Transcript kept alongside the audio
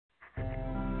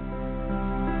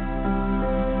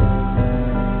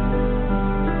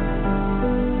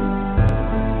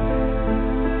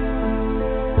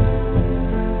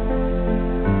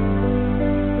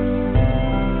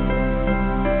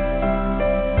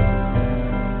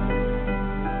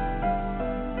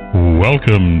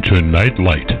Welcome to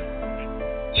Nightlight.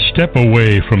 Step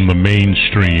away from the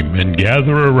mainstream and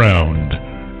gather around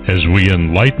as we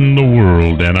enlighten the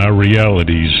world and our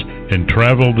realities and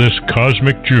travel this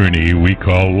cosmic journey we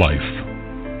call life.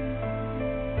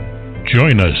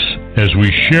 Join us as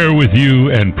we share with you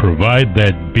and provide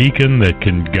that beacon that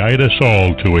can guide us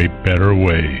all to a better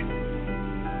way.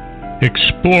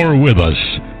 Explore with us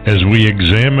as we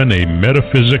examine a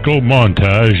metaphysical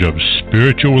montage of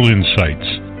spiritual insights,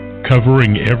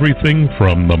 covering everything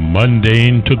from the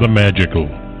mundane to the magical,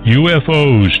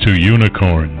 UFOs to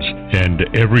unicorns, and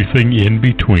everything in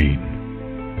between.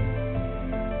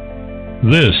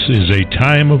 This is a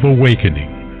time of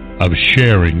awakening, of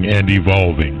sharing and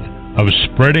evolving, of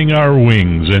spreading our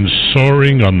wings and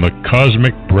soaring on the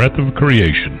cosmic breath of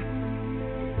creation.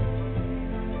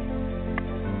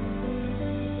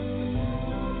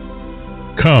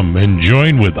 Come and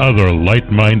join with other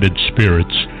light-minded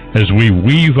spirits as we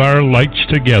weave our lights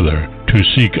together to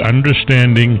seek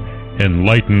understanding,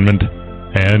 enlightenment,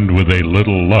 and, with a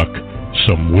little luck,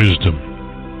 some wisdom.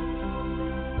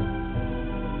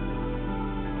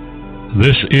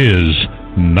 This is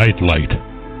Nightlight,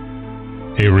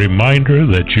 a reminder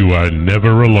that you are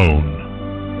never alone.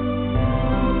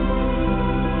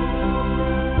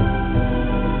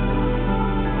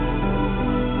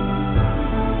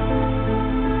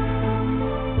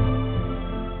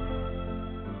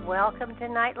 Welcome to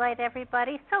Nightlight,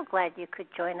 everybody. So glad you could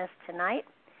join us tonight.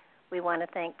 We want to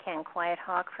thank Ken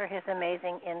Quiethawk for his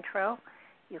amazing intro.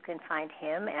 You can find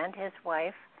him and his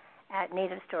wife at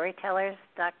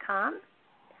nativestorytellers.com.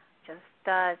 Just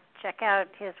check out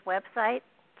his website.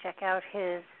 Check out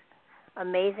his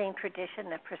amazing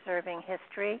tradition of preserving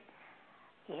history.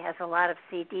 He has a lot of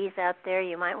CDs out there.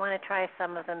 You might want to try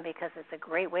some of them because it's a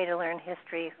great way to learn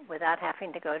history without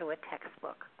having to go to a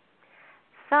textbook.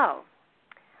 So,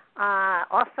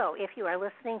 also, if you are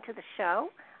listening to the show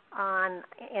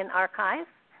in archive,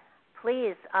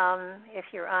 please, if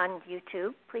you're on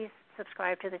YouTube, please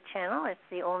subscribe to the channel. It's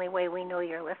the only way we know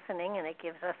you're listening, and it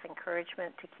gives us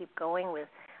encouragement to keep going with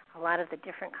a lot of the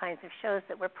different kinds of shows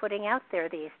that we're putting out there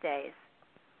these days.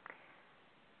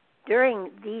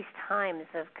 During these times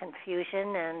of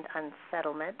confusion and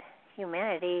unsettlement,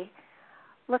 humanity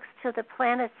looks to the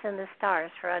planets and the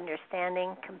stars for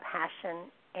understanding, compassion,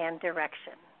 and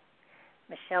direction.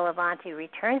 Michele Avanti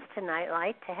returns to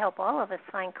Nightlight to help all of us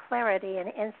find clarity and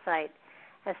insight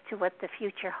as to what the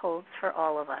future holds for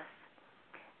all of us.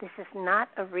 This is not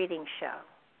a reading show.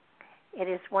 It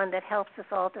is one that helps us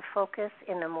all to focus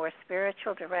in a more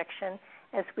spiritual direction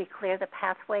as we clear the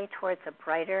pathway towards a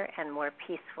brighter and more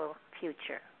peaceful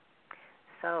future.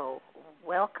 So,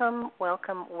 welcome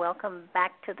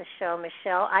back to the show,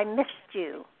 Michele. I missed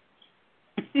you.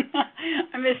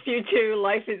 I missed you too.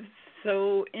 Life is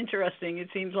so interesting. It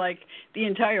seems like the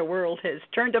entire world has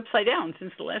turned upside down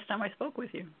since the last time I spoke with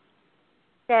you.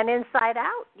 And inside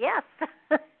out, yes.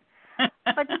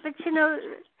 but you know,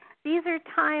 these are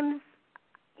times.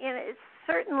 You know, it's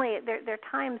certainly they're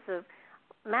times of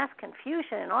mass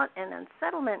confusion and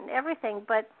unsettlement and everything.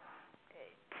 But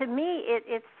to me,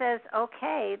 it says,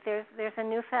 okay, there's a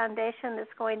new foundation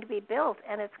that's going to be built,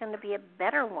 and it's going to be a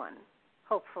better one,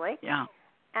 hopefully. Yeah.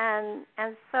 And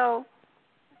so,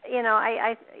 you know,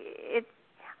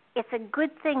 it's a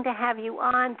good thing to have you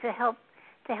on to help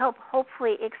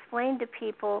hopefully explain to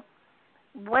people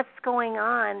what's going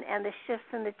on and the shifts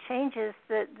and the changes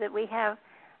that we have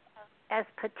as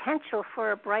potential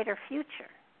for a brighter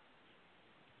future.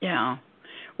 Yeah.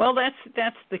 Well,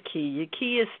 that's the key. The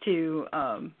key is to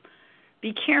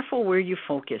be careful where you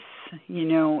focus. You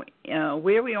know,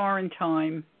 where we are in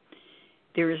time,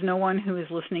 there is no one who is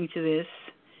listening to this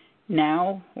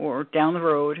now or down the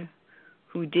road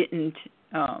who didn't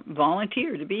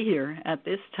volunteer to be here at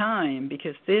this time,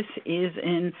 because this is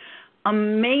an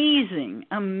amazing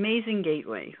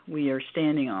gateway we are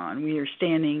standing on. We are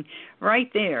standing right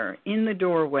there in the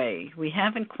doorway. We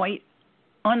haven't quite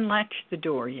unlatched the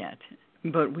door yet,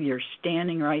 but we are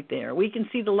standing right there. We can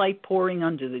see the light pouring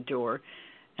under the door,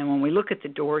 and when we look at the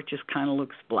door, it just kind of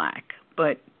looks black.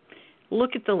 But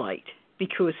look at the light,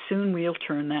 because soon we'll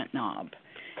turn that knob.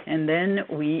 And then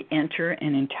we enter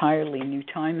an entirely new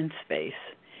time and space.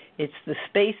 It's the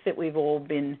space that we've all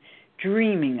been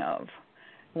dreaming of.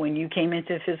 When you came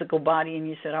into the physical body and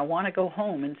you said, I want to go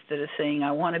home, instead of saying,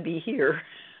 I want to be here,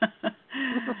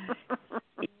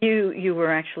 you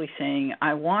were actually saying,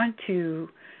 I want to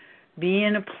be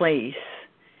in a place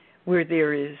where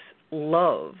there is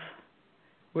love,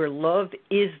 where love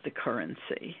is the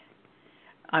currency.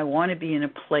 I want to be in a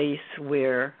place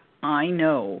where I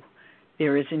know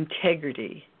there is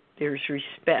integrity, there's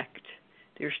respect,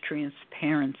 there's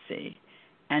transparency.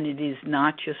 And it is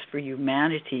not just for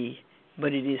humanity,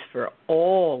 but it is for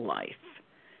all life.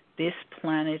 This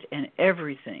planet and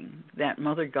everything that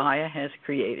Mother Gaia has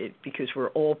created, because we're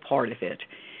all part of it.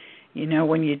 You know,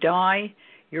 when you die,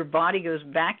 your body goes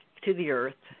back to the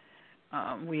earth.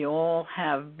 We all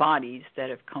have bodies that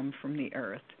have come from the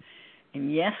earth.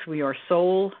 And yes, we are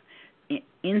soul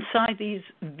inside these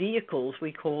vehicles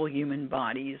we call human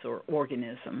bodies or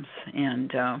organisms.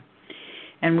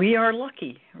 And we are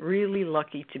lucky, really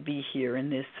lucky to be here in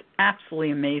this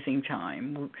absolutely amazing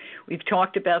time. We've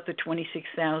talked about the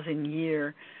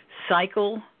 26,000-year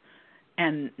cycle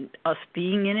and us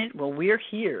being in it. Well, we're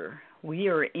here. We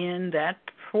are in that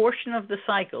portion of the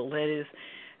cycle that is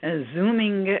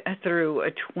zooming through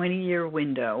a 20-year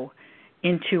window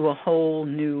into a whole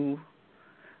new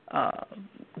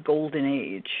golden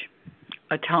age,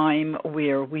 a time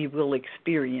where we will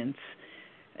experience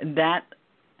that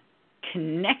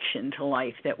connection to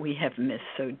life that we have missed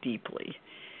so deeply.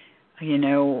 You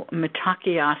know,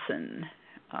 Mitakeasin,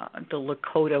 the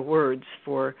Lakota words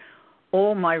for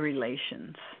all my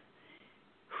relations,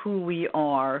 who we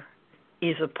are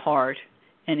is a part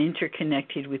and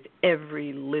interconnected with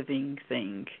every living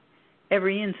thing,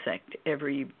 every insect,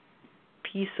 every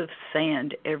piece of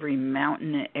sand, every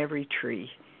mountain, every tree.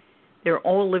 They're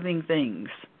all living things,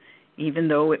 even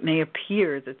though it may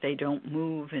appear that they don't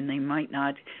move and they might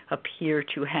not appear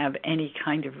to have any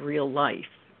kind of real life.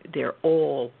 They're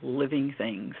all living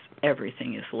things.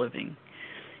 Everything is living.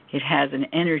 It has an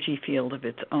energy field of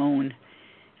its own,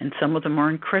 and some of them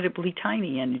are incredibly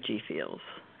tiny energy fields.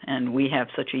 And we have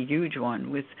such a huge one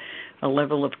with a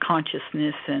level of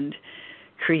consciousness and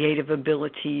creative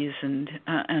abilities and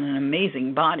an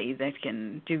amazing body that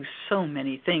can do so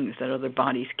many things that other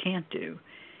bodies can't do.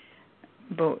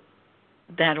 But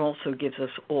that also gives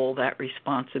us all that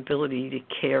responsibility to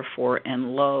care for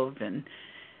and love and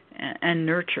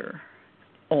nurture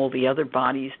all the other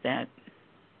bodies that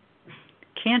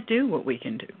can't do what we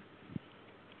can do.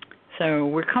 So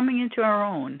we're coming into our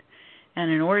own. And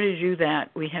in order to do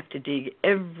that, we have to dig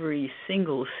every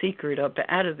single secret up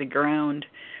out of the ground,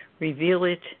 reveal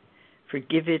it,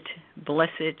 forgive it, bless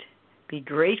it, be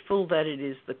grateful that it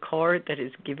is the card that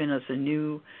has given us a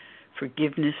new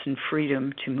forgiveness and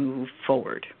freedom to move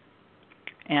forward.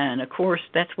 And, of course,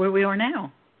 that's where we are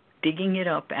now, digging it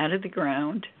up out of the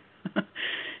ground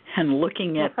and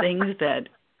looking at things that,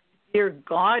 dear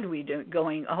God, we don't,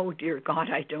 going, oh, dear God,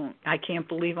 I can't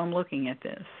believe I'm looking at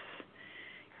this.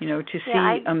 You know, to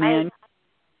see a man.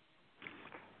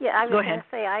 I was going to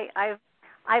say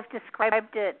I've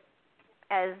described it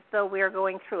as though we are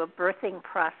going through a birthing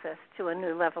process to a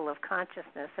new level of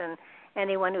consciousness. And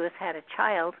anyone who has had a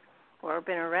child or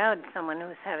been around someone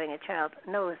who is having a child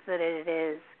knows that it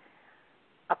is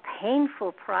a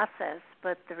painful process,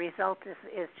 but the result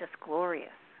is just glorious.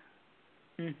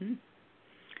 Mhm.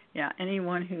 Yeah,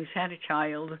 anyone who's had a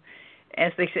child,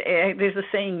 as they say, there's a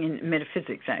saying in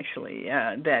metaphysics, actually,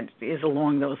 that is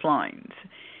along those lines.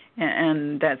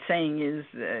 And that saying is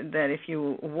that if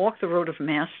you walk the road of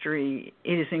mastery,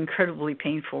 it is an incredibly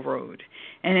painful road.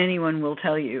 And anyone will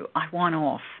tell you, I want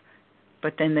off.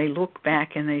 But then they look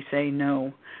back and they say,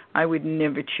 no, I would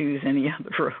never choose any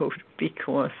other road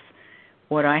because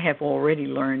what I have already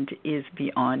learned is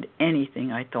beyond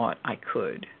anything I thought I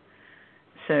could.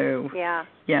 So, yeah.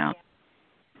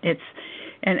 It's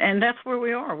and that's where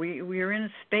we are. We are in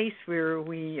a space where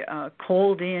we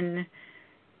called in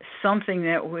something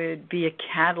that would be a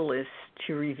catalyst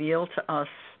to reveal to us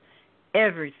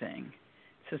everything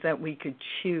so that we could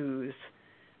choose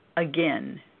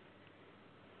again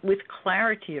with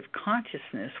clarity of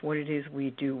consciousness what it is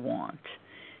we do want.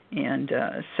 And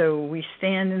so we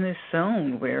stand in this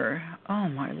zone where, oh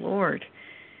my Lord,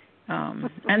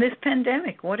 and this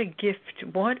pandemic, what a gift,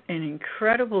 what an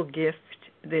incredible gift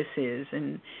this is.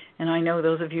 And I know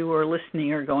those of you who are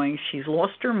listening are going, she's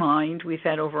lost her mind. We've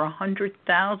had over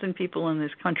 100,000 people in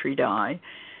this country die.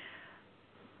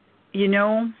 You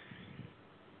know,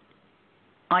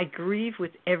 I grieve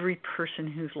with every person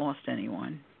who's lost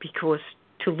anyone because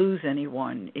to lose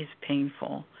anyone is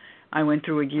painful. I went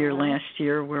through a year last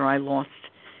year where I lost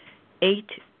eight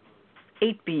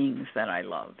beings that I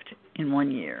loved in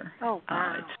 1 year. Oh,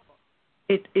 wow.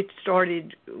 It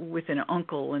started with an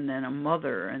uncle and then a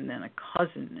mother and then a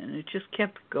cousin, and it just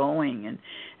kept going.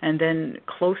 And then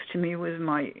close to me was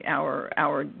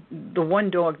the one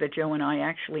dog that Joe and I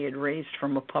actually had raised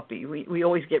from a puppy. We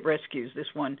always get rescues.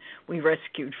 This one we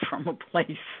rescued from a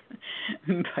place,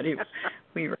 but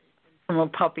we rescued from a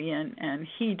puppy and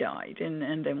he died,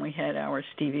 and then we had our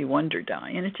Stevie Wonder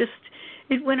die, and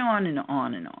it went on and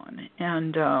on and on.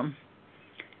 And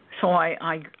So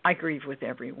I grieve with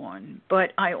everyone,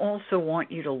 but I also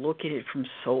want you to look at it from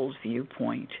soul's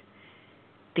viewpoint.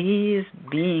 These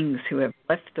beings who have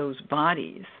left those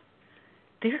bodies,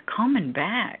 they're coming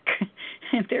back.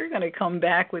 And they're going to come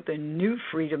back with a new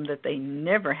freedom that they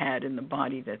never had in the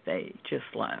body that they just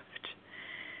left.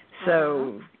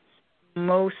 So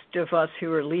most of us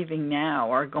who are leaving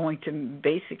now are going to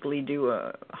basically do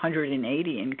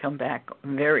 180 and come back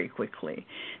very quickly.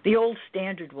 The old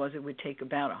standard was it would take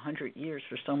about 100 years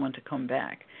for someone to come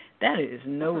back. That is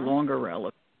no longer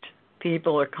relevant.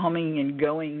 People are coming and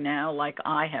going now like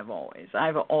I have always.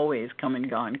 I've always come and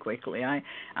gone quickly. I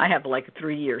have like a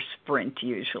 3-year sprint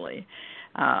usually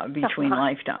between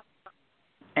lifetimes.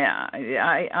 Yeah,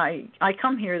 I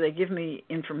come here, they give me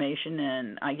information,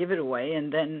 and I give it away,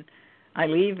 and then I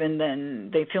leave, and then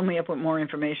they fill me up with more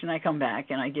information. I come back,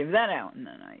 and I give that out, and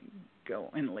then I go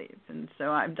and leave. And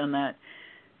so I've done that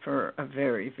for a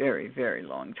very, very, very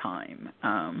long time.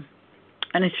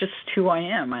 And it's just who I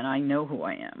am, and I know who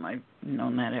I am. I've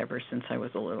known that ever since I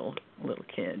was a little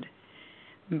kid.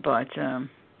 But,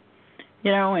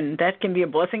 and that can be a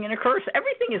blessing and a curse.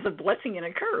 Everything is a blessing and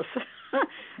a curse.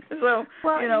 So,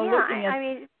 looking at... I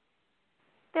mean,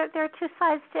 there are two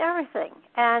sides to everything.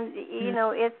 And,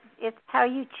 it's how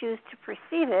you choose to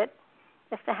perceive it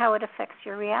as to how it affects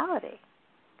your reality.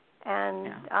 And,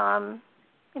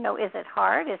 is it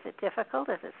hard? Is it difficult?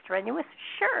 Is it strenuous?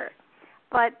 Sure.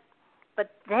 But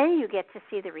then you get to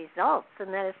see the results,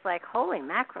 and then it's like, holy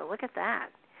mackerel, look at that.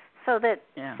 So that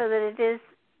it is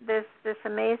this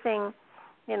amazing,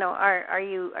 are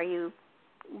you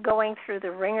going through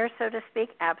the ringer, so to speak?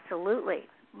 Absolutely.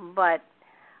 But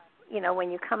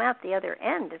when you come out the other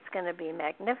end, it's going to be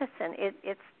magnificent.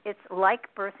 It's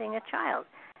like birthing a child.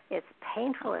 It's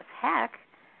painful as heck.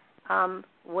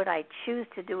 Would I choose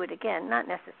to do it again? Not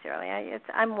necessarily.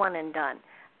 I'm one and done.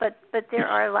 But there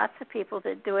are lots of people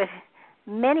that do it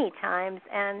many times,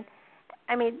 and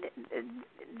I mean,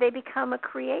 they become a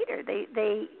creator.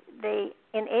 They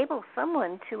enable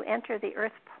someone to enter the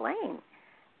earth plane,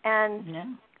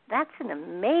 and that's an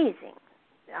amazing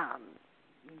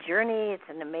journey. It's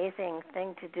an amazing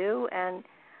thing to do, and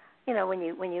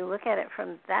when you look at it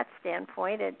from that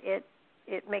standpoint, it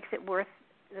makes it worth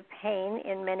the pain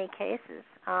in many cases.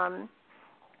 I'm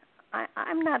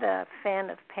not a fan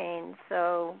of pain,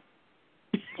 so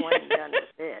one and done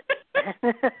with it.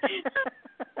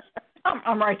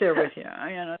 I'm right there with you.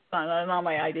 It's not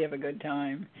my idea of a good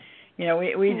time.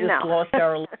 We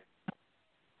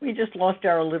just lost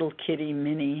our little kitty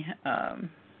Minnie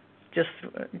just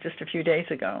a few days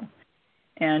ago,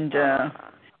 and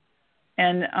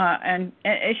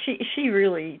she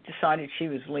really decided she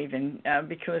was leaving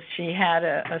because she had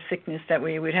a sickness that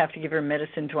we would have to give her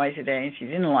medicine twice a day, and she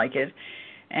didn't like it.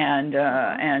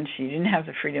 And she didn't have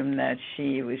the freedom that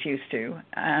she was used to,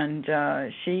 and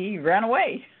she ran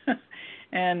away.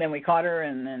 And then we caught her,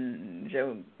 and then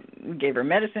Joe gave her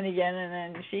medicine again, and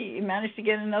then she managed to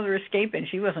get another escape, and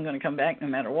she wasn't going to come back no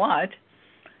matter what.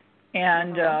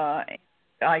 And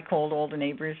I called all the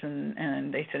neighbors,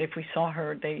 and they said if we saw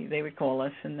her, they would call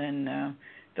us. And then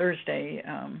Thursday,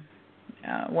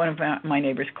 one of my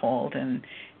neighbors called, and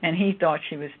he thought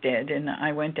she was dead, and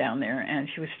I went down there, and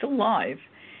she was still alive.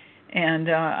 And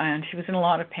she was in a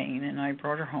lot of pain, and I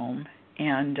brought her home,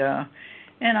 and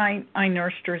I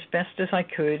nursed her as best as I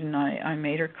could, and I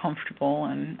made her comfortable,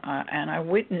 and I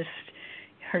witnessed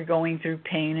her going through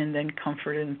pain and then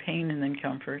comfort and pain and then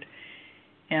comfort,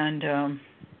 and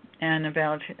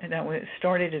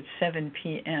started at 7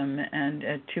 p.m. and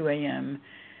at 2 a.m.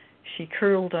 she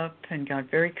curled up and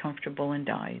got very comfortable and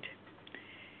died,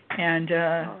 and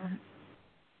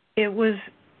it was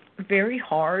very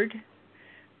hard.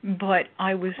 But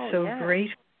I was so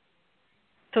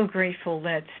grateful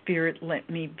that Spirit let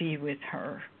me be with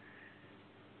her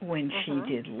when she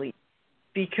did leave,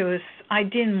 because I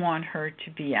didn't want her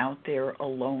to be out there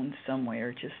alone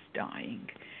somewhere just dying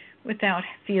without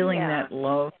feeling that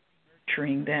love,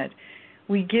 nurturing that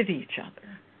we give each other.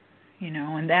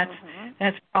 And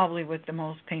that's probably what the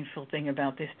most painful thing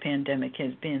about this pandemic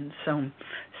has been.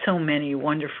 So many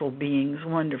wonderful beings,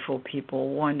 wonderful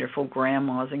people, wonderful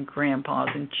grandmas and grandpas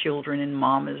and children and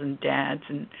mamas and dads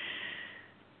and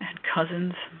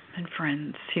cousins and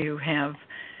friends who have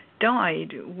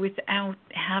died without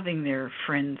having their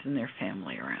friends and their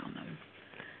family around them.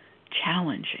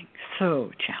 Challenging, so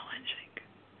challenging.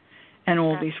 And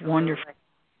all these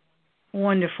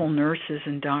wonderful nurses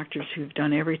and doctors who've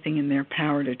done everything in their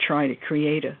power to try to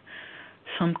create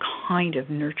some kind of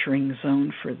nurturing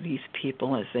zone for these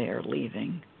people as they are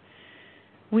leaving.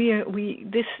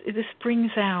 This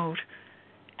brings out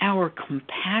our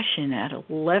compassion at a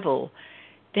level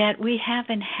that we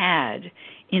haven't had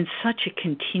in such a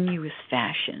continuous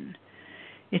fashion.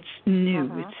 It's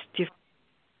new, it's different.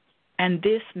 And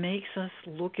this makes us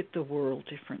look at the world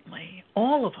differently.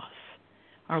 All of us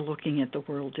are looking at the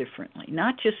world differently,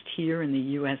 not just here in the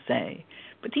USA,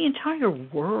 but the entire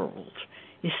world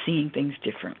is seeing things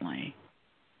differently.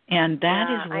 And that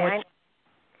is what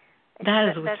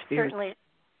spirit.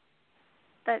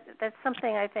 That's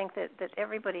something I think that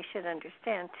everybody should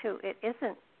understand too. It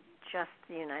isn't just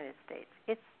the United States;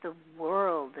 it's the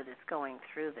world that is going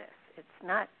through this. It's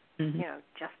not,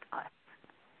 just us.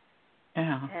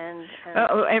 Yeah. And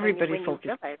everybody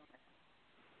focuses.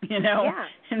 Yeah.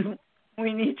 And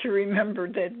we need to remember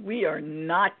that we are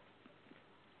not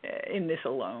in this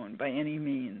alone by any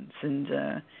means,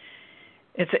 and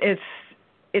it's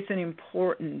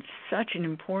such an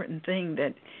important thing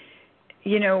that,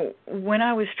 when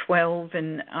I was 12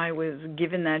 and I was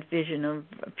given that vision of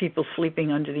people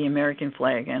sleeping under the American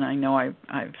flag, and I know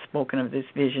I've spoken of this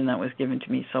vision that was given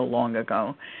to me so long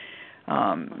ago,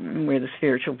 where the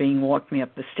spiritual being walked me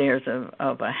up the stairs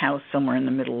of a house somewhere in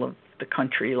the middle of the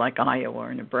country, like Iowa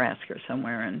or Nebraska or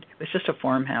somewhere, and it was just a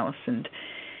farmhouse, and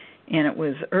it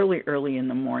was early in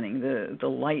the morning. The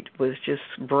light was just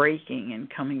breaking and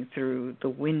coming through the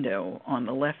window on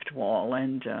the left wall,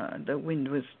 and the wind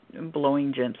was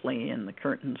blowing gently, and the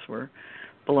curtains were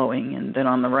blowing, and then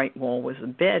on the right wall was a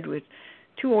bed with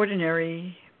two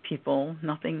ordinary people,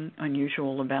 nothing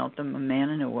unusual about them, a man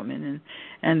and a woman,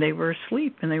 and they were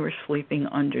asleep, and they were sleeping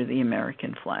under the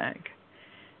American flag.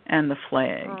 And the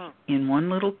flag in one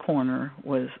little corner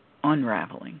was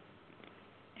unraveling.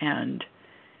 And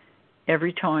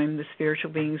every time the spiritual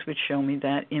beings would show me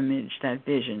that image, that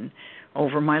vision,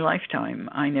 over my lifetime,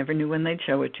 I never knew when they'd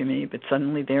show it to me, but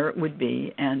suddenly there it would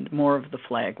be, and more of the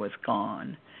flag was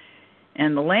gone.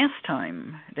 And the last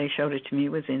time they showed it to me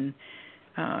was in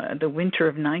the winter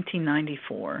of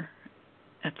 1994.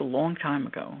 That's a long time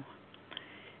ago.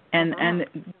 And the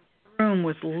room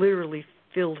was literally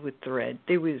filled with thread.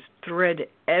 There was thread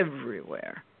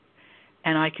everywhere.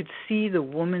 And I could see the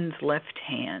woman's left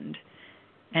hand,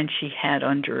 and she had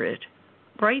under it,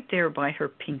 right there by her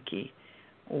pinky,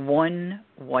 one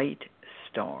white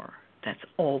star. That's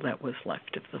all that was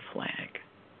left of the flag.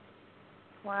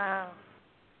 Wow.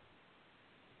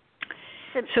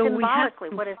 So symbolically,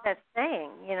 what is that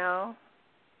saying,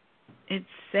 It's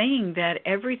saying that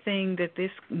everything that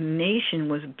this nation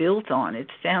was built on,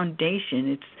 its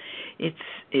foundation,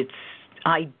 its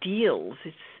ideals,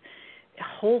 its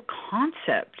whole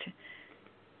concept,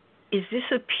 is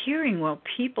disappearing while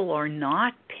people are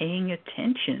not paying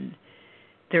attention.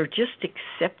 They're just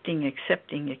accepting,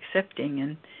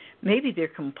 and maybe they're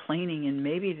complaining and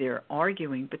maybe they're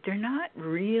arguing, but they're not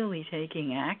really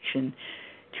taking action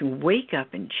to wake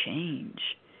up and change.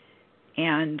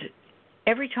 And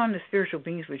every time the spiritual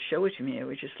beings would show it to me, it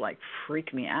would just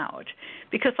freak me out,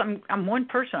 because I'm one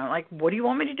person. I'm like, what do you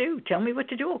want me to do? Tell me what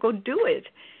to do. I'll go do it.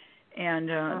 And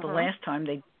the last time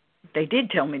they did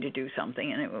tell me to do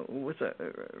something, and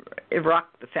it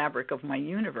rocked the fabric of my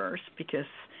universe, because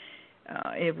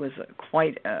it was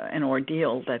quite an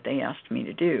ordeal that they asked me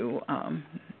to do.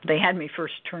 They had me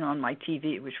first turn on my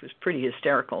TV, which was pretty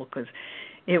hysterical, because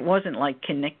it wasn't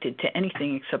connected to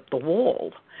anything except the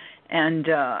wall, and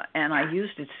I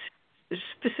used it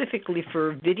specifically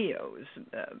for videos,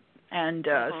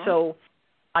 so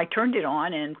I turned it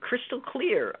on, and crystal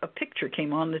clear, a picture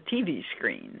came on the TV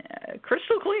screen,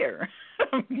 crystal clear,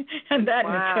 and that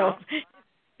in itself,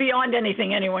 beyond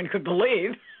anything anyone could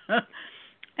believe.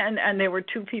 And there were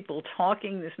two people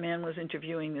talking. This man was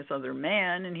interviewing this other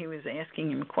man, and he was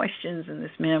asking him questions, and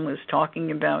this man was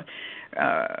talking about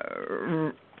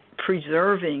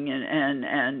preserving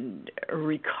and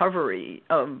recovery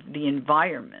of the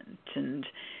environment and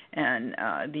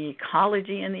the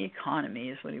ecology and the economy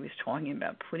is what he was talking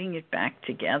about, putting it back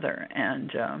together.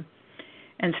 And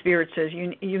Spirit says,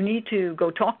 you need to go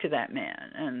talk to that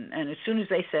man. And as soon as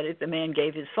they said it, the man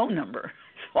gave his phone number.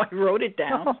 So I wrote it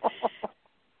down.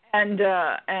 And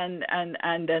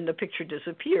then the picture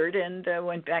disappeared and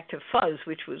went back to fuzz,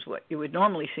 which was what you would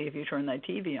normally see if you turn that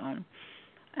TV on.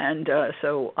 And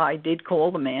so I did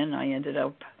call the man. I ended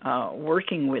up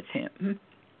working with him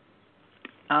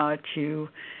to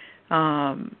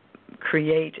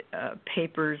create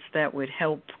papers that would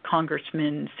help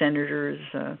congressmen, senators,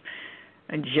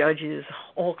 judges,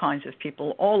 all kinds of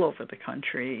people all over the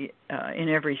country, in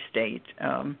every state,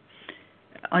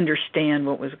 understand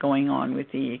what was going on with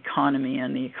the economy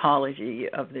and the ecology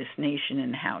of this nation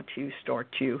and how to start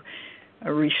to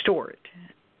restore it.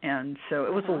 And so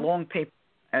it was a long paper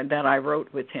that I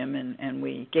wrote with him, and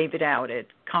we gave it out at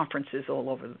conferences all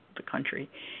over the country.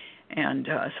 And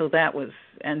so that was,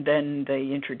 and then they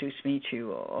introduced me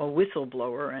to a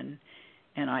whistleblower,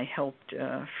 and I helped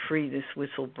free this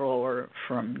whistleblower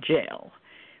from jail,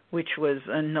 which was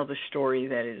another story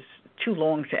that is too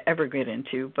long to ever get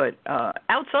into, but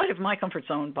outside of my comfort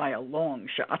zone by a long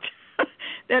shot.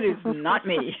 That is not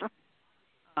me.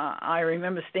 I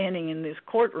remember standing in this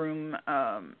courtroom,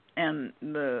 and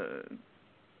the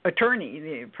attorney,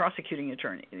 the prosecuting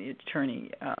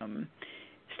attorney,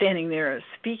 standing there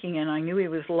speaking, and I knew he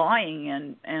was lying,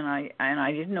 and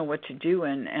I didn't know what to do,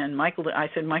 and I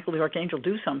said, Michael the Archangel,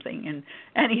 do something,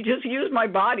 and he just used my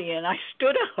body, and I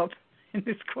stood up in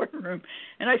this courtroom,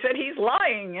 and I said, he's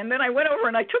lying, and then I went over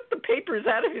and I took the papers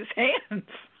out of his hands.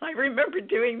 I remember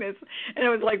doing this, and it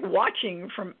was like watching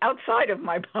from outside of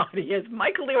my body as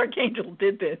Michael the Archangel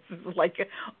did this. It was like,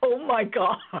 oh my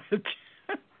God.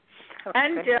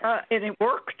 And it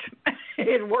worked.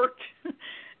 It worked.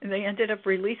 And they ended up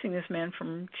releasing this man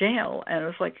from jail, and it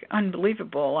was like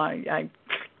unbelievable. I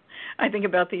think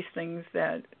about these things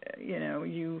that,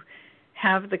 you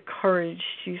have the courage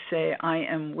to say, I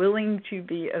am willing to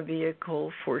be a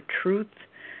vehicle for truth,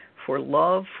 for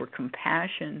love, for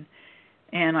compassion,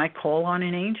 and I call on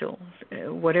an angel.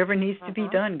 Whatever needs to be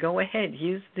done, go ahead,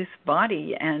 use this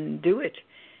body and do it.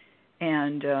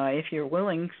 And if you're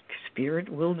willing, Spirit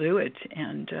will do it,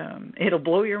 and it'll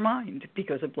blow your mind,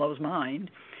 because it blows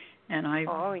mine. And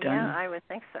I would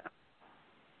think so.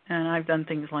 And I've done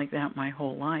things like that my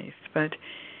whole life, but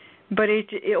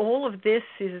it all of this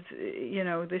is,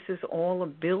 this is all a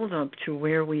build-up to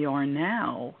where we are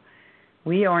now.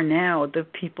 We are now, the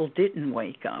people didn't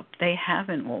wake up. They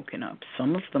haven't woken up.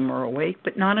 Some of them are awake,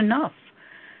 but not enough.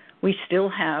 We still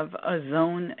have a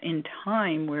zone in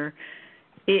time where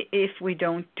if we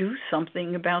don't do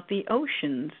something about the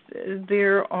oceans,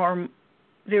 there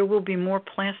will be more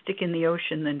plastic in the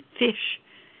ocean than fish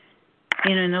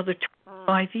in another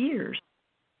 25 years.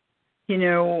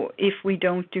 If we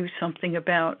don't do something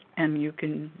about, and you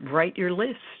can write your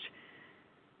list,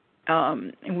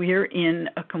 we're in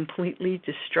a completely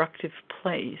destructive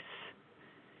place.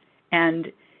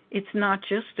 And it's not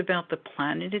just about the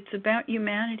planet, it's about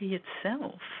humanity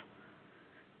itself.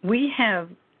 We have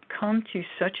come to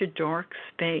such a dark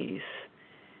space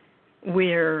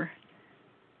where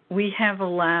we have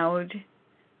allowed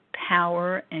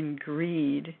power and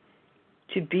greed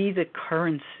to be the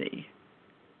currency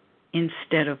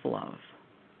instead of love.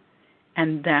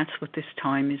 And that's what this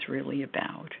time is really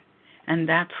about. And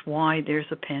that's why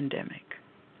there's a pandemic.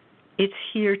 It's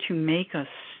here to make us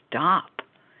stop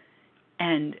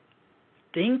and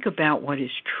think about what is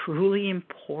truly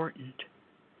important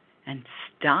and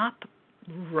stop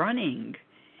running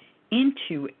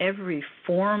into every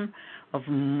form of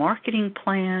marketing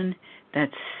plan that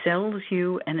sells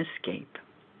you an escape,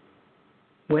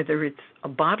 whether it's a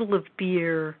bottle of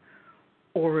beer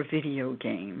or a video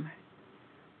game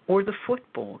or the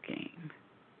football game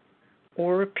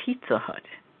or a Pizza Hut,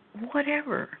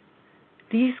 whatever.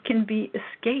 These can be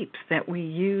escapes that we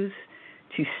use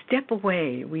to step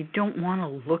away. We don't want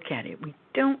to look at it. We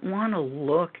don't want to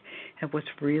look at what's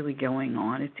really going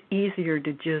on. It's easier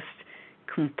to just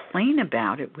complain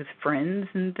about it with friends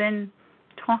and then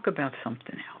talk about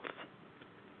something else.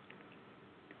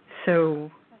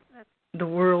 So the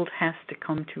world has to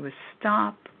come to a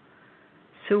stop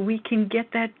so we can get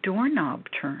that doorknob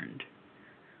turned.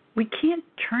 We can't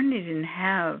turn it and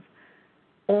have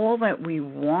all that we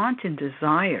want and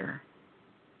desire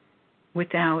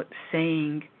without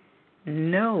saying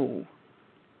no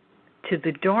to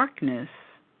the darkness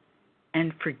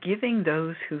and forgiving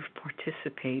those who've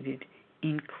participated,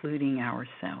 including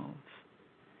ourselves.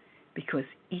 Because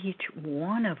each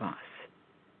one of us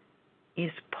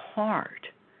is part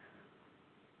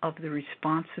of the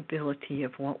responsibility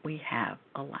of what we have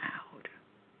allowed.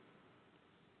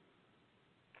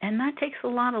 And that takes a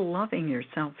lot of loving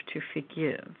yourself to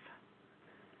forgive.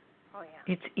 Oh,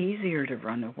 yeah. It's easier to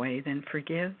run away than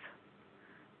forgive.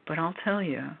 But I'll tell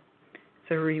you,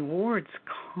 the rewards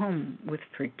come with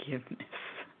forgiveness.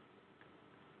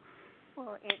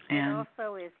 Well, it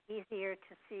also is easier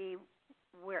to see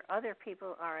where other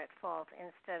people are at fault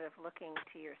instead of looking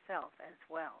to yourself as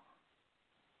well.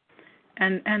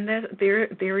 And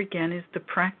there again is the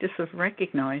practice of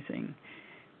recognizing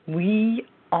we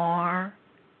are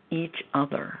each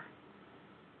other.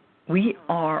 We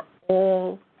are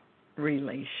all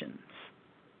relations.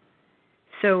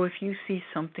 So if you see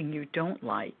something you don't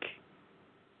like,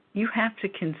 you have to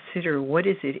consider what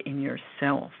is it in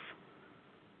yourself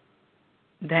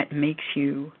that makes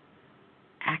you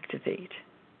activate.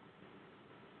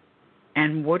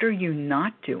 And what are you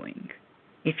not doing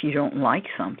if you don't like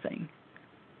something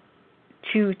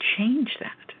to change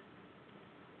that.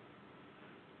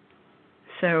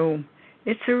 So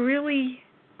it's a really,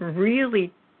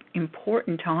 really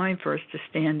important time for us to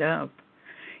stand up,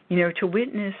 to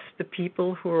witness the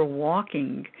people who are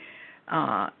walking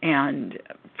and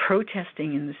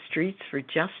protesting in the streets for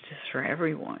justice for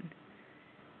everyone.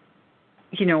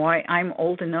 I'm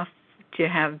old enough to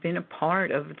have been a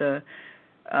part of the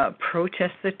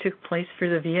protests that took place for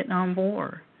the Vietnam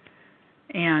War.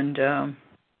 And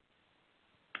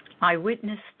I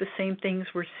witnessed the same things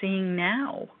we're seeing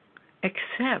now,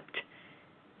 except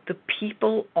the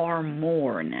people are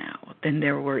more now than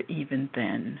there were even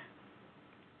then.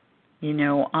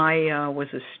 I was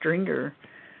a stringer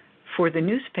for the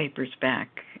newspapers back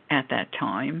at that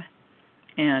time.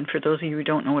 And for those of you who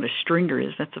don't know what a stringer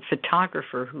is, that's a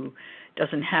photographer who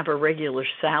doesn't have a regular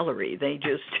salary. They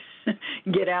just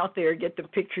get out there, get the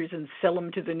pictures, and sell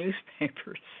them to the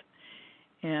newspapers.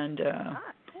 And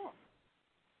cool.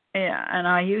 Yeah, and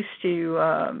I used to,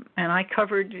 and I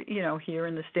covered, here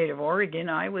in the state of Oregon.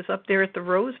 I was up there at the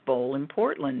Rose Bowl in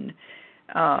Portland,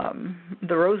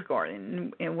 the Rose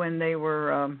Garden, and when they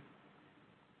were,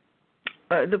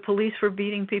 the police were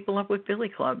beating people up with billy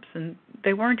clubs, and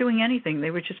they weren't doing anything.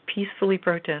 They were just peacefully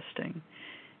protesting.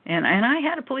 And I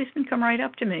had a policeman come right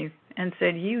up to me and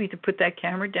said, "You either put that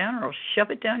camera down or I'll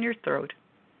shove it down your throat."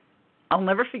 I'll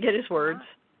never forget his words.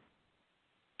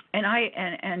 And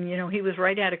he was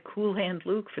right out of Cool Hand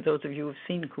Luke, for those of you who have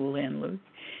seen Cool Hand Luke.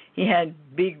 He had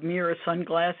big mirror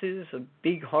sunglasses, a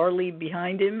big Harley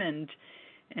behind him, and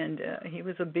he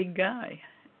was a big guy.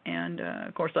 And,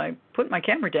 of course, I put my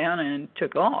camera down and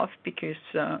took off because,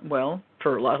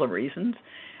 for a lot of reasons.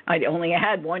 I only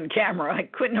had one camera. I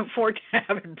couldn't afford to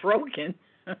have it broken.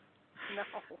 No.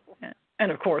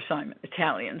 And, of course, I'm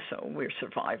Italian, so we're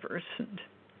survivors. And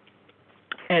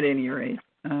at any rate.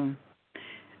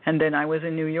 And then I was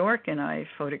in New York, and I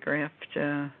photographed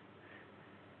the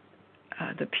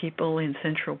people in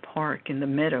Central Park, in the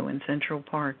meadow in Central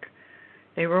Park.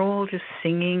 They were all just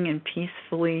singing and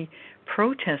peacefully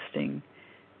protesting.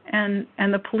 And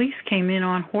the police came in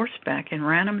on horseback and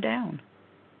ran them down.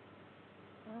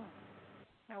 Oh.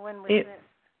 Now, when was this?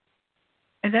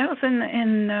 And that was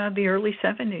in the early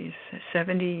 70s,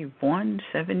 71,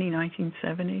 70,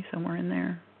 1970, somewhere in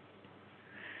there.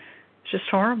 It's just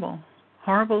horrible.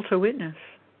 Horrible to witness.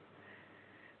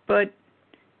 But,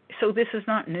 so this is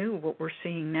not new, what we're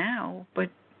seeing now, but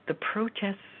the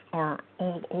protests are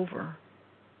all over,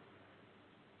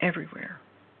 everywhere.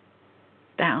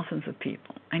 Thousands of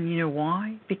people. And you know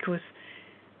why? Because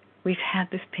we've had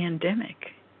this pandemic.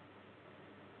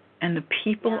 And the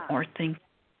people are thinking,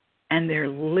 and they're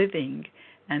living,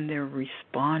 and they're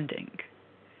responding.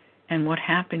 And what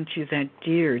happened to that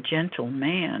dear, gentle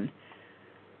man?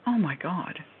 Oh, my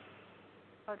God.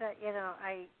 Oh, that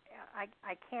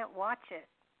I can't watch it.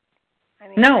 I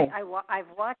mean, no, I've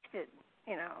watched it,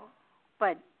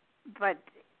 but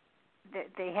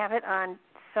they have it on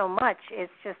so much.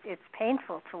 It's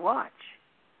painful to watch.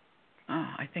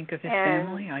 Oh, I think of his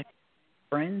family, his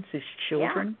friends, his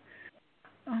children.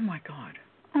 Yeah. Oh my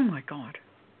God.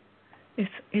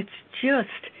 It's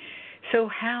just so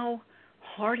how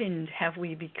hardened have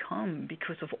we become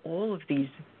because of all of these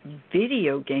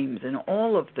video games and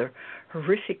all of the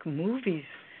horrific movies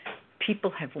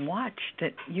people have watched,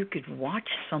 that you could watch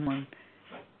someone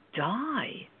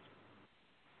die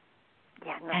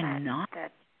and not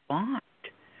respond.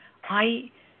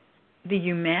 The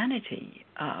humanity,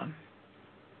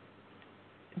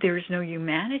 there is no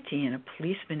humanity in a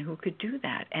policeman who could do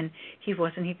that, and he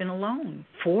wasn't even alone.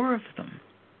 4 of them.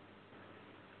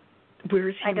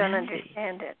 Where's humanity? I don't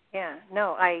understand it. Yeah,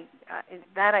 no, I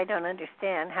don't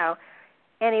understand how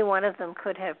any one of them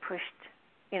could have pushed,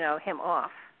 him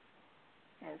off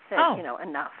and said,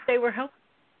 enough. They were helping.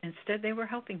 Instead, they were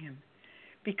helping him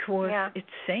because it's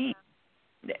saying,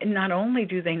 not only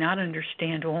do they not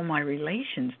understand all my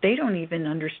relations, they don't even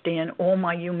understand all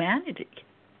my humanity.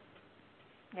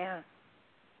 Yeah.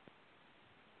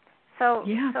 So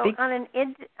on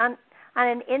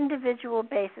an individual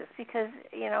basis, because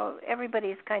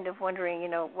everybody's kind of wondering,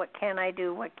 what can I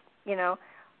do? What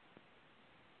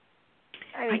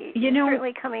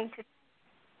certainly coming to.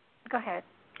 Go ahead.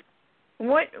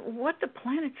 What the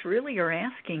planets really are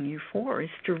asking you for is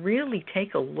to really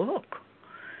take a look.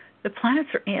 The planets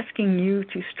are asking you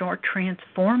to start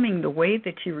transforming the way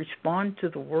that you respond to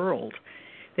the world.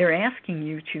 They're asking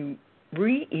you to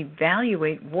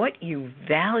reevaluate what you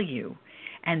value,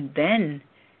 and then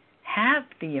have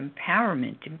the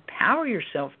empower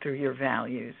yourself through your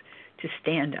values to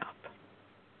stand up,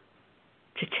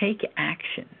 to take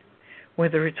action,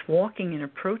 whether it's walking in a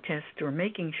protest or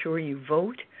making sure you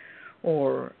vote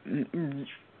or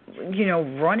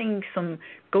running some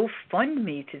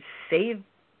GoFundMe to save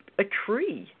a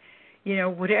tree.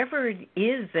 Whatever it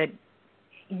is that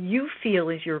you feel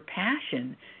is your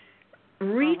passion,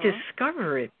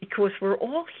 rediscover it, because we're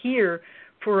all here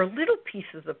for a little piece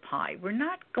of the pie. We're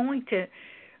not going to,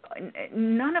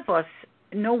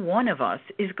 no one of us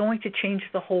is going to change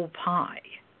the whole pie.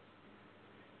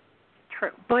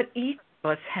 True. But each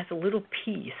of us has a little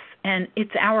piece, and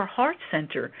it's our heart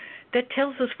center that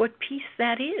tells us what piece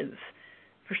that is.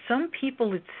 For some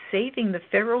people, it's saving the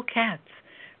feral cats.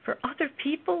 For other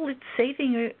people, it's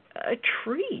saving a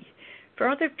tree. For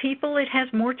other people, it has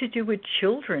more to do with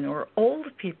children or old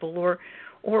people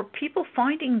or people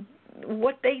finding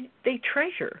what they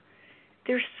treasure.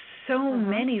 There's so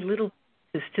many little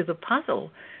pieces to the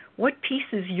puzzle. What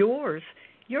piece is yours?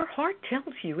 Your heart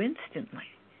tells you instantly.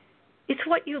 It's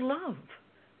what you love.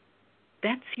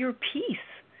 That's your piece.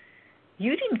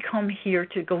 You didn't come here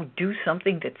to go do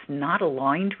something that's not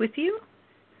aligned with you.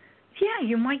 Yeah,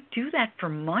 you might do that for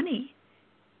money.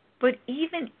 But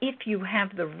even if you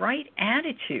have the right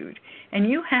attitude and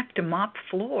you have to mop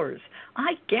floors,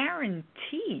 I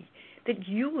guarantee that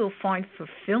you will find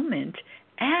fulfillment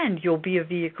and you'll be a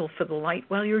vehicle for the light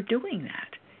while you're doing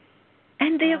that.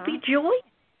 And there'll be joy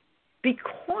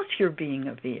because you're being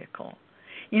a vehicle.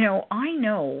 I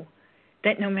know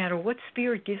that no matter what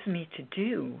Spirit gives me to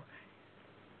do,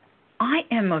 I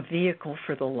am a vehicle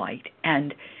for the light.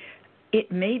 And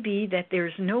it may be that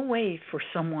there's no way for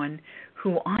someone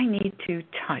who I need to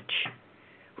touch,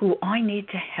 who I need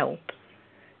to help,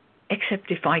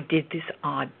 except if I did this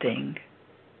odd thing.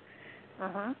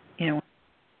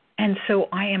 And so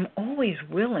I am always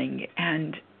willing,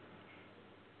 and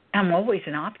I'm always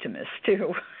an optimist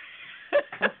too.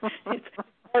 It's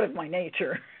part of my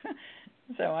nature.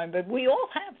 But we all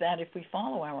have that if we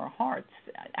follow our hearts.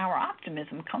 Our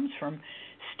optimism comes from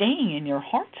staying in your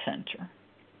heart center.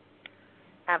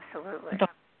 Absolutely.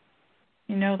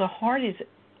 The heart is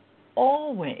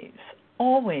always,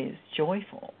 always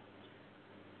joyful.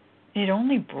 It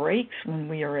only breaks when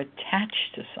we are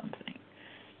attached to something.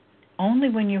 Only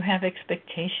when you have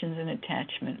expectations and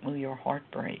attachment will your heart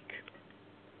break.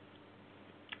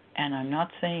 And I'm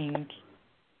not saying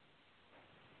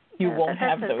you won't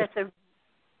have those.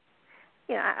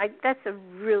 That's a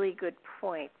really good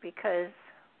point, because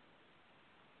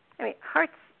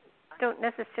hearts don't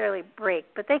necessarily break,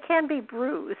 but they can be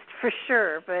bruised for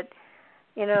sure. But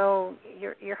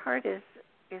your heart is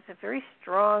a very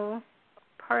strong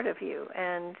part of you,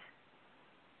 and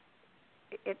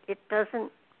it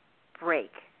doesn't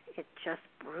break. It just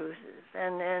bruises,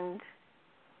 and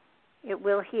it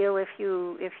will heal if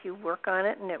you work on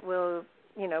it, and it will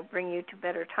bring you to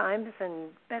better times and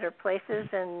better places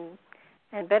and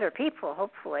better people,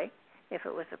 hopefully, if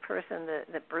it was a person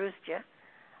that bruised you.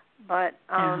 But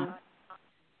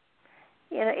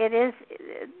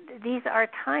these are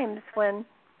times when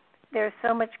there's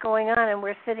so much going on, and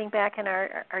we're sitting back and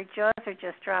our jaws are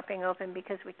just dropping open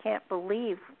because we can't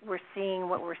believe we're seeing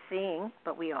what we're seeing,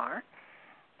 but we are.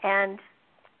 And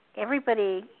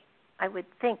everybody, I would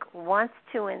think, wants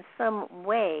to in some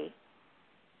way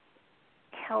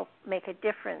help make a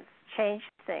difference, change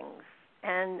things.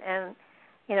 And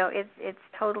it's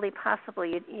totally possible.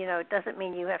 It doesn't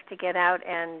mean you have to get out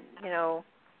and,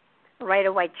 ride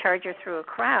a white charger through a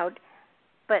crowd,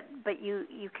 but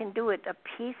you can do it a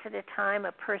piece at a time,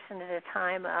 a person at a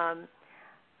time,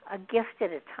 a gift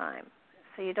at a time.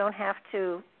 So you don't have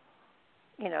to,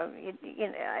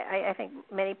 I think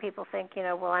many people think,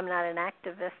 well, I'm not an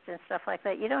activist and stuff like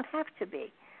that. You don't have to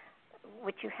be.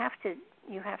 What you have to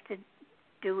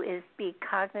do is be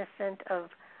cognizant of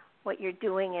what you're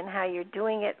doing and how you're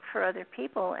doing it for other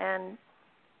people, and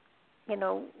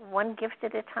one gift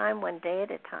at a time, one day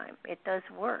at a time. It does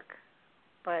work,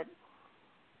 but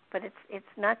it's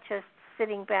not just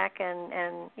sitting back and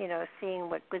seeing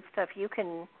what good stuff you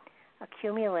can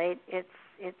accumulate.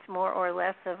 It's more or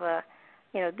less of a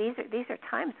these are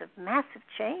times of massive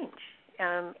change.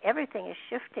 Everything is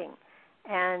shifting,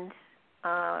 and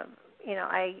I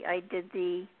did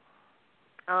the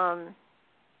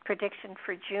prediction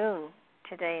for June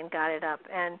today and got it up,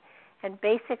 and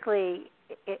basically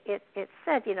it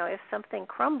said, if something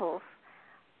crumbles,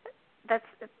 that's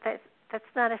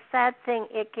not a sad thing.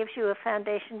 It gives you a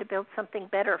foundation to build something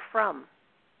better from.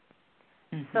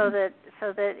 So that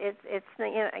it's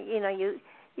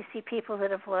you see people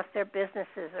that have lost their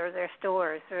businesses or their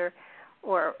stores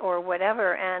or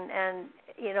whatever, and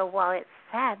while it's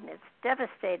sad and it's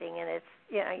devastating and it's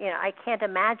I can't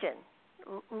imagine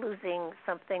losing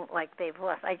something like they've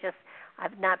lost.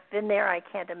 I've not been there. I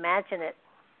can't imagine it.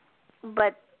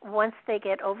 But once they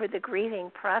get over the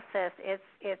grieving process, it's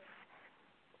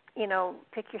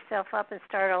pick yourself up and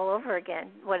start all over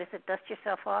again. What is it? Dust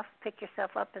yourself off, pick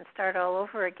yourself up, and start all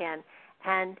over again.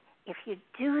 And if you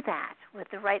do that with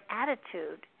the right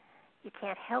attitude, you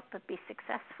can't help but be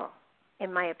successful,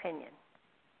 in my opinion.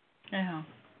 Yeah.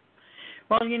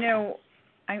 Well,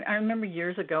 I remember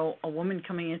years ago a woman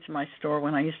coming into my store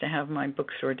when I used to have my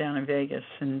bookstore down in Vegas,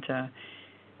 and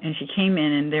she came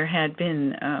in, and there had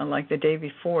been, like the day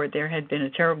before, there had been a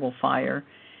terrible fire,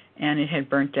 and it had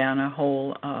burnt down a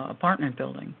whole apartment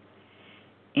building.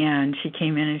 And she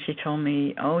came in and she told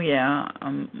me, oh, yeah,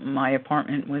 my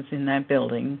apartment was in that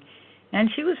building. And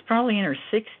she was probably in her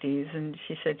 60s, and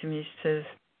she said to me,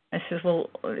 I said, well,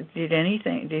 was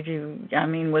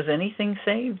anything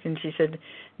saved? And she said,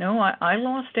 no, I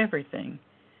lost everything.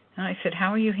 And I said,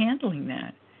 how are you handling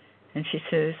that? And she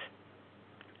says,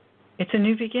 it's a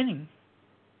new beginning.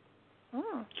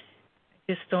 Oh.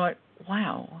 I just thought,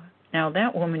 wow, now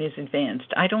that woman is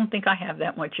advanced. I don't think I have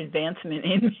that much advancement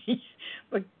in me,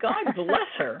 but God bless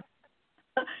her.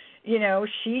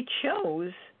 She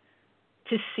chose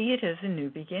to see it as a new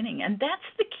beginning. And that's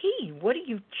the key. What are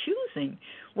you choosing?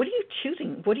 What are you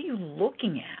choosing? What are you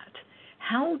looking at?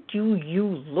 How do you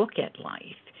look at life?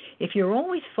 If you're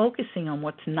always focusing on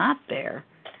what's not there,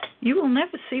 you will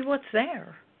never see what's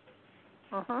there.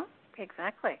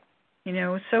 Exactly.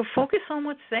 So focus on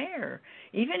what's there.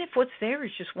 Even if what's there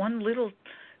is just one little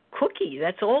cookie,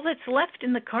 that's all that's left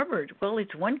in the cupboard. Well,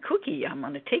 it's one cookie. I'm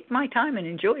going to take my time and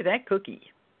enjoy that cookie.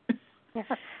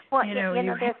 Well,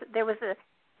 there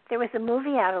was a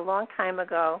movie out a long time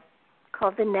ago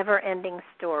called The Never-Ending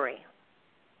Story.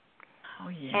 Oh,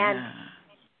 yeah.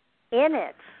 And in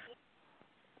it,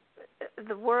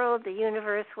 the world, the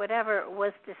universe, whatever,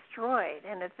 was destroyed.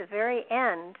 And at the very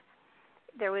end,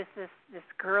 there was this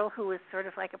girl who was sort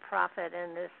of like a prophet,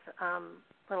 and this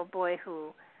little boy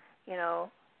who,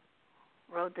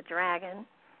 rode the dragon.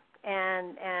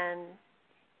 And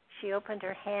she opened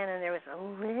her hand, and there was a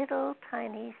little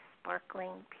tiny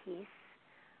sparkling piece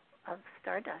of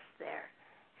stardust there.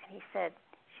 And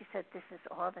she said, this is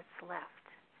all that's left.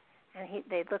 And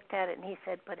they looked at it, and he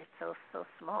said, but it's so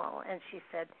small. And she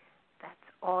said, that's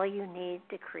all you need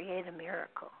to create a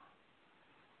miracle.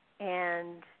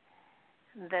 And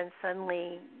then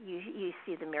suddenly you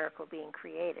see the miracle being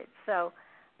created. So,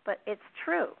 but it's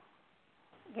true.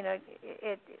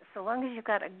 So long as you've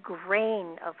got a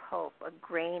grain of hope, a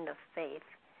grain of faith,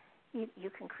 you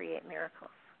can create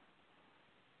miracles.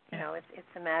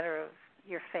 It's a matter of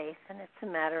your faith, and it's a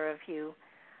matter of you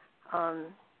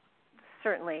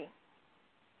certainly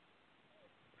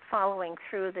following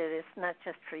through that it's not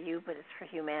just for you, but it's for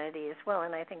humanity as well.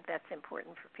 And I think that's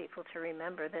important for people to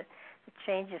remember, that the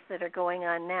changes that are going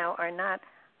on now are not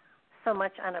so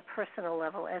much on a personal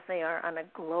level as they are on a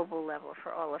global level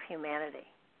for all of humanity.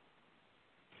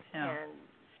 Yeah. And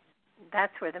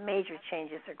that's where the major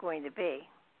changes are going to be.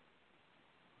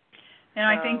 And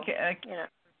I think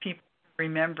people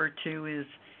remember too is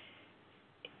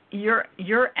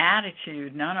your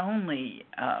attitude not only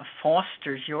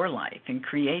fosters your life and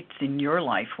creates in your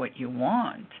life what you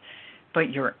want,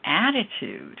 but your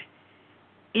attitude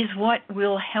is what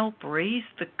will help raise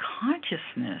the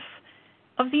consciousness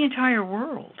of the entire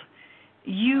world.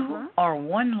 You are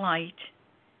one light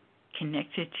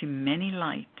connected to many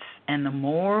lights, and the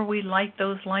more we light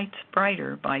those lights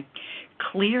brighter by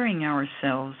clearing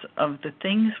ourselves of the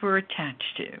things we're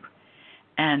attached to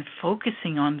and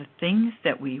focusing on the things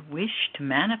that we wish to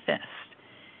manifest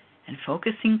and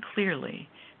focusing clearly,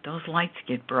 those lights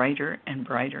get brighter and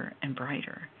brighter and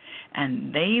brighter.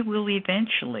 And they will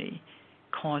eventually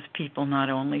cause people not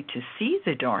only to see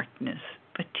the darkness,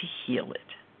 but to heal it.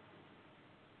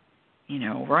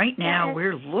 Right now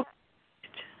we're looking at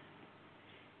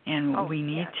it, and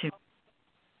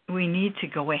we need to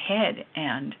go ahead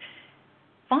and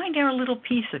find our little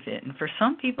piece of it. And for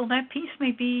some people, that piece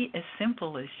may be as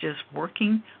simple as just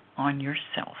working on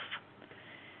yourself.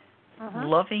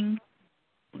 Loving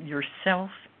yourself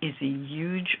is a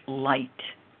huge light,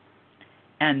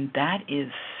 and that is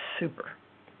super.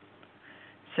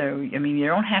 So, you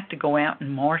don't have to go out and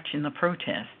march in the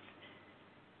protests.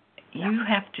 You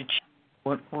have to choose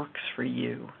what works for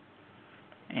you.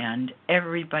 And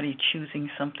everybody choosing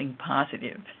something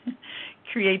positive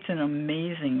creates an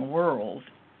amazing world.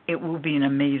 It will be an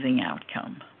amazing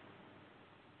outcome.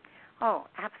 Oh,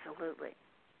 absolutely.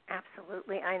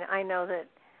 Absolutely. I know that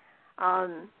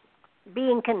and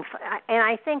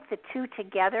I think the two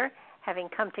together, having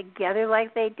come together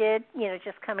like they did,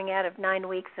 just coming out of 9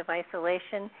 weeks of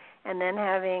isolation and then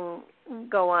having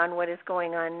go on what is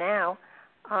going on now,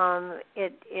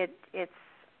 it's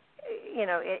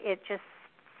it just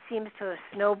seems to have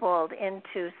snowballed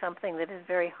into something that is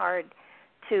very hard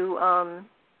to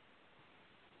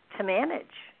manage.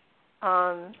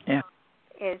 Yeah.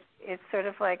 It's sort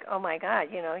of like, oh my God,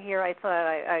 here I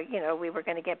thought we were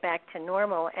going to get back to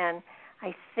normal, and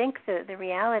I think the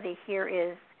reality here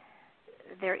is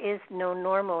there is no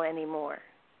normal anymore.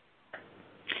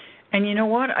 And you know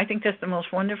what? I think that's the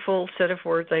most wonderful set of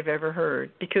words I've ever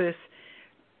heard, because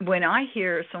when I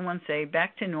hear someone say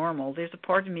back to normal, there's a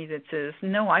part of me that says,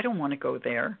 no, I don't want to go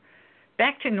there.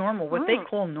 Back to normal, what they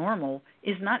call normal,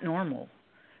 is not normal.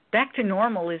 Back to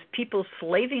normal is people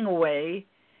slaving away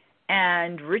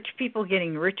and rich people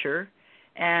getting richer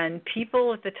and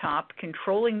people at the top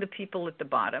controlling the people at the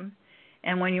bottom.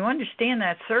 And when you understand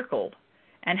that circle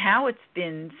and how it's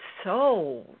been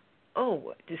so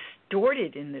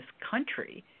distorted in this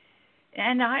country,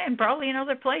 and probably in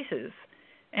other places.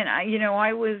 And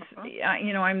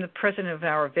I'm the president of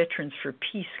our Veterans for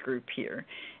Peace group here,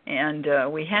 and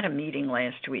we had a meeting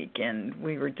last week, and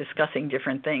we were discussing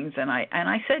different things. And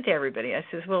I said to everybody, I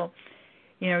says, well,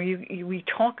 we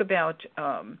talk about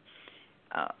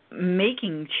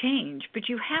making change, but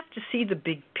you have to see the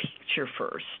big picture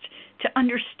first to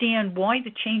understand why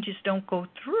the changes don't go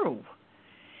through.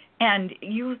 And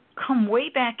you come way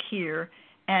back here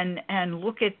and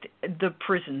look at the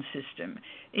prison system.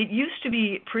 It used to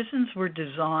be prisons were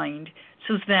designed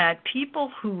so that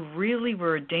people who really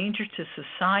were a danger to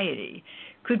society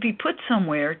could be put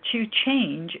somewhere to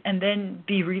change and then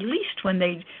be released when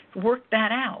they worked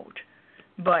that out.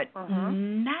 But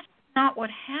that's not what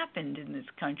happened in this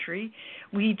country.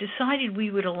 We decided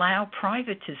we would allow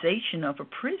privatization of a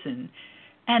prison,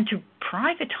 and to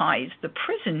privatize the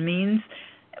prison means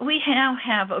we now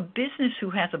have a business who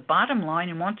has a bottom line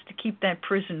and wants to keep that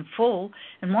prison full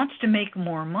and wants to make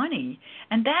more money.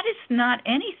 And that is not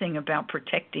anything about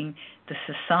protecting the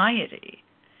society.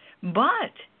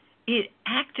 But it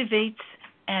activates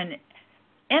and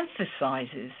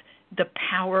emphasizes the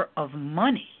power of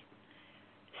money.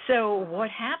 So what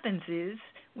happens is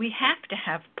we have to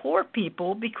have poor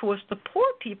people, because the poor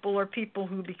people are people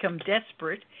who become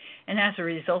desperate, and as a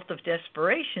result of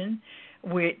desperation,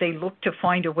 they look to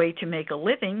find a way to make a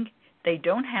living. They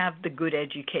don't have the good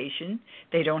education.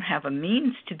 They don't have a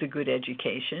means to the good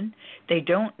education. They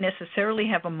don't necessarily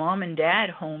have a mom and dad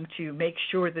home to make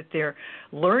sure that they're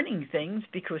learning things,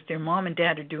 because their mom and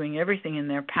dad are doing everything in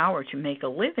their power to make a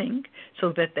living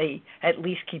so that they at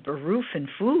least keep a roof and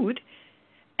food.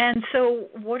 And so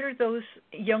what are those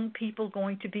young people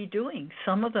going to be doing?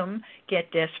 Some of them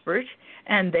get desperate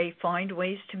and they find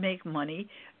ways to make money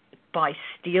by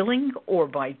stealing or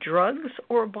by drugs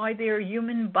or by their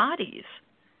human bodies.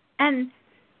 And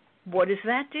what does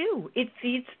that do? It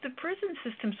feeds the prison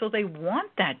system, so they want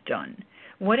that done.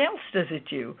 What else does it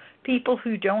do? People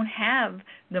who don't have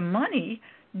the money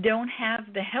don't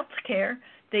have the health care.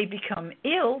 They become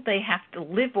ill. They have to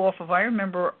live off of, I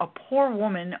remember a poor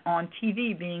woman on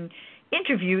TV being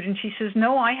interviewed, and she says,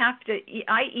 no, I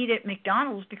eat at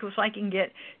McDonald's because I can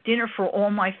get dinner for all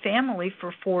my family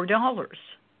for $4.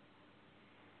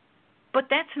 But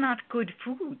that's not good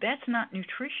food. That's not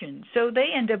nutrition. So they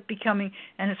end up becoming,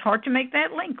 and it's hard to make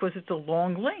that link because it's a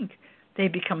long link. They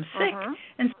become sick.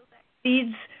 And so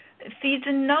that feeds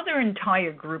another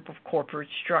entire group of corporate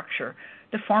structure,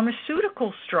 the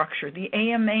pharmaceutical structure, the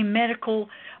AMA medical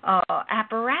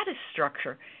apparatus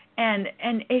structure. And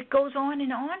it goes on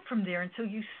from there. And so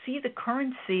you see the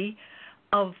currency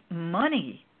of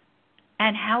money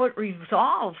and how it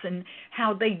resolves, and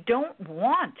how they don't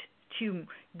want to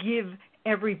give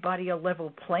everybody a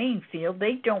level playing field.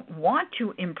 They don't want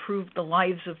to improve the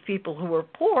lives of people who are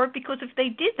poor, because if they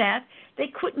did that, they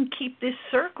couldn't keep this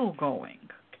circle going.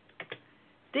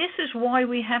 This is why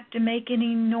we have to make an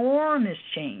enormous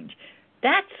change.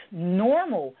 That's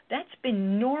normal. That's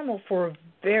been normal for a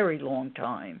very long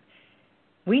time.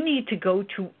 We need to go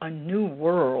to a new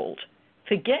world.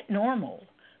 Forget normal.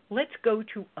 Let's go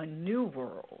to a new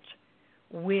world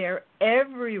where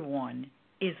everyone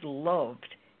is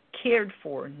loved, cared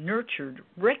for, nurtured,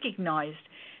 recognized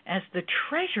as the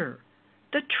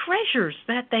treasures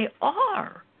that they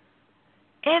are.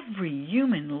 Every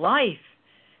human life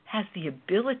has the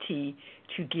ability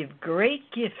to give great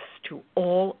gifts to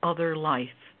all other life.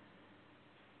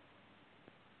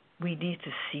 We need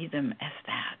to see them as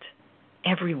that,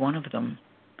 every one of them,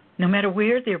 no matter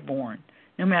where they're born,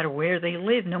 no matter where they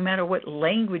live, no matter what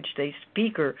language they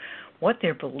speak or what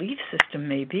their belief system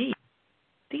may be.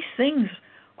 These things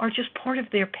are just part of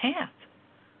their path.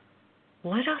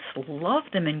 Let us love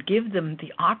them and give them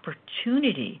the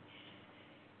opportunity.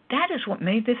 That is what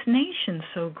made this nation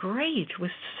so great,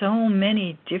 with so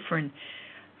many different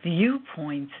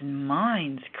viewpoints and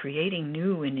minds creating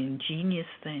new and ingenious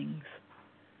things.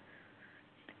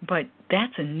 But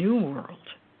that's a new world.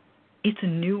 It's a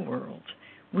new world.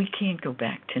 We can't go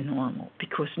back to normal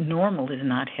because normal is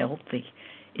not healthy.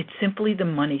 It's simply the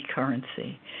money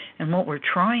currency. And what we're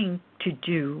trying to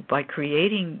do by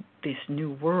creating this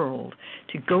new world,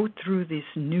 to go through this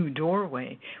new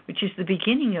doorway, which is the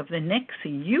beginning of the next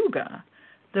yuga,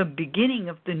 the beginning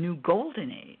of the new golden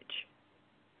age,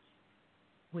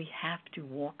 we have to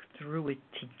walk through it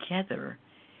together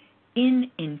in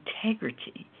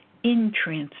integrity, in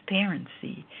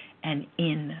transparency, and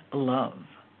in love.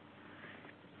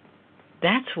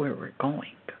 That's where we're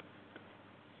going.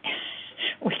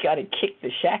 We got to kick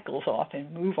the shackles off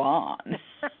and move on.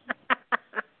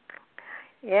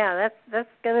 Yeah, that's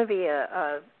going to be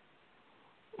a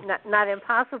not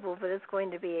impossible, but it's going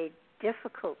to be a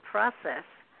difficult process.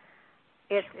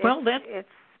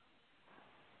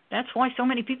 That's why so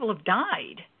many people have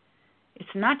died.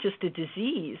 It's not just a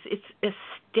disease. It's a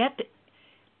step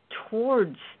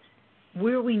towards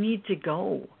where we need to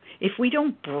go. If we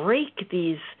don't break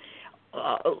these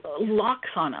locks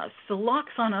on us, the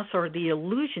locks on us are the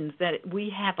illusions that we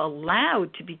have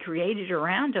allowed to be created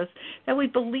around us that we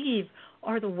believe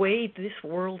are the way this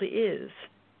world is.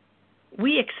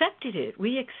 We accepted it.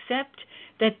 We accept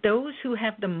that those who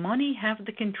have the money have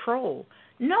the control.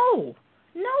 No,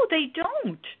 they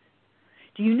don't.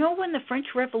 Do you know when the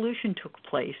French Revolution took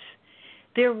place?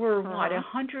 There were,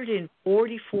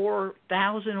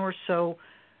 144,000 or so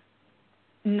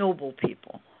noble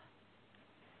people.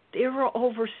 There were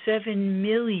over 7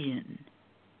 million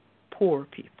poor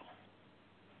people.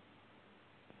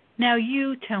 Now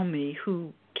you tell me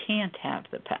who can't have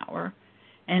the power,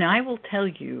 and I will tell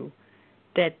you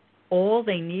that all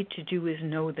they need to do is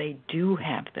know they do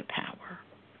have the power.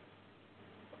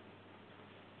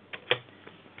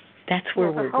 That's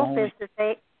where we're going.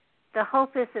 The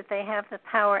hope is that they have the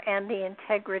power and the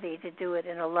integrity to do it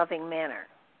in a loving manner.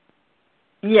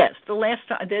 Yes, the last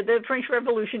time, the French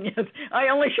Revolution, yes. I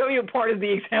only show you part of the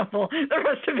example. The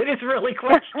rest of it is really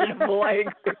questionable, I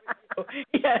agree.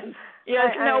 Yes,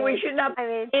 we should not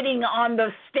be sitting on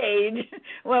the stage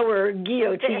while we're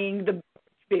guillotining the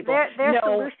people. Their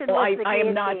solution was the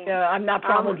guillotine. I'm not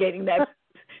promulgating that.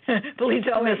 Please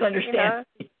don't misunderstand.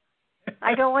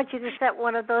 I don't want you to set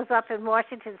one of those up in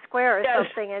Washington Square or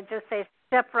something and just say,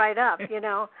 step right up,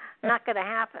 Not going to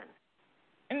happen.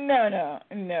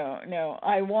 No.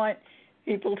 I want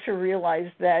people to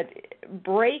realize that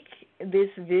break this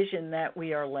vision that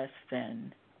we are less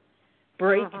than.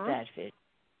 Break that vision.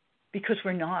 Because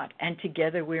we're not. And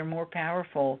together we're more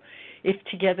powerful. If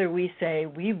together we say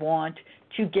we want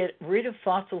to get rid of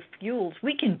fossil fuels,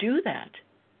 we can do that.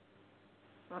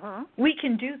 We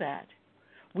can do that.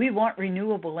 We want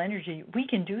renewable energy. We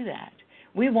can do that.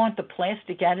 We want the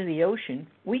plastic out of the ocean.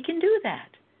 We can do that.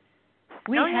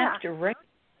 We have to recognize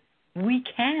we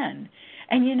can.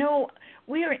 And,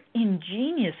 we are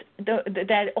ingenious.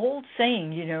 That old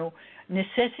saying,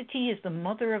 necessity is the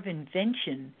mother of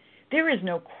invention. There is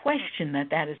no question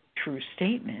that is a true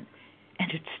statement.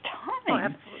 And it's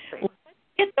time. Absolutely. Let's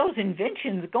get those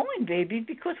inventions going, baby,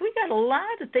 because we got a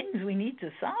lot of things we need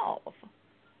to solve.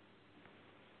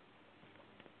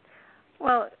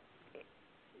 Well,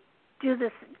 do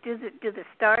the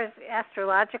stars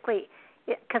astrologically?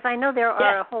 Because I know there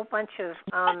are a whole bunch of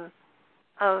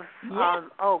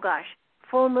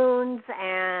full moons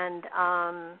and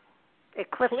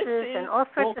eclipses and all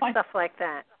sorts of stuff like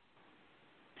that.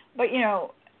 But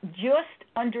just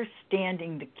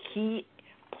understanding the key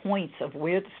points of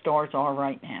where the stars are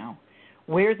right now,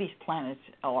 where these planets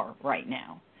are right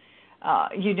now.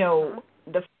 The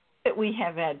fact that we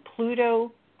have had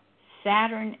Pluto,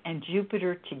 Saturn, and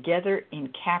Jupiter together in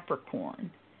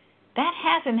Capricorn, that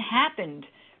hasn't happened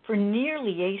for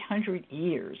nearly 800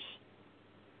 years.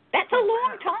 That's a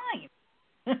long time.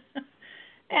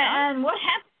 And what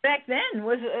happened back then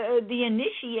was the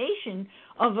initiation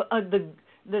of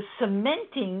the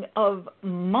cementing of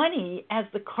money as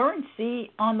the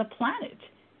currency on the planet.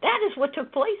 That is what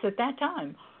took place at that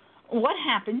time. What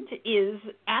happened is,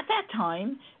 at that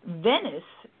time, Venice,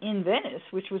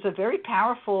 which was a very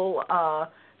powerful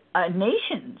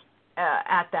nation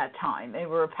at that time, they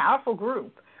were a powerful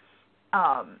group,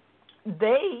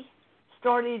 they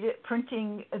started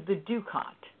printing the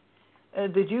ducat.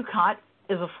 The ducat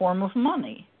is a form of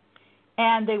money,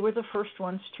 and they were the first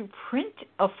ones to print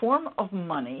a form of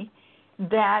money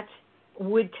that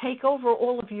would take over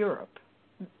all of Europe.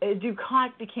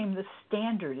 Ducat became the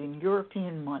standard in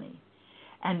European money.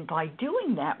 And by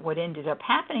doing that, what ended up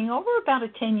happening over about a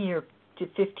 10-year to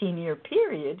 15-year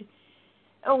period,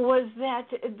 was that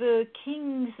the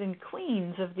kings and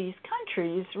queens of these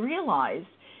countries realized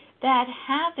that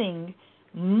having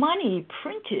money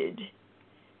printed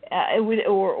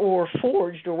or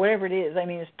forged or whatever it is, I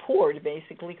mean, it's poured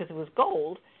basically because it was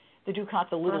gold, the ducat,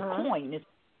 the little coin,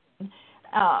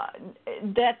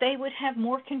 that they would have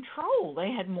more control.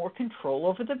 They had more control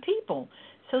over the people.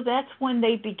 So that's when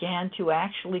they began to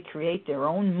actually create their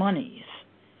own monies.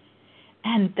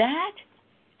 And that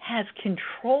has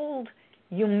controlled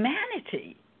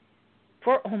humanity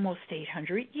for almost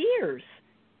 800 years.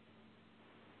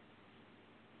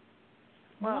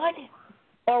 Wow. What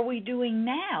are we doing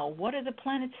now? What are the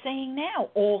planets saying now?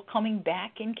 All coming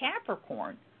back in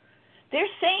Capricorn. They're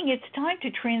saying it's time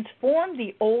to transform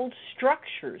the old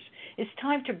structures. It's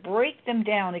time to break them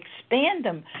down, expand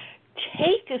them,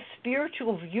 take a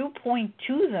spiritual viewpoint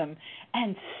to them,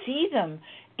 and see them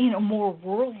in a more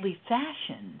worldly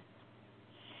fashion.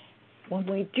 When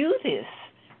we do this,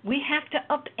 we have to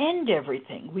upend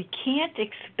everything. We can't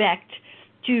expect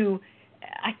to,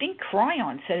 I think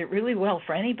Cryon said it really well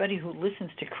for anybody who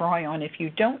listens to Cryon. If you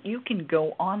don't, you can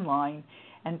go online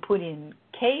and put in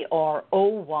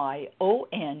KROYON,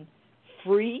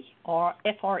 free,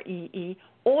 FREE,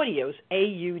 audios,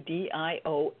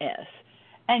 AUDIOS.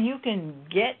 And you can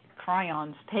get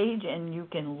Cryon's page and you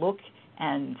can look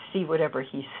and see whatever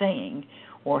he's saying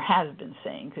or has been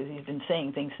saying, because he's been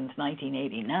saying things since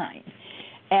 1989.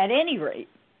 At any rate,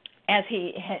 as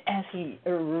he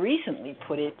recently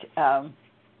put it,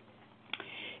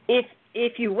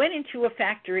 if you went into a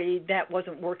factory that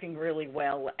wasn't working really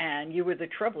well and you were the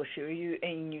troubleshooter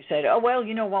and you said, oh, well,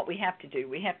 you know what we have to do?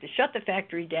 We have to shut the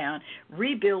factory down,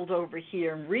 rebuild over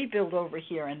here,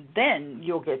 and then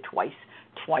you'll get twice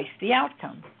the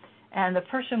outcome. And the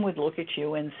person would look at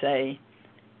you and say,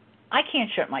 I can't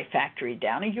shut my factory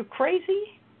down. Are you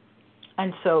crazy?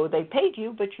 And so they paid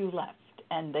you, but you left,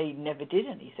 and they never did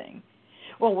anything.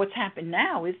 Well, what's happened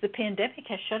now is the pandemic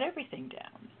has shut everything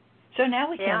down. So now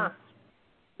we can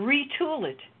retool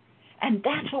it. And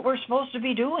that's what we're supposed to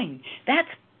be doing. That's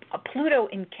Pluto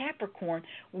in Capricorn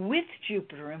with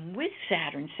Jupiter and with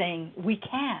Saturn saying we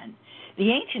can. The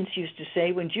ancients used to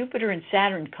say when Jupiter and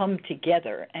Saturn come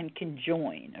together and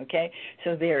conjoin, okay,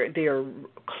 so they're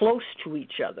close to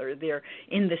each other, they're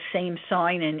in the same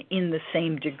sign and in the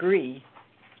same degree,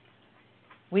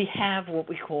 we have what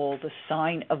we call the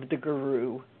sign of the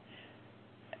Guru.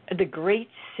 The great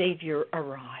Savior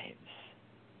arrives.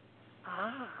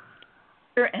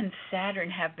 Jupiter and Saturn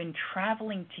have been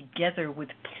traveling together with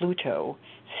Pluto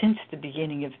since the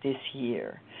beginning of this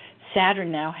year.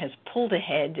 Saturn now has pulled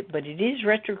ahead, but it is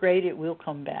retrograde. It will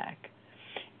come back.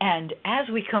 And as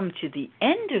we come to the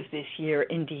end of this year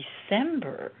in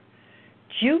December,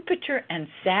 Jupiter and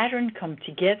Saturn come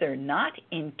together, not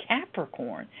in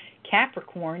Capricorn.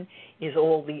 Capricorn is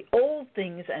all the old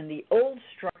things and the old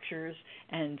structures,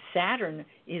 and Saturn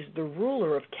is the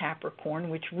ruler of Capricorn,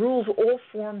 which rules all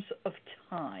forms of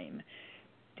time.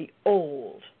 The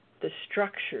old, the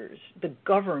structures, the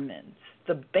governments,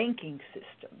 the banking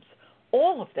systems,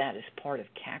 all of that is part of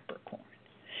Capricorn.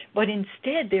 But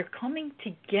instead, they're coming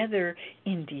together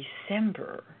in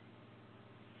December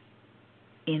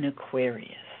in Aquarius.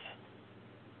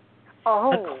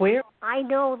 Oh, I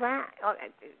know that. Oh,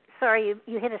 sorry,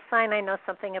 you hit a sign I know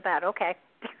something about. Okay.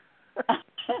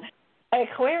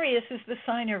 Aquarius is the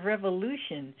sign of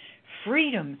revolution,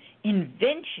 freedom,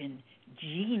 invention,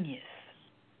 genius.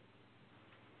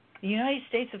 The United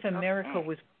States of America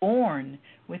was born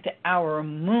with our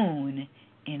moon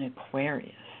in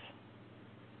Aquarius.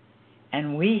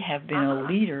 And we have been a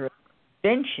leader of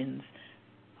inventions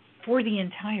for the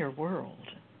entire world.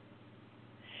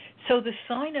 So the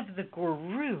sign of the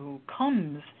Guru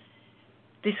comes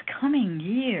this coming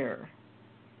year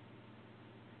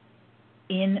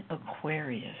in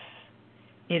Aquarius.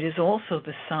 It is also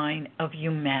the sign of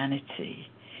humanity.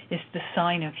 It's the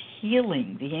sign of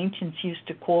healing. The ancients used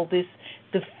to call this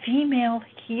the female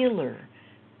healer,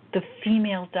 the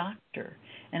female doctor.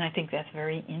 And I think that's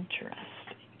very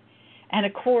interesting. And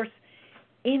of course,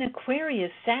 in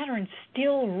Aquarius, Saturn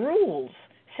still rules.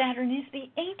 Saturn is the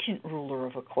ancient ruler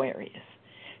of Aquarius.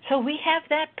 So we have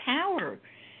that power.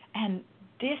 And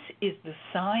this is the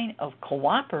sign of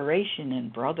cooperation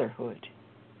and brotherhood.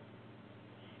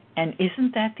 And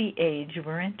isn't that the age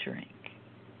we're entering?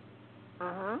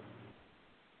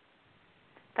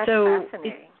 That's so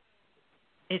fascinating.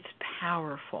 It's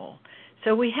powerful.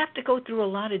 So we have to go through a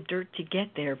lot of dirt to get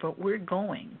there, but we're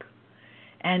going.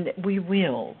 And we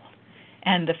will.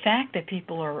 And the fact that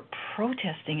people are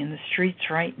protesting in the streets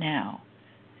right now,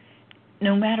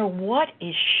 no matter what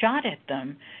is shot at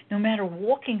them, no matter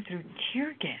walking through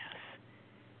tear gas,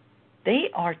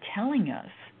 They are telling us,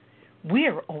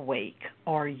 we're awake,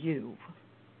 are you?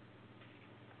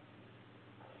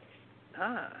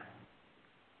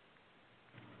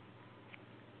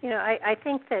 You know, I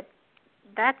think that's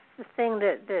the thing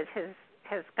that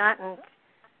has gotten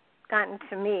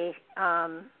to me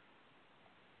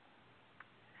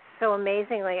so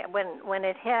amazingly. When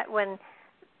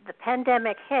the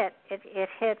pandemic hit, it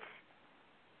hit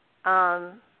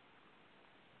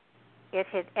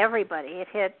everybody. It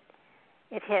hit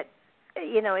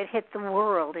the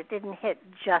world. It didn't hit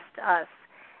just us.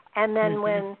 And then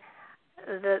when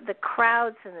the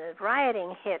crowds and the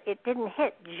rioting hit, it didn't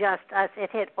hit just us. It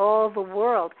hit all the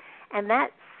world. And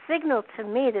that signaled to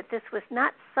me that this was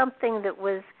not something that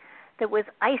was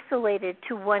isolated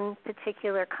to one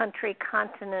particular country,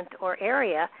 continent, or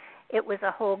area. It was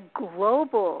a whole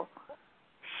global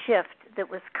shift that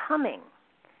was coming.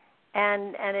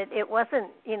 And it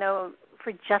wasn't,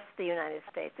 for just the United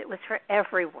States. It was for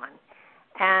everyone.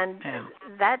 And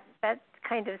that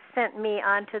kind of sent me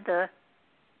onto the,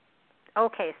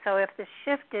 okay, so if the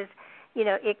shift is,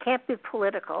 it can't be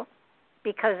political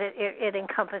because it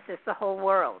encompasses the whole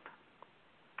world.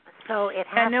 So it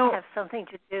has to have something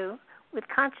to do with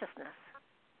consciousness.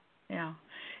 Yeah.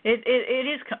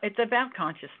 It's about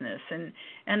consciousness,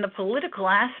 and the political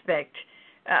aspect,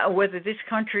 whether this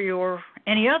country or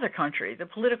any other country, the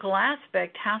political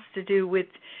aspect has to do with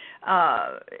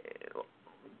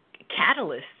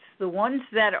catalysts, the ones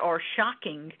that are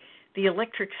shocking the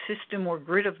electric system or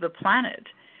grid of the planet.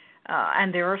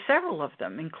 And there are several of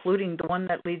them, including the one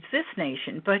that leads this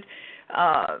nation. But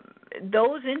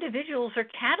those individuals are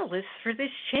catalysts for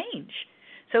this change.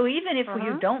 So even if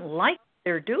you don't like what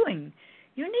they're doing,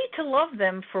 you need to love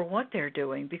them for what they're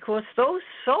doing, because those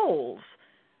souls,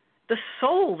 the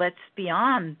soul that's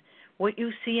beyond what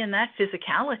you see in that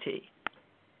physicality,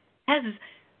 has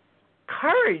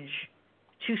courage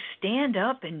to stand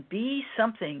up and be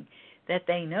something that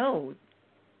they know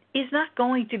is not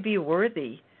going to be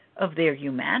worthy of their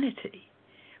humanity,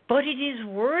 but it is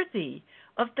worthy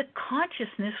of the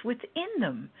consciousness within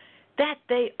them that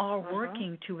they are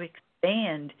working to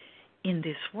expand in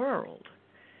this world.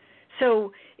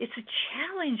 So it's a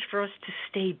challenge for us to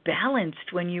stay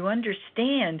balanced when you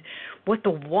understand what the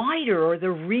wider or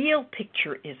the real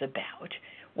picture is about,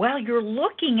 while you're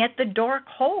looking at the dark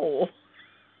hole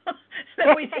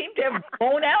that we seem to have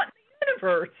blown out in the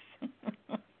universe.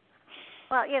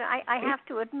 Well, I have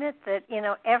to admit that,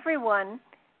 everyone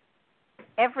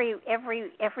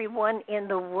in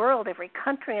the world, every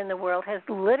country in the world has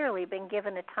literally been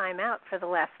given a timeout for the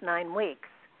last 9 weeks.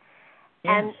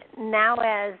 Yes. And now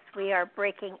as we are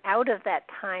breaking out of that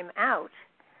timeout,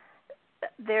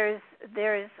 there's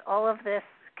all of this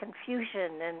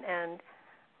confusion and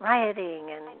rioting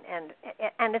and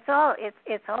it's all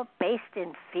based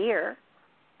in fear.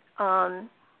 I'm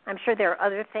sure there are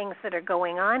other things that are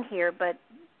going on here, but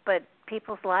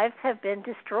people's lives have been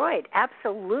destroyed,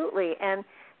 absolutely, and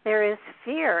there is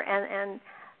fear. And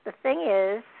the thing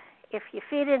is, if you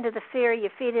feed into the fear,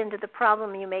 you feed into the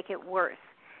problem, you make it worse.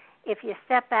 If you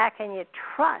step back and you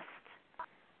trust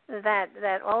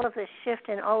that all of this shift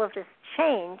and all of this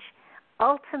change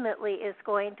ultimately is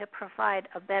going to provide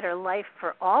a better life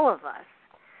for all of us,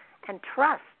 and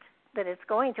trust that it's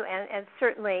going to, and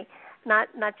certainly not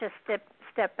just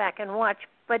step back and watch,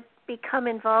 but become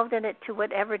involved in it to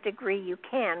whatever degree you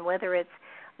can, whether it's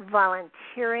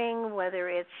volunteering, whether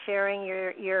it's sharing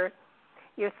your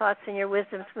thoughts and your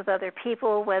wisdoms with other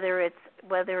people, whether it's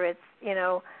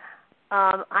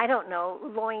I don't know,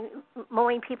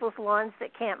 mowing people's lawns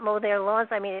that can't mow their lawns.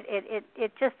 I mean,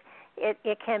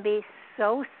 it can be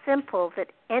so simple that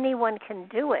anyone can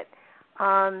do it.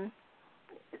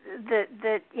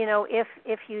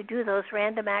 If you do those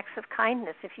random acts of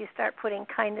kindness, if you start putting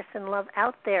kindness and love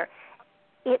out there,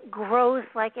 it grows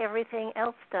like everything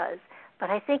else does. But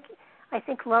I think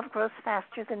love grows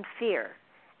faster than fear,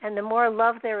 and the more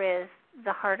love there is,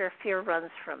 the harder fear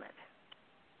runs from it.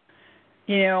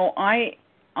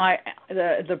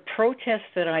 The protests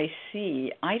that I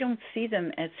see, I don't see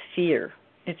them as fear.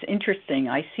 It's interesting.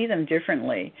 I see them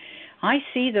differently. I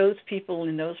see those people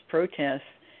in those protests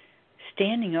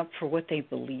standing up for what they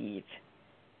believe.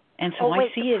 And so I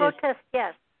see the protest,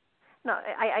 yes. No,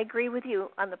 I agree with you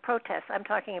on the protests. I'm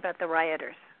talking about the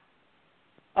rioters.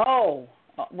 Oh,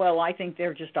 well, I think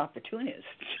they're just opportunists.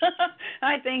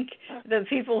 I think the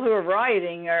people who are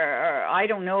rioting I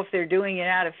don't know if they're doing it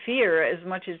out of fear as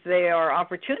much as they are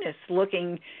opportunists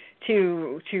looking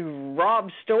to rob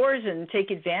stores and take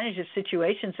advantage of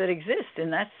situations that exist.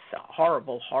 And that's a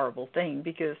horrible, horrible thing,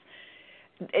 because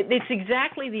it's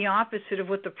exactly the opposite of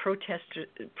what the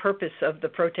purpose of the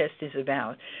protest is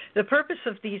about. The purpose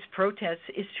of these protests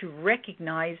is to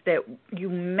recognize that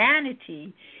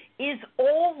humanity is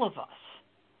all of us.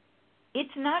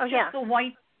 It's not just the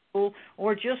white people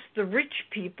or just the rich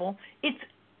people. It's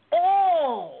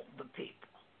all the people.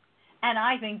 And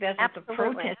I think that's what the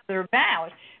protests are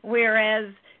about.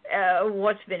 Whereas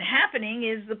what's been happening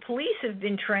is the police have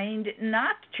been trained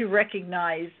not to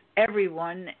recognize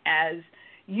everyone as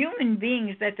human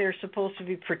beings that they're supposed to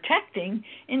be protecting.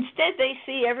 Instead, they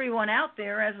see everyone out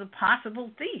there as a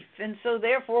possible thief. And so,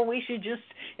 therefore, we should just,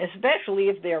 especially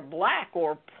if they're black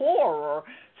or poor or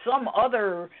some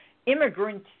other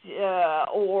immigrant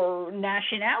or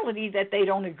nationality that they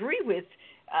don't agree with,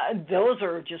 those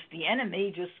are just the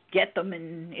enemy. Just get them,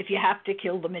 and if you have to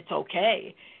kill them, it's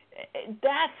okay.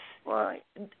 That's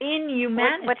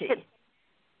inhumanity.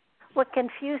 What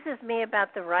confuses me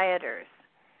about the rioters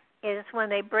is when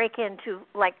they break into,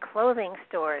 like, clothing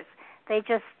stores, they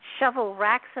just shovel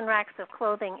racks and racks of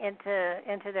clothing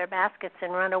into their baskets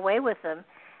and run away with them.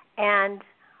 And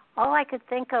all I could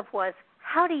think of was,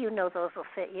 how do you know those will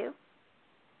fit you?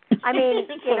 I mean,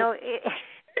 you know...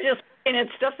 just looking at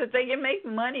stuff that they can make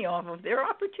money off of. They're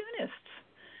opportunists.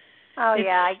 Oh,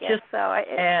 yeah, I guess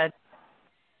so.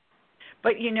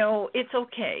 But, you know, it's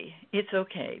okay. It's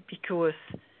okay because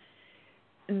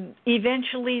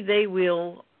eventually they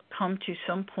will come to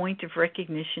some point of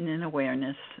recognition and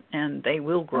awareness, and they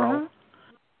will grow.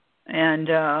 Mm-hmm.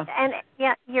 And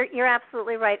yeah, you're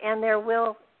absolutely right. And there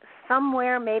will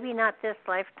somewhere, maybe not this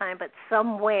lifetime, but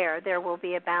somewhere there will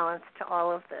be a balance to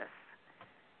all of this.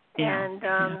 Yeah. And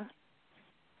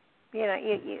you know,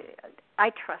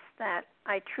 I trust that.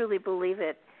 I truly believe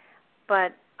it.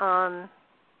 But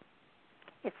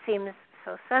it seems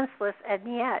so senseless, and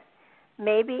yet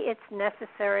maybe it's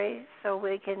necessary so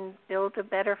we can build a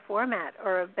better format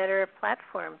or a better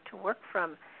platform to work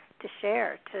from, to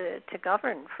share, to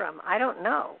govern from. I don't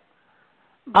know.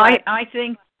 I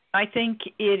think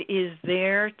it is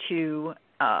there to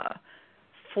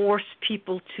force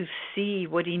people to see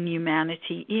what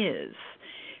inhumanity is.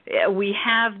 We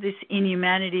have this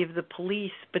inhumanity of the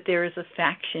police, but there is a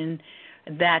faction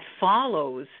that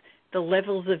follows the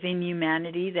levels of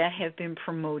inhumanity that have been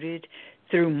promoted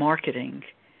through marketing.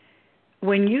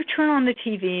 When you turn on the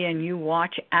TV and you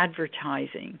watch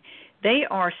advertising, they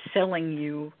are selling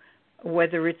you,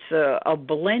 whether it's a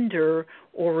blender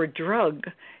or a drug,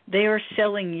 they are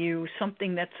selling you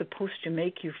something that's supposed to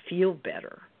make you feel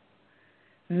better,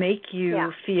 make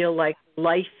you feel like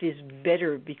life is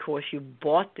better because you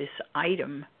bought this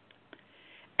item.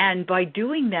 And by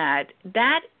doing that,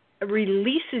 that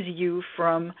releases you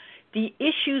from the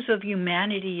issues of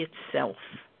humanity itself.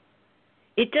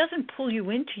 It doesn't pull you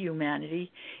into humanity.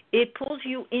 It pulls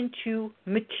you into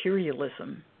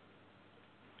materialism.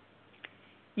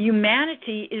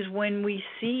 Humanity is when we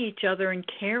see each other and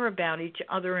care about each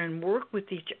other and work with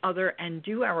each other and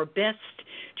do our best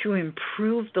to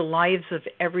improve the lives of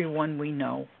everyone we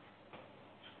know.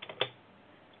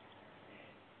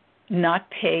 Not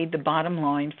pay the bottom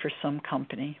line for some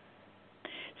company.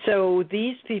 So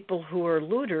these people who are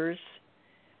looters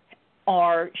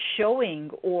are showing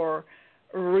or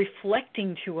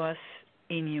reflecting to us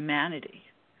inhumanity,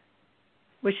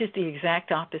 which is the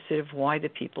exact opposite of why the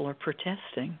people are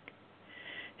protesting.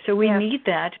 So we need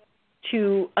that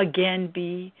to, again,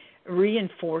 be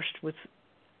reinforced with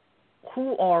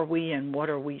who are we and what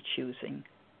are we choosing.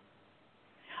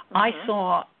 I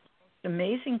saw an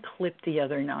amazing clip the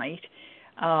other night.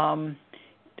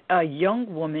 A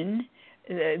young woman,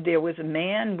 there was a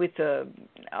man with a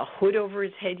hood over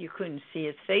his head. You couldn't see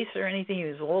his face or anything. He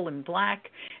was all in black,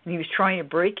 and he was trying to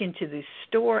break into this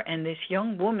store, and this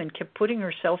young woman kept putting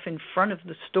herself in front of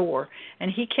the store,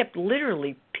 and he kept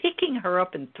literally picking her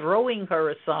up and throwing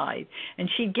her aside, and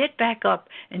she'd get back up,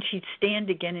 and she'd stand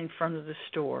again in front of the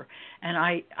store. And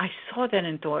I saw that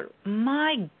and thought,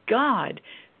 my God,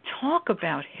 talk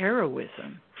about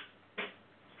heroism.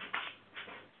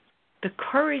 The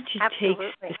courage it takes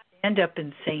to stand up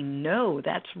and say, no,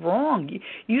 that's wrong.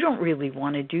 You don't really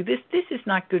want to do this. This is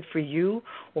not good for you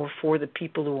or for the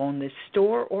people who own this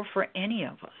store or for any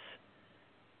of us.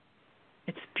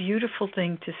 It's a beautiful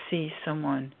thing to see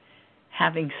someone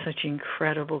having such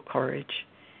incredible courage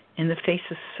in the face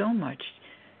of so much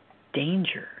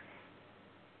danger.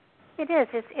 It is.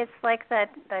 It's like that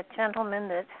gentleman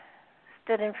that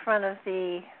stood in front of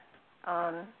the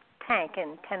tank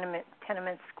in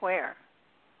Tenement Square.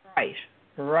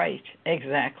 Right,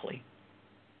 exactly.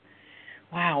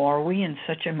 Wow, are we in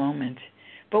such a moment?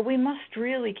 But we must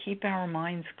really keep our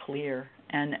minds clear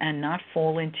and not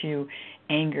fall into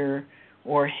anger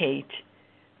or hate.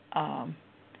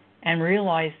 and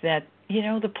realize that,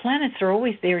 the planets are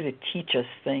always there to teach us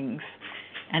things.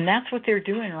 And that's what they're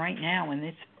doing right now. And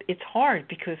it's hard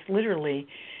because literally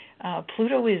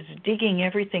Pluto is digging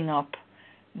everything up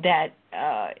that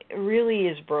really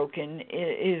is broken,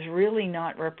 is really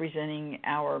not representing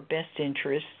our best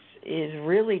interests,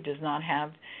 really does not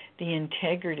have the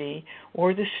integrity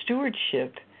or the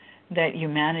stewardship that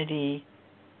humanity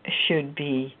should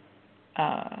be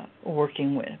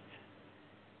working with.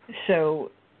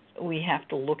 So we have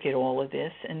to look at all of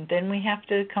this, and then we have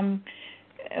to come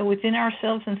within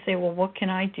ourselves and say, well, what can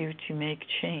I do to make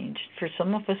change? For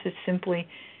some of us, it's simply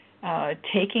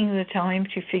taking the time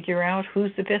to figure out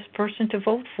who's the best person to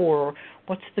vote for, or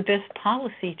what's the best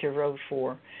policy to vote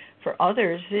for. For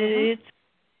others, it's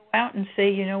go out and say,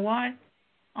 you know what?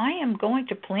 I am going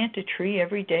to plant a tree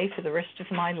every day for the rest of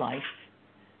my life.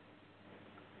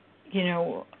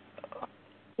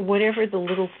 Whatever the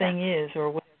little thing is, or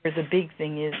whatever the big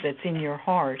thing is that's in your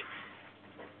heart,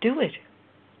 do it.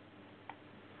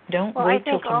 Don't wait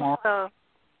till tomorrow.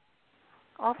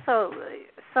 Also,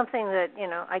 something that,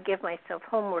 I give myself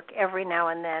homework every now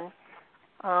and then.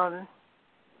 I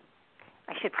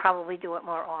should probably do it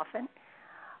more often.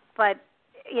 But,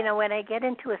 when I get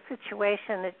into a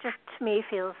situation that just to me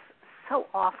feels so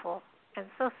awful and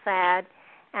so sad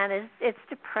and it's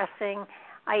depressing,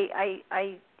 I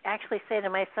actually say to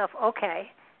myself,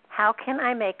 okay, how can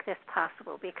I make this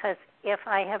possible? Because if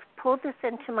I have pulled this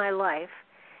into my life,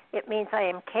 it means I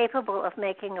am capable of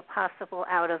making a possible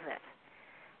out of it.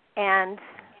 And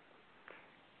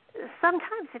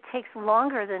sometimes it takes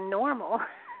longer than normal,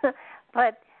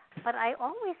 but I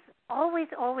always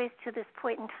to this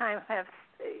point in time have,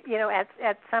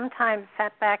 at some time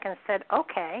sat back and said,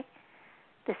 okay,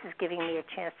 this is giving me a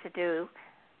chance to do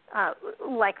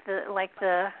like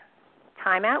the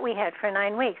time out we had for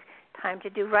 9 weeks, time to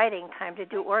do writing, time to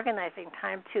do organizing,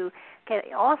 time to get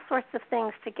all sorts of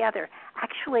things together.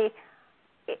 Actually,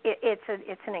 it's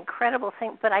an incredible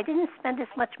thing, but I didn't spend as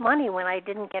much money when I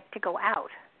didn't get to go out.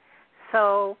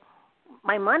 So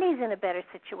my money's in a better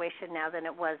situation now than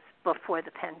it was before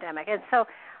the pandemic. And so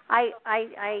I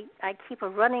keep a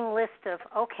running list of,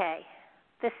 okay,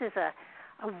 this is a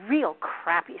real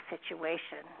crappy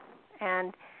situation.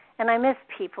 And I miss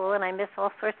people and I miss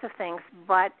all sorts of things,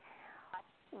 but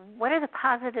what are the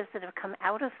positives that have come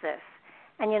out of this?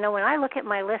 And, when I look at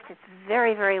my list, it's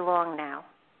very, very long now.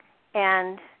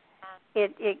 And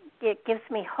it gives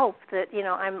me hope that,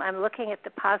 I'm looking at the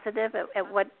positive,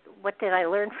 at what did I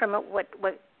learn from it,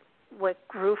 what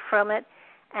grew from it,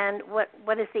 and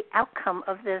what is the outcome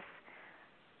of this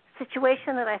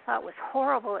situation that I thought was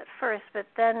horrible at first, but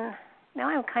then now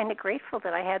I'm kind of grateful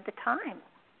that I had the time.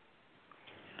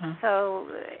 So,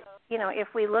 if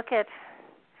we look at,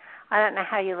 I don't know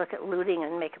how you look at looting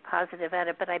and make a positive at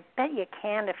it, but I bet you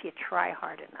can if you try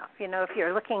hard enough. If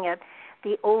you're looking at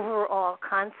the overall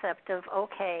concept of,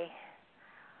 okay,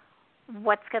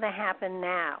 what's going to happen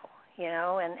now,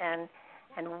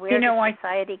 and where does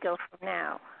society go from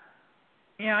now?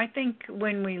 Yeah, I think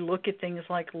when we look at things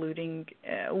like looting,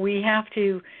 we have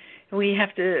to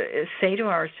say to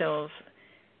ourselves,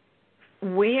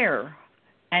 where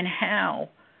and how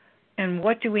and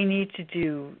what do we need to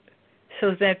do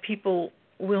so that people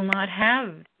will not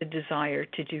have the desire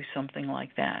to do something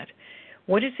like that?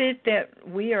 What is it that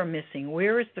we are missing?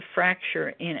 Where is the fracture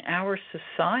in our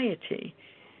society,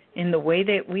 in the way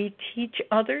that we teach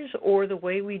others or the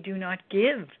way we do not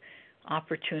give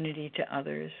opportunity to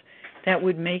others, that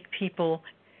would make people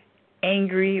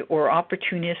angry or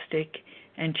opportunistic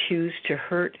and choose to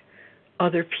hurt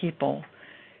other people?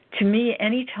 To me,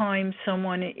 anytime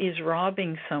someone is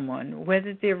robbing someone,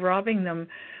 whether they're robbing them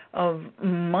of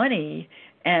money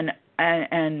and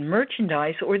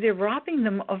merchandise, or they're robbing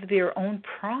them of their own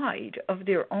pride, of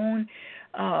their own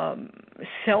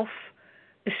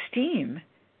self-esteem,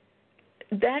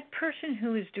 that person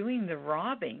who is doing the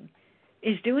robbing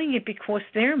is doing it because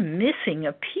they're missing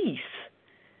a piece.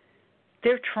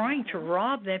 They're trying to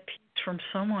rob that piece from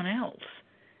someone else.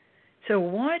 So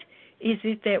what is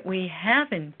it that we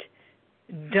haven't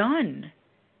done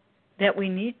that we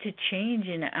need to change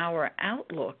in our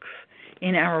outlooks,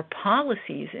 in our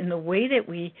policies, in the way that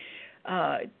we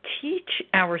teach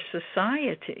our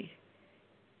society,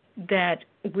 that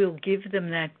will give them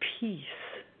that peace?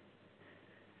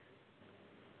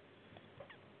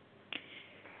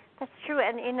 That's true,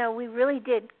 and we really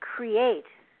did create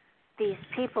these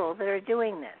people that are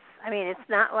doing this. I mean, it's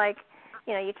not like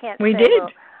you can't we say, did.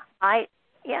 Well,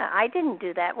 I didn't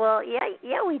do that. Well,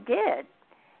 yeah, we did.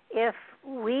 If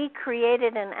we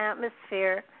created an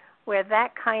atmosphere where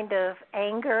that kind of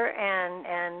anger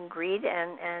and greed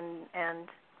and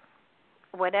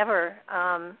whatever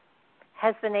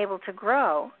has been able to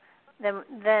grow,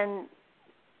 then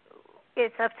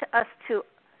it's up to us to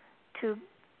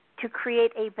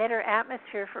create a better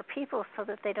atmosphere for people so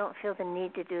that they don't feel the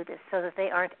need to do this, so that they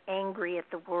aren't angry at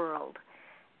the world.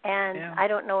 And I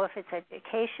don't know if it's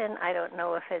education. I don't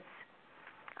know if it's,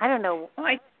 I don't know. Well,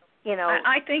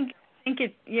 I think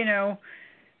it,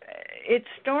 it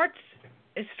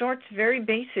starts very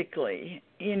basically.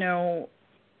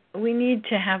 We need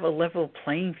to have a level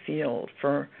playing field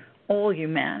for all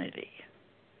humanity.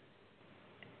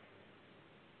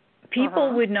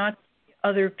 People would not see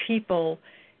other people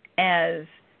as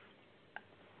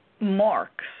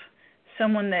marks,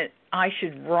 someone that I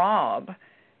should rob,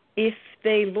 if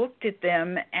they looked at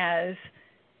them as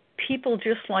people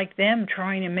just like them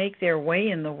trying to make their way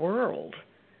in the world.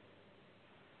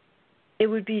 It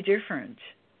would be different.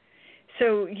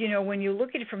 So, when you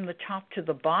look at it from the top to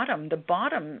the bottom,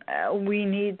 we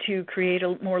need to create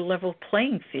a more level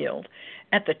playing field.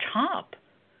 At the top,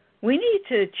 we need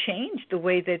to change the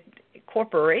way that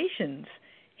corporations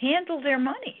handle their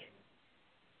money.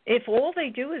 If all they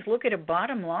do is look at a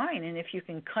bottom line, and if you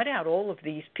can cut out all of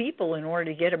these people in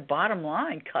order to get a bottom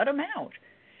line, cut them out.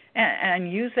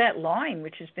 And use that line,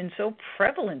 which has been so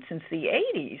prevalent since the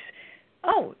 80s.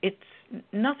 Oh, it's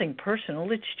nothing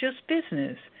personal, it's just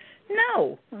business.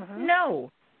 No,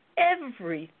 no.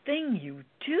 Everything you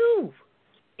do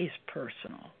is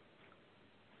personal.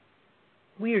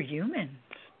 We are humans.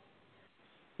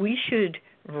 We should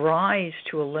rise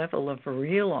to a level of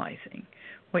realizing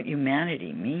what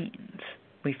humanity means.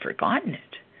 We've forgotten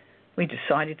it. We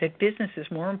decided that business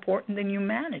is more important than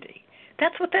humanity.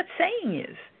 That's what that saying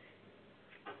is.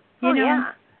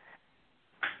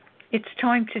 It's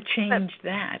time to change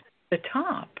that at the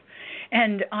top.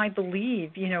 And I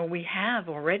believe, we have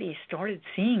already started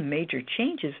seeing major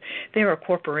changes. There are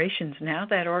corporations now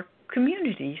that are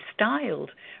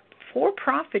community-styled,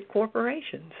 for-profit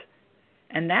corporations.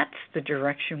 And that's the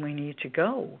direction we need to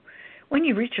go. When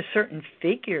you reach a certain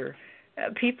figure,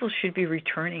 people should be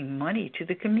returning money to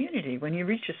the community. When you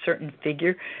reach a certain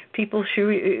figure,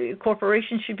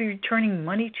 corporations should be returning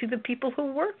money to the people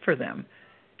who work for them,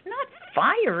 not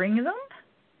firing them.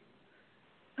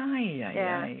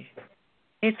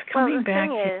 It's coming back.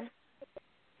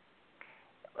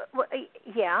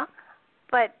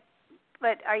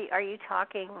 But are you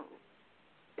talking?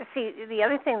 See, the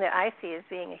other thing that I see as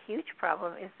being a huge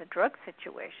problem is the drug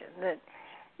situation. That,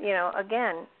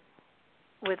 again,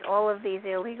 with all of these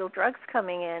illegal drugs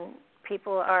coming in,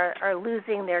 people are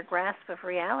losing their grasp of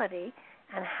reality.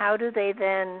 And how do they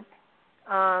then,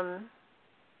 how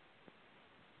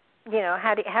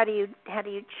do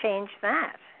you change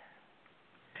that?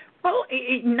 Well,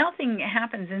 nothing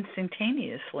happens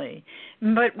instantaneously.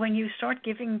 But when you start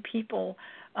giving people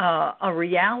a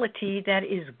reality that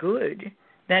is good,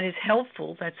 that is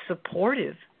helpful, that's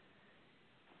supportive,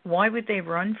 why would they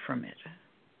run from it?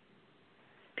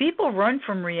 People run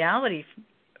from reality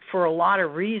for a lot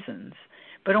of reasons,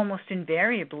 but almost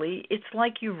invariably, it's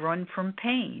like you run from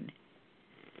pain.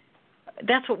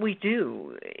 That's what we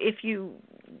do. If you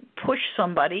push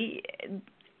somebody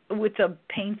with a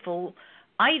painful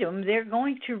item, they're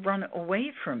going to run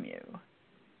away from you.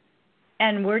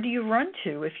 And where do you run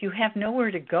to if you have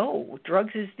nowhere to go?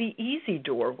 Drugs is the easy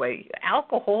doorway.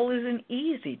 Alcohol is an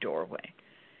easy doorway.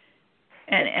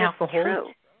 And alcohol.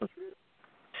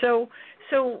 True.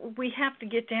 So we have to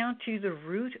get down to the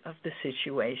root of the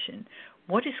situation.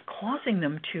 What is causing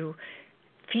them to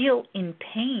feel in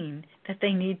pain that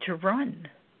they need to run?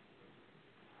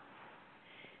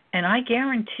 And I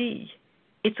guarantee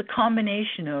it's a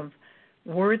combination of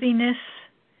worthiness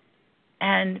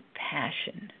and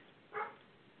passion.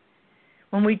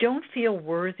 When we don't feel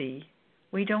worthy,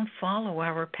 we don't follow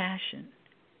our passion.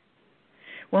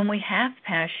 When we have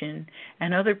passion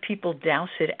and other people douse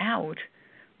it out,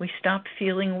 we stop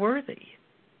feeling worthy.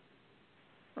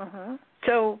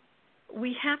 So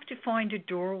we have to find a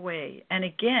doorway. And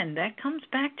again, that comes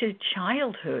back to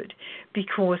childhood,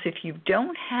 because if you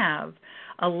don't have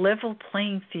a level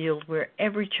playing field where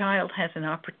every child has an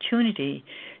opportunity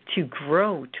to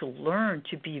grow, to learn,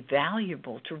 to be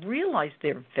valuable, to realize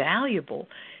they're valuable,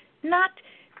 not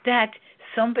that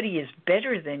somebody is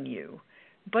better than you,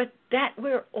 but that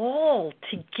we're all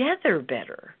together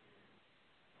better.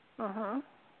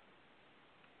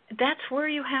 That's where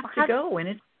you have to go, and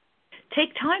it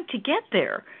take time to get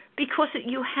there, because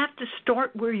you have to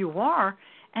start where you are,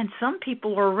 and some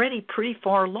people are already pretty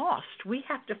far lost. We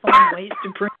have to find ways to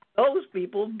bring those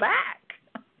people back.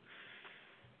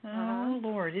 Oh,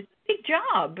 Lord, it's a big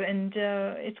job, and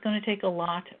it's going to take a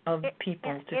lot of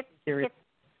people to do it.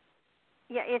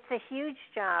 Yeah, it's a huge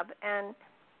job, and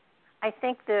I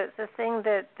think the thing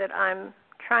that I'm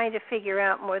trying to figure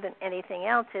out more than anything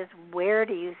else is, where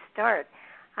do you start?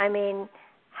 I mean,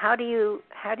 how do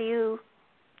you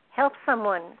help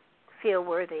someone feel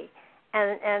worthy?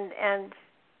 And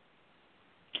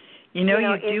you do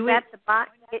it.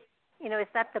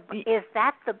 Is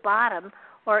that the bottom,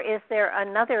 or is there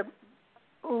another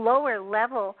lower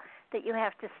level that you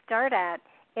have to start at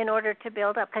in order to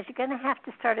build up? Because you're going to have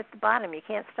to start at the bottom. You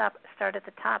can't start at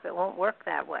the top. It won't work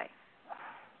that way.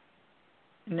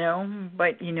 No,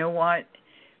 but you know what?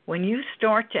 When you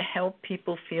start to help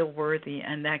people feel worthy,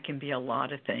 and that can be a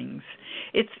lot of things,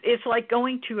 it's like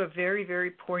going to a very,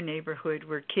 very poor neighborhood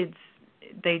where kids,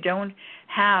 they don't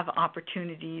have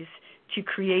opportunities to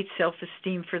create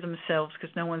self-esteem for themselves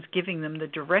because no one's giving them the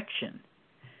direction.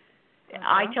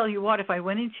 I tell you what, if I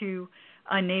went into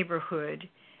a neighborhood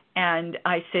and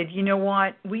I said, you know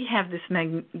what, we have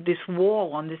this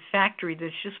wall on this factory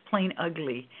that's just plain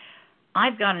ugly.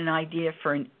 I've got an idea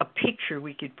for a picture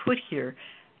we could put here.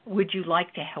 Would you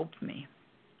like to help me?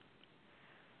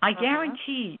 I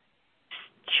guarantee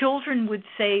children would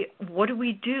say, what do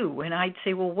we do? And I'd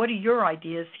say, well, what are your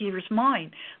ideas? Here's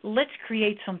mine. Let's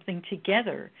create something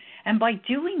together. And by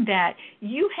doing that,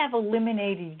 you have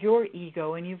eliminated your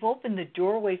ego, and you've opened the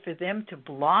doorway for them to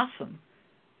blossom.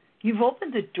 You've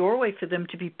opened the doorway for them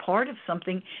to be part of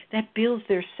something that builds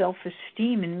their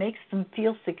self-esteem and makes them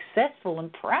feel successful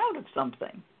and proud of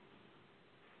something.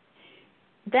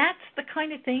 That's the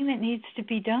kind of thing that needs to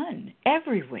be done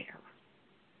everywhere.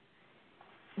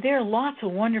 There are lots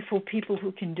of wonderful people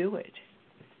who can do it,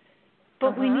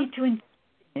 but we need to invest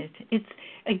in it. It's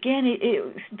again,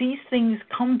 these things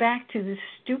come back to this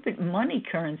stupid money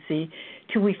currency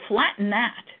till we flatten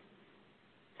that,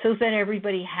 so that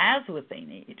everybody has what they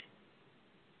need.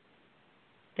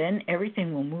 Then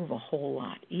everything will move a whole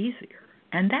lot easier,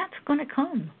 and that's going to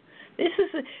come.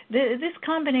 This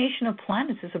combination of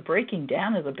planets is a breaking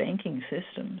down of the banking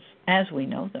systems as we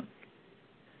know them.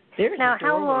 Now,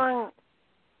 how long?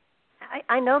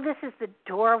 I know this is the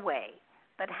doorway,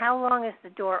 but how long is the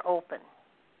door open?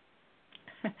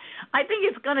 I think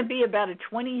it's going to be about a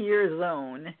 20-year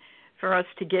zone for us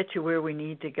to get to where we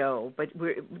need to go. But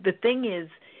the thing is,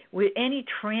 with any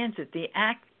transit, the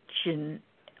action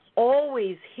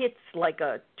always hits like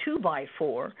a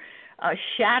 2x4, a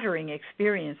shattering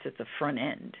experience at the front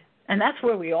end. And that's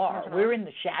where we are. We're in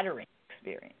the shattering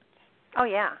experience. Oh,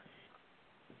 yeah.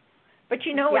 But,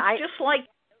 it's just like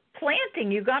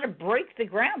planting. You got to break the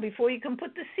ground before you can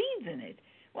put the seeds in it.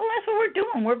 Well, that's what we're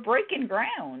doing. We're breaking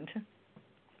ground.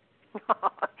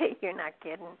 You're not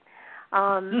kidding.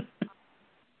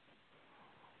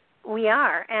 We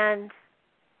are, and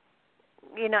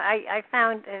I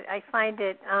find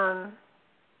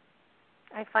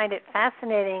it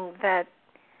fascinating that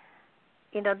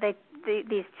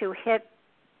these two hit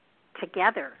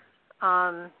together.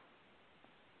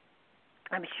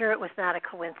 I'm sure it was not a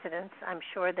coincidence. I'm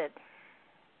sure that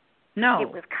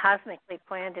it was cosmically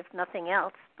planned, if nothing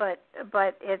else. But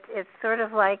it's sort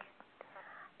of like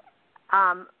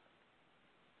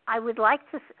I would like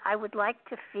to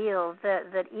feel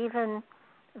that even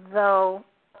though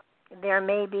there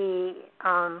may be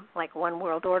like one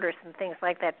world orders and things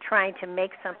like that trying to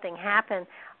make something happen,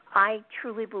 I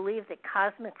truly believe that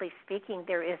cosmically speaking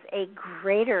there is a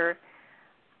greater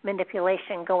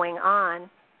manipulation going on,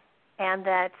 and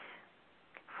that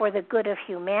for the good of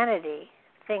humanity,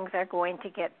 things are going to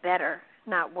get better,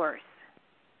 not worse.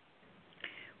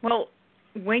 Well,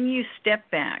 when you step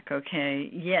back,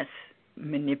 yes,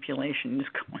 manipulation is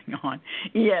going on.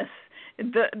 Yes,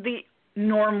 the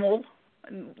normal,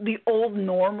 the old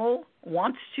normal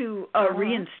wants to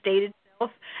reinstate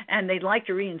itself, and they'd like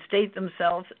to reinstate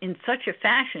themselves in such a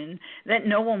fashion that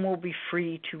no one will be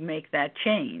free to make that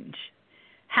change.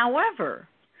 However,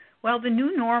 while the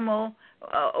new normal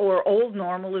or old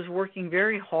normal is working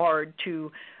very hard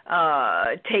to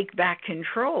take back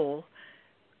control,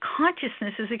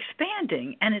 consciousness is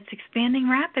expanding, and it's expanding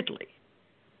rapidly.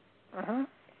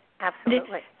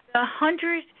 Absolutely. The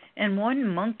 101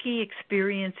 monkey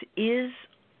experience is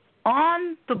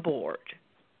on the board.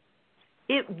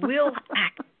 It will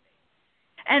act.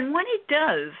 And when it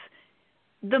does,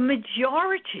 the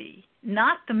majority,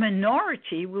 not the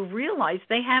minority, will realize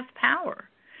they have power.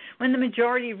 When the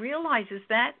majority realizes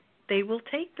that, they will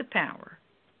take the power.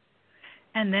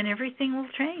 And then everything will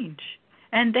change.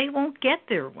 And they won't get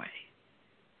their way.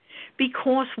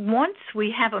 Because once we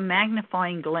have a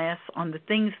magnifying glass on the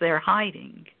things they're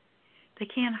hiding, they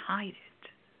can't hide it.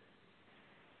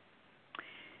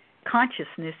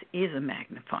 Consciousness is a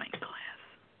magnifying glass.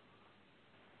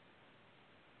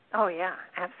 Oh, yeah,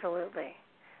 absolutely.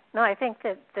 No, I think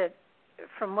that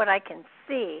from what I can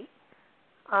see,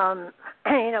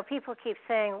 people keep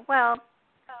saying, well,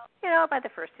 by the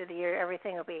first of the year,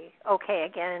 everything will be okay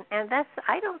again. And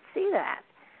I don't see that.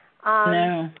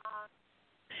 No.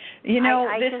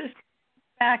 This just, is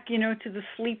back, to the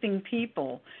sleeping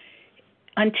people.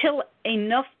 Until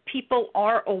enough people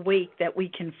are awake that we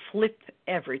can flip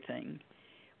everything,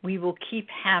 we will keep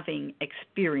having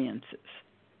experiences.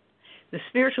 The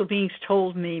spiritual beings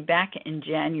told me back in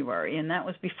January, and that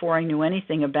was before I knew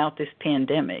anything about this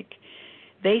pandemic.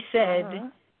 They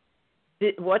said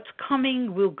that what's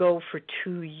coming will go for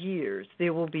 2 years.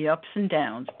 There will be ups and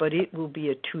downs, but it will be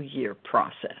a 2-year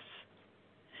process.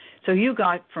 So you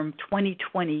got from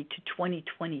 2020 to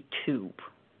 2022.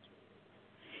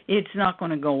 It's not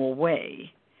going to go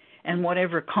away. And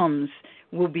whatever comes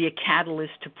will be a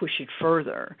catalyst to push it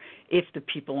further if the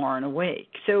people aren't awake.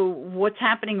 So what's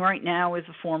happening right now is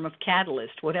a form of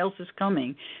catalyst. What else is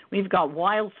coming? We've got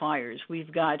wildfires.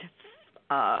 We've got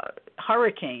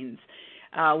hurricanes.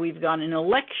 We've got an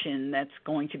election that's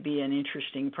going to be an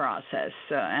interesting process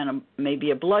and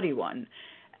maybe a bloody one.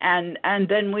 And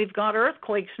then we've got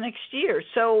earthquakes next year.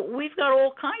 So we've got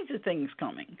all kinds of things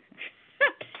coming.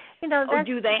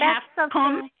 Do they have to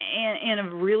come in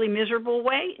a really miserable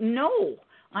way? No,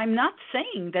 I'm not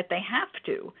saying that they have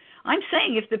to. I'm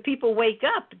saying if the people wake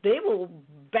up, they will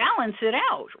balance it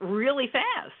out really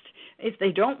fast. If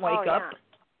they don't wake up,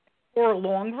 for a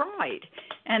long ride,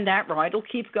 and that ride will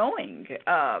keep going.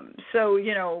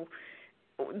 So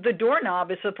the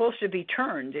doorknob is supposed to be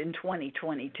turned in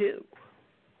 2022.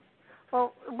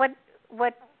 Well, what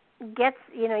gets,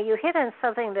 you hit on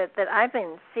something that I've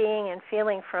been seeing and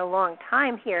feeling for a long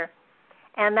time here,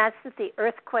 and that's that the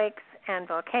earthquakes and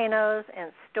volcanoes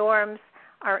and storms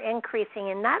are increasing.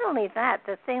 And not only that,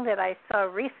 the thing that I saw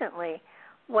recently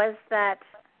was that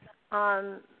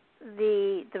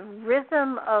the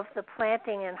rhythm of the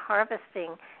planting and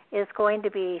harvesting is going to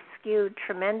be skewed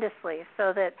tremendously,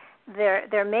 so that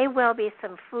there may well be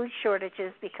some food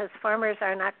shortages because farmers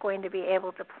are not going to be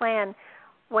able to plan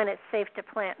when it's safe to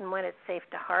plant and when it's safe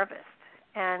to harvest.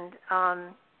 And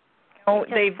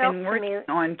they've been working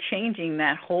on changing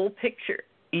that whole picture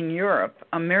in Europe.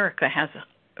 America has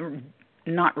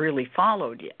not really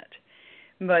followed yet,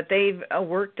 but they've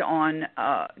worked on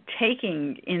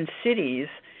taking in cities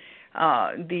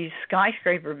these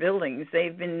skyscraper buildings.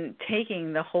 They've been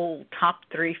taking the whole top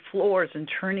 3 floors and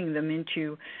turning them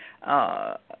into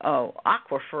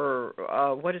aquifer,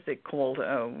 what is it called?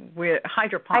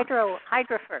 Hydroponics.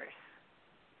 Hydrophers.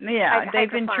 Yeah,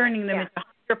 they've been turning them into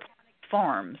hydroponic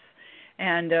farms.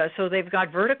 And so they've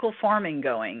got vertical farming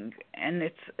going, and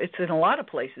it's in a lot of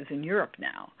places in Europe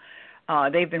now.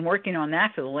 They've been working on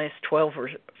that for the last 12 or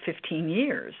 15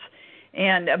 years.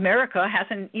 And America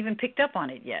hasn't even picked up on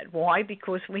it yet. Why?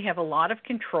 Because we have a lot of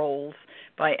controls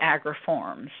by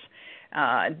agri-farms.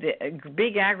 The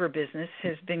big agribusiness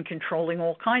has been controlling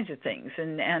all kinds of things,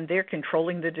 and they're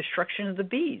controlling the destruction of the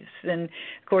bees. And,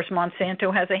 of course,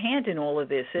 Monsanto has a hand in all of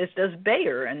this, as does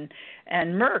Bayer and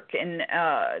Merck and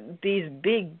these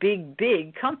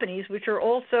big companies, which are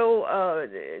also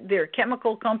they're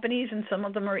chemical companies, and some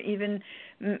of them are even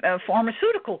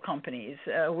pharmaceutical companies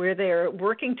where they're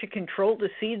working to control the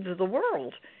seeds of the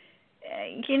world.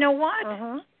 You know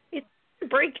what?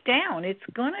 Break down. It's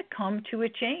going to come to a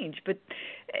change. But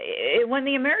when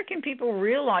the American people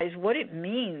realize what it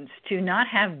means to not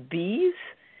have bees,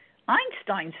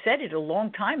 Einstein said it a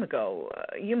long time ago.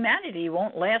 Humanity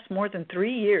won't last more than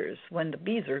 3 years when the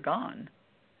bees are gone.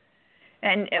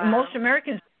 And most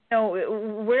Americans know,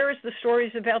 where is the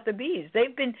stories about the bees?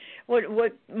 They've been,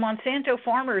 what Monsanto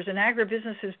farmers and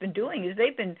agribusiness has been doing is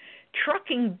they've been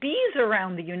trucking bees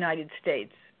around the United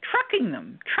States. Trucking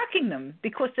them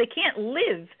because they can't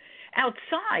live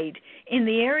outside in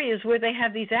the areas where they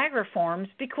have these agri-farms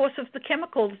because of the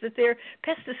chemicals that they're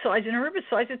pesticides and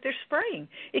herbicides that they're spraying.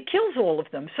 It kills all of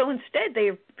them. So instead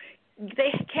they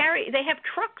have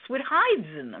trucks with hives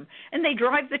in them, and they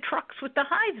drive the trucks with the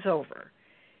hives over.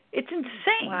 It's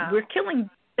insane. Wow. We're killing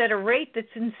at a rate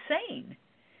that's insane.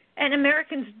 And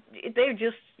Americans, they're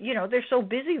just, they're so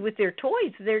busy with their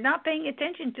toys, they're not paying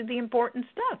attention to the important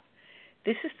stuff.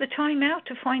 This is the time out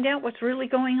to find out what's really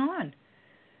going on.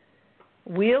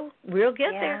 We'll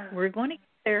get there. We're going to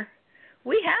get there.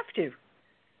 We have to,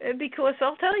 because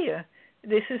I'll tell you,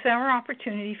 this is our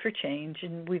opportunity for change,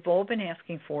 and we've all been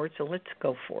asking for it, so let's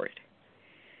go for it.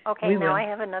 Okay, now I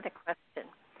have another question.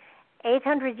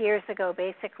 800 years ago,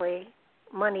 basically,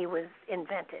 money was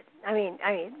invented. I mean,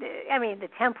 the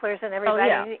Templars and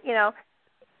everybody,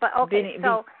 But okay,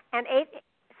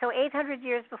 so 800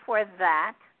 years before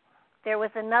that, there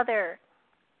was another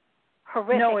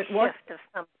horrific shift of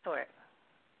some sort.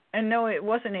 And no, it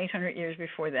wasn't 800 years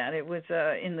before that. It was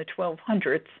in the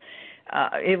 1200s.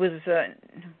 It was,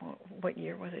 what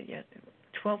year was it yet?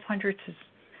 1200s is,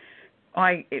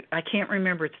 I can't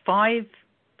remember. It's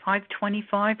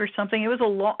 525 or something. It was a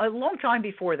long time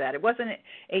before that. It wasn't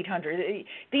 800.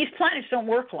 These planets don't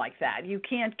work like that. You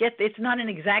can't get, it's not an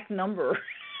exact number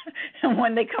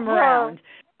when they come around,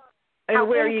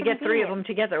 where you get three of them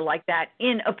together like that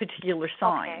in a particular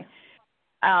sign.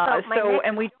 Okay.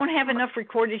 And we don't have enough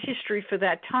recorded history for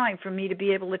that time for me to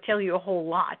be able to tell you a whole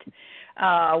lot.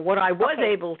 What I was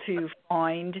able to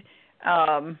find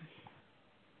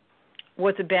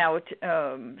was about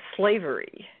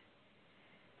slavery.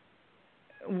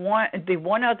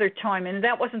 One other time, and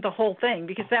that wasn't the whole thing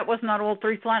because that was not all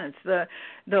three planets. The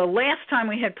last time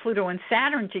we had Pluto and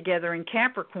Saturn together in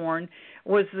Capricorn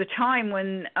was the time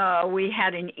when we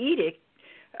had an edict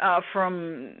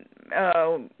from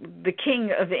the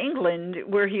King of England,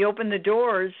 where he opened the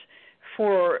doors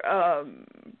for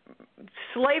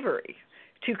slavery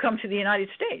to come to the United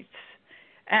States.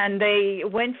 And they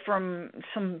went from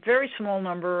some very small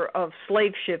number of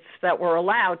slave ships that were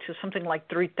allowed to something like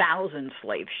 3,000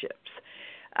 slave ships.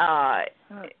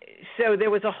 So it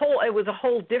was a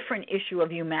whole different issue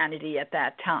of humanity at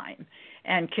that time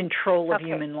and control of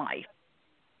human life.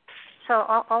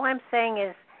 So all I'm saying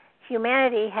is,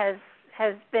 humanity has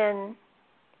been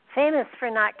famous for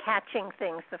not catching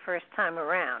things the first time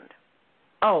around.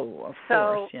 Oh, of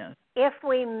course, yes. If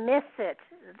we miss it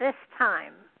this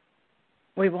time,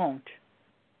 we won't.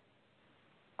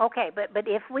 Okay, but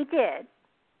if we did,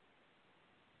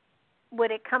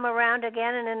 would it come around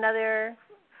again in another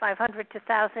 500 to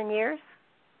 1,000 years?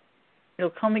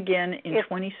 It'll come again in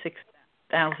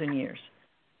 26,000 years.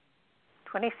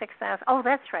 26,000. Oh,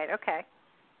 that's right. Okay.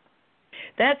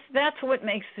 That's what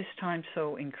makes this time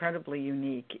so incredibly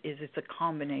unique. Is it's a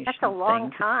combination. That's a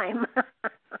long time.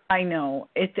 I know.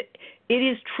 It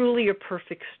is truly a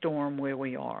perfect storm where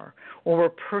we are, or a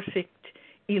perfect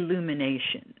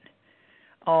illumination,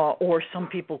 or some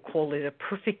people call it a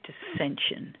perfect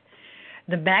ascension.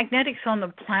 The magnetics on the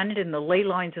planet and the ley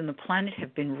lines in the planet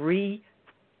have been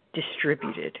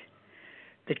redistributed.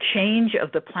 The change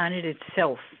of the planet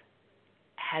itself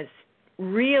has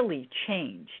really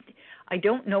changed. I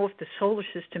don't know if the solar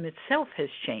system itself has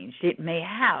changed. It may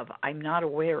have. I'm not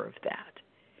aware of that.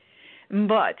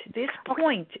 But this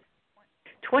point,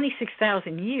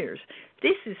 26,000 years,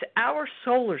 this is our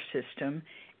solar system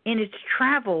in its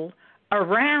travel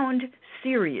around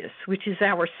Sirius, which is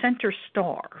our center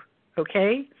star,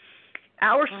 okay?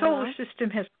 Our solar system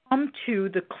has come to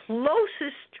the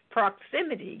closest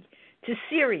proximity to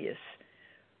Sirius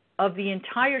of the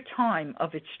entire time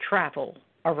of its travel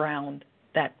around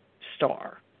that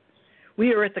star.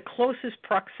 We are at the closest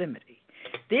proximity.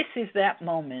 This is that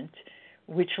moment,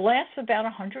 which lasts about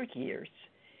 100 years,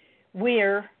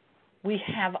 where we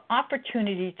have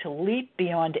opportunity to leap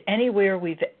beyond anywhere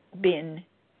we've been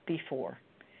before.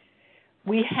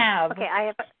 We have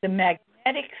the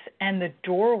magnetics and the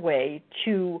doorway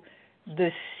to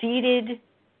the seeded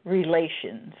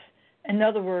relations. In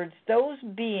other words, those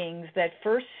beings that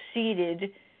first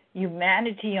seeded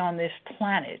humanity on this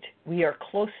planet, we are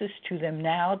closest to them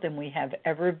now than we have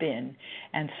ever been.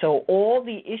 And so all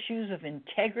the issues of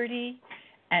integrity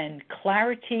and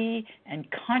clarity and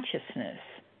consciousness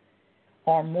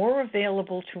are more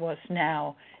available to us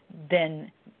now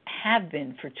than have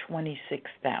been for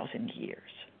 26,000 years.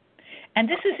 And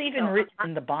this is even written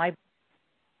in the Bible.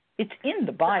 It's in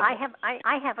the Bible.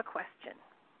 I have a question.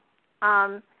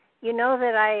 You know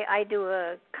that I do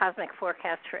a cosmic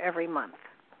forecast for every month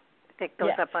that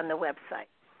goes up on the website.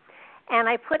 And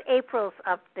I put April's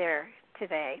up there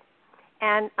today.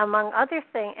 And among other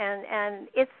things, and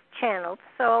it's channeled,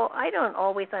 so I don't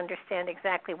always understand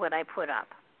exactly what I put up.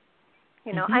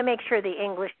 You know, I make sure the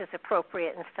English is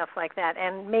appropriate and stuff like that,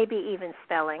 and maybe even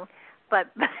spelling. But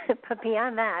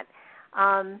beyond that,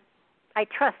 I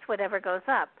trust whatever goes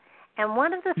up. And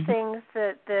one of the things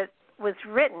that was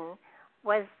written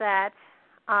was that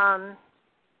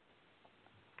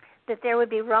that there would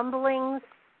be rumblings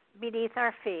beneath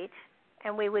our feet,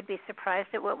 and we would be surprised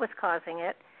at what was causing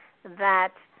it,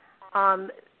 that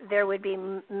there would be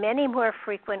many more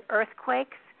frequent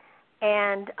earthquakes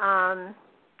and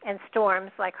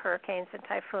storms like hurricanes and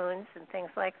typhoons and things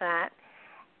like that.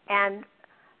 And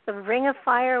the Ring of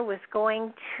Fire was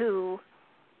going to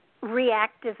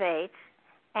reactivate,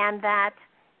 and that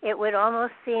it would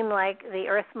almost seem like the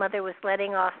Earth Mother was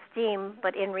letting off steam,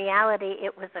 but in reality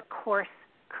it was a course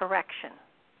correction.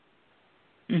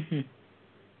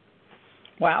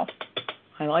 Wow.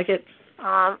 I like it.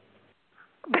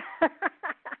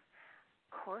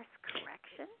 Course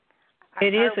correction?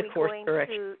 It is a course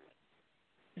correction.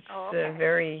 It's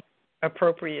very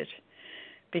appropriate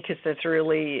because that's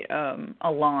really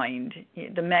aligned.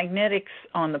 The magnetics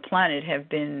on the planet have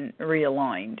been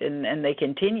realigned, and they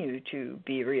continue to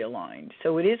be realigned.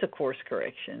 So it is a course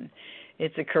correction.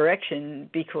 It's a correction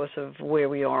because of where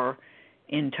we are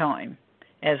in time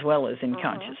as well as in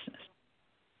consciousness.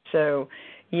 So,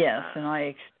 yes, and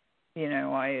I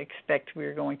expect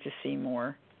we're going to see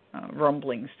more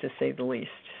rumblings, to say the least.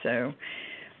 So,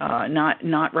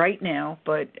 not right now,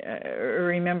 but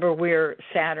remember where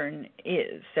Saturn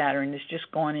is. Saturn has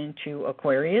just gone into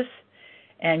Aquarius,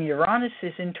 and Uranus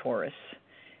is in Taurus.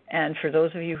 And for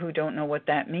those of you who don't know what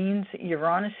that means,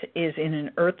 Uranus is in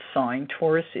an earth sign,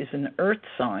 Taurus is an earth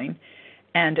sign,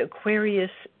 and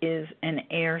Aquarius is an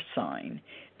air sign.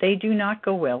 They do not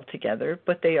go well together,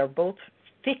 but they are both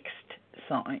fixed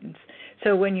signs.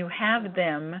 So when you have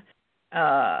them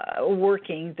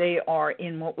working, they are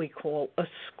in what we call a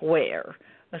square.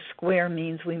 A square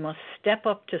means we must step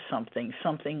up to something.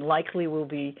 Something likely will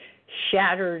be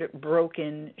shattered,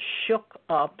 broken, shook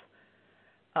up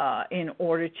in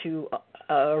order to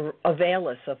avail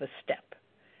us of a step.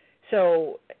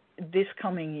 So this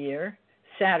coming year,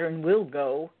 Saturn will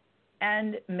go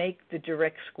and make the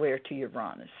direct square to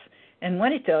Uranus. And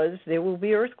when it does, there will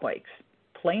be earthquakes.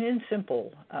 Plain and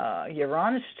simple.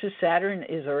 Uranus to Saturn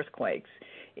is earthquakes.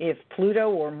 If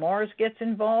Pluto or Mars gets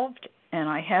involved, and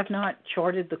I have not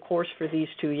charted the course for these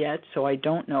two yet, so I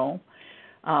don't know,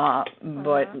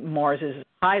 but Mars is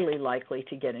highly likely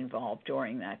to get involved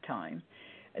during that time,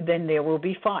 then there will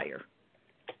be fire.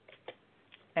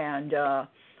 And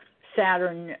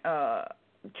Saturn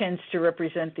tends to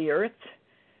represent the Earth.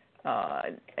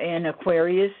 In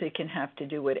Aquarius, it can have to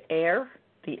do with air,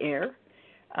 the air.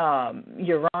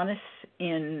 Uranus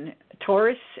in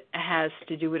Taurus has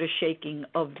to do with a shaking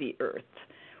of the earth,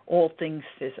 all things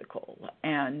physical.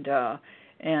 And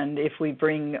if we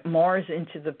bring Mars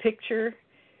into the picture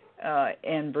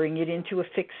and bring it into a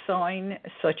fixed sign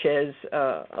such as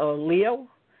a Leo,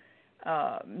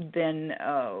 then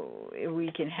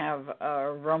we can have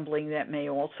a rumbling that may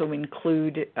also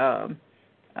include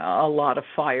a lot of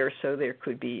fire, so there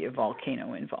could be a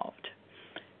volcano involved.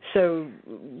 So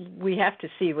we have to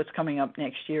see what's coming up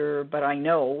next year, but I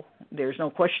know there's no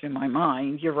question in my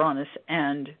mind Uranus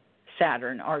and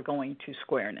Saturn are going to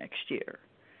square next year.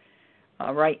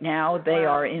 Right now, they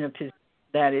are in a position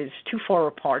that is too far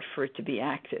apart for it to be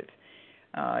active.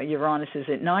 Uranus is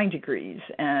at 9 degrees,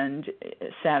 and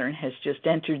Saturn has just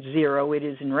entered 0. It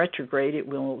is in retrograde. It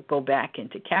will go back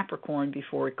into Capricorn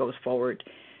before it goes forward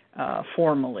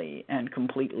formally and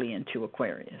completely into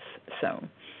Aquarius.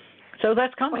 So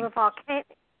that's coming. Well,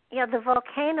 the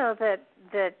volcano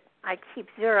that I keep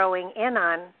zeroing in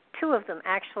on, two of them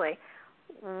actually.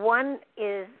 One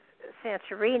is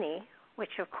Santorini,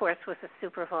 which of course was a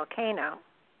supervolcano,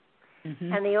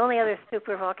 and the only other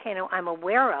supervolcano I'm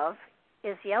aware of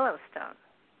is Yellowstone.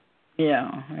 Yeah,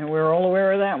 and we're all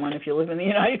aware of that one if you live in the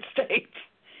United States.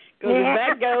 Because if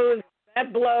that goes,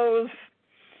 that blows.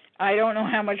 I don't know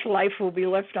how much life will be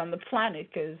left on the planet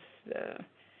because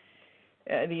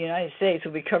the United States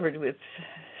will be covered with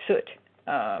soot,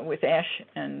 with ash,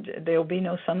 and there will be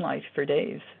no sunlight for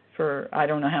days, for I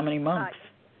don't know how many months.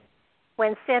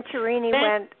 When Santorini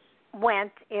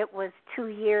went, it was 2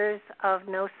 years of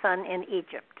no sun in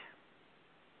Egypt.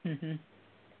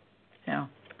 Yeah.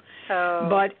 So,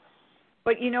 but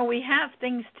we have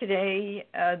things today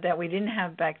that we didn't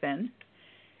have back then,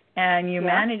 and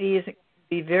humanity is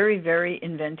be very, very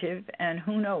inventive, and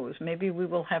who knows, maybe we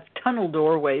will have tunnel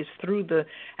doorways through the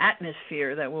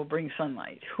atmosphere that will bring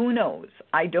sunlight. Who knows?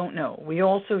 I don't know. We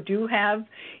also do have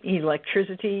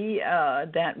electricity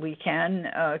that we can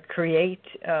create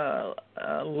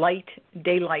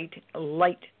daylight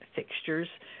light fixtures,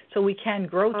 so we can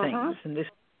grow things. And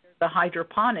the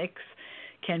hydroponics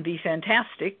can be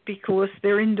fantastic because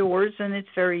they're indoors and it's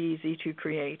very easy to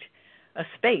create a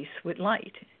space with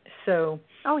light. So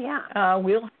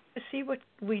we'll have to see what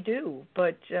we do.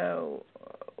 But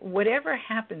whatever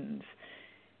happens,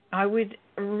 I would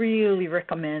really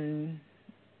recommend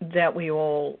that we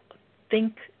all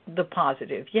think the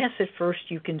positive. Yes, at first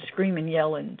you can scream and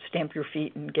yell and stamp your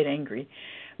feet and get angry,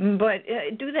 but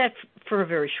do that for a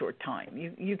very short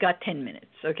time. You got 10 minutes,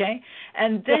 okay?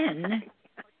 And then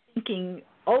thinking,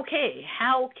 okay,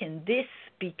 how can this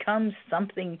become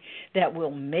something that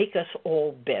will make us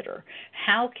all better?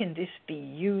 How can this be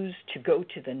used to go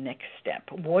to the next step?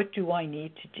 What do I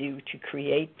need to do to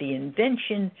create the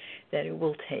invention that it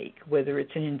will take, whether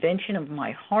it's an invention of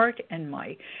my heart and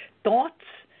my thoughts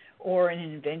or an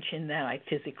invention that I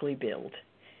physically build?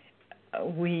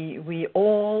 we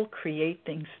all create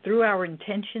things through our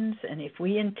intentions, and if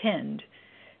we intend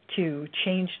to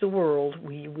change the world,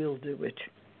 we will do it.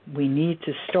 We need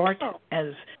to start,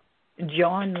 as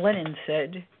John Lennon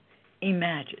said,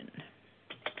 imagine.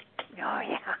 Oh,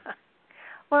 yeah.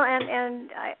 Well,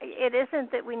 it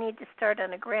isn't that we need to start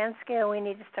on a grand scale. We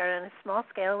need to start on a small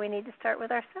scale. We need to start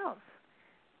with ourselves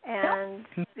and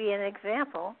be an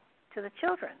example to the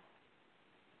children.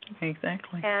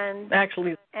 Exactly. And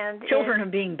actually, children are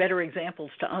being better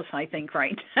examples to us, I think,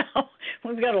 right now.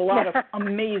 We've got a lot of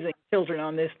amazing children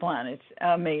on this planet.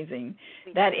 Amazing.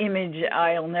 That image,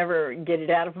 I'll never get it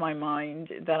out of my mind,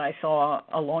 that I saw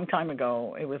a long time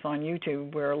ago. It was on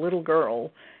YouTube, where a little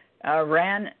girl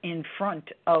ran in front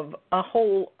of a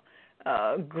whole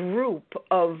group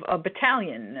of a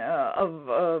battalion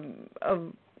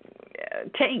of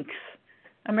tanks,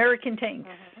 American tanks.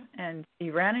 And he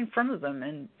ran in front of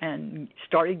them and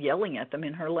started yelling at them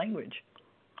in her language.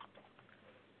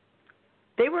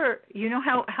 They were, you know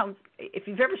how if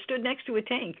you've ever stood next to a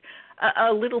tank,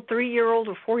 a little 3-year-old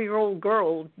or 4-year-old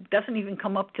girl doesn't even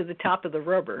come up to the top of the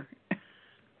rubber.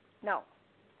 No,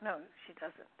 she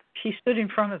doesn't. She stood in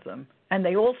front of them, and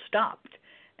they all stopped,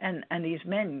 and these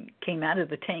men came out of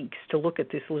the tanks to look at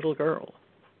this little girl.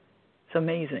 It's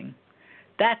amazing.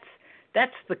 That's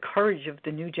the courage of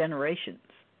the new generations.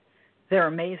 They're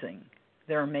amazing.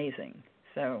 They're amazing.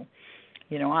 So,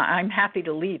 you know, I'm happy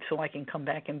to leave so I can come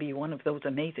back and be one of those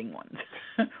amazing ones,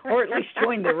 or at least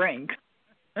join the ranks.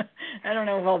 I don't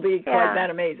know if I'll be quite that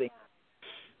amazing,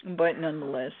 but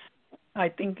nonetheless, I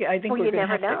think we're going to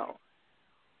have to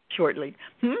shortly.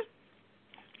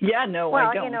 Yeah, no, well,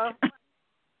 I don't. You know,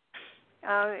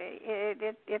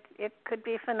 it could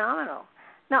be phenomenal.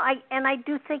 No, I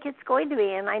do think it's going to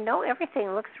be, and I know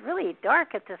everything looks really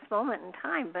dark at this moment in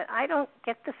time, but I don't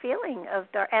get the feeling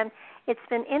of dark. And it's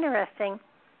been interesting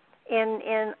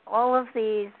in all of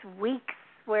these weeks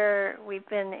where we've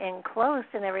been enclosed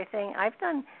and everything. I've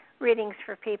done readings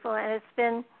for people, and it's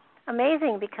been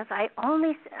amazing because I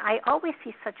always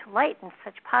see such light and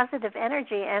such positive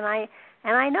energy, and I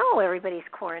know everybody's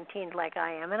quarantined like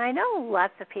I am, and I know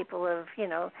lots of people have, you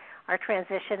know, are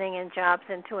transitioning in jobs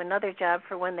into another job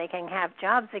for when they can have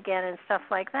jobs again and stuff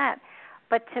like that.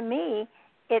 But to me,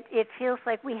 it feels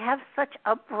like we have such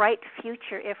a bright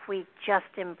future if we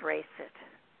just embrace it.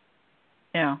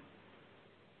 Yeah.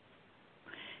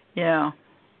 Yeah.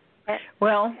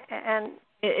 Well, and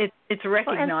it's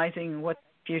recognizing what the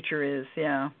future is.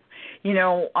 Yeah. You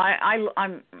know,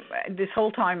 I'm this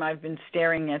whole time I've been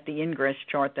staring at the ingress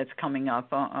chart that's coming up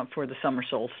for the summer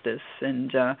solstice,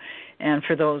 and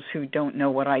for those who don't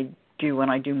know what I do when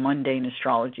I do mundane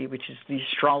astrology, which is the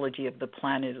astrology of the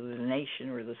planet or the nation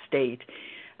or the state,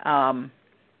 the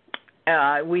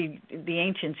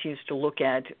ancients used to look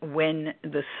at when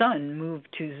the sun moved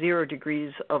to 0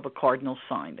 degrees of a cardinal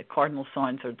sign. The cardinal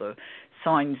signs are the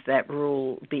signs that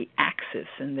rule the axis,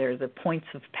 and they're the points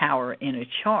of power in a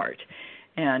chart.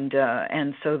 And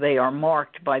so they are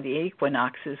marked by the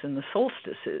equinoxes and the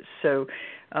solstices. So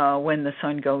when the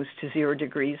sun goes to 0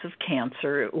 degrees of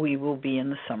Cancer, we will be in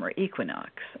the summer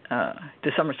equinox,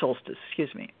 the summer solstice,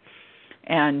 excuse me.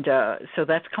 And so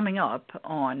that's coming up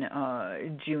on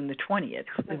June the 20th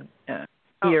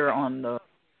here on the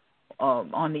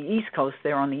East Coast.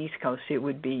 There on the East Coast, it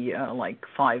would be like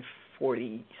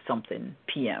 5:40 something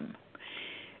p.m.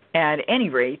 At any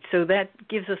rate, so that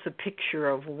gives us a picture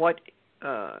of what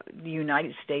the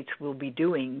United States will be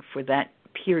doing for that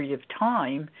period of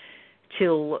time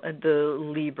till the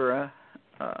Libra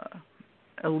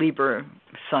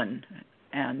sun,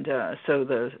 and so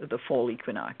the fall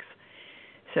equinox.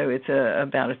 So it's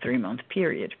about a 3-month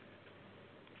period.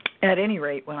 At any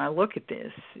rate, when I look at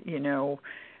this, you know,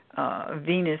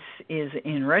 Venus is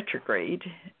in retrograde,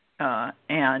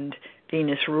 and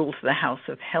Venus rules the house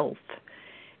of health.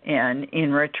 And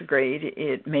in retrograde,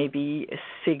 it may be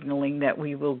signaling that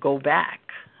we will go back.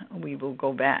 We will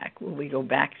go back. Will we go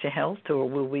back to health, or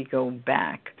will we go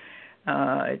back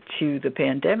to the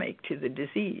pandemic, to the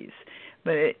disease?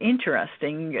 But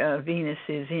interesting, Venus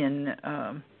is in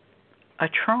a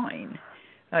trine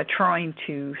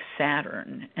to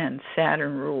Saturn, and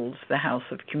Saturn rules the house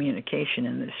of communication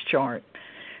in this chart.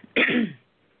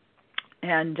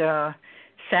 And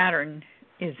Saturn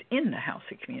is in the house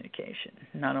of communication.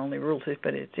 Not only rules it,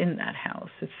 but it's in that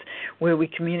house. It's where we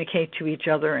communicate to each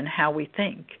other and how we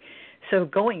think. So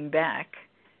going back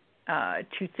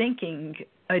to thinking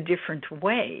a different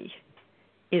way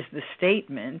is the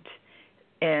statement,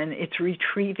 and it's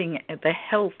retrieving the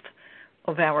health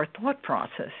of our thought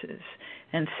processes.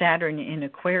 And Saturn in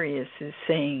Aquarius is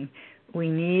saying we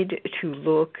need to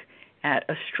look at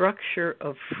a structure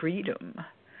of freedom,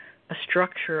 a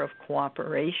structure of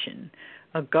cooperation,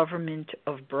 a government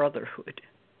of brotherhood.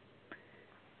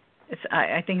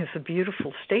 I think it's a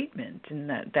beautiful statement, and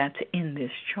that's in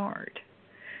this chart.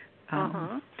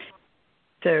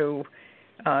 So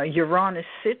Uranus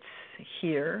sits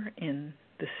here in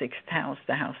the 6th house,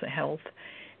 the house of health,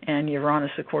 and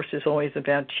Uranus, of course, is always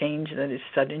about change that is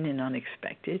sudden and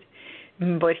unexpected.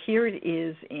 But here it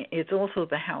is, it's also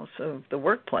the house of the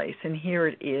workplace, and here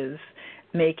it is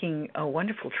making a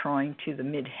wonderful trine to the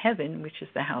midheaven, which is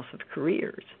the house of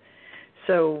careers.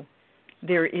 So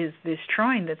there is this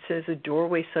trine that says a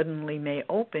doorway suddenly may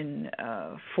open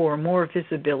for more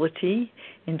visibility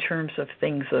in terms of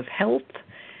things of health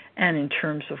and in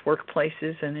terms of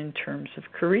workplaces and in terms of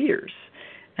careers.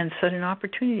 And sudden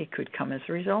opportunity could come as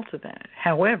a result of that.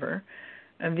 However,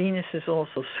 Venus is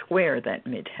also square that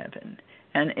midheaven,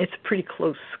 and it's a pretty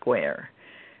close square.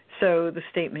 So the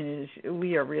statement is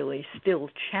we are really still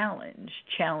challenged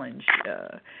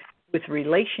with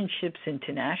relationships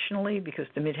internationally, because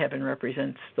the midheaven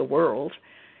represents the world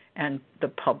and the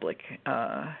public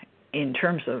in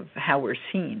terms of how we're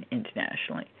seen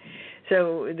internationally.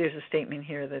 So there's a statement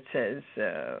here that says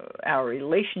our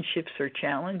relationships are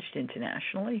challenged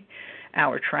internationally.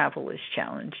 Our travel is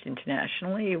challenged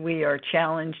internationally. We are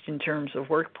challenged in terms of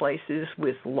workplaces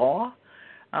with law,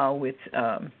 with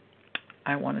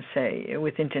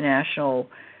international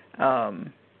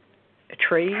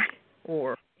trade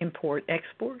or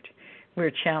import-export.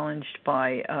 We're challenged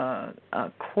by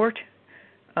court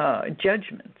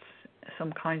judgments,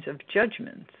 some kinds of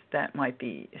judgments that might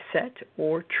be set,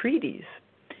 or treaties.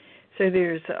 So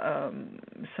there's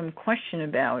some question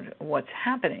about what's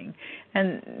happening.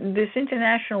 And this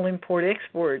international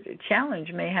import-export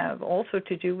challenge may have also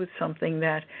to do with something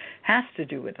that has to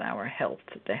do with our health,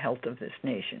 the health of this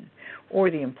nation, or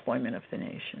the employment of the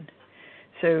nation.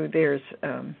 So there's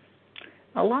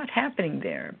a lot happening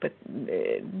there. But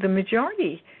the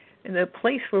majority, the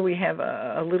place where we have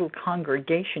a little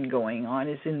congregation going on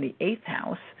is in the 8th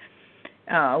house.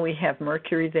 We have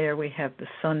Mercury there, we have the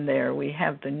Sun there, we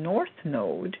have the North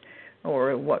Node,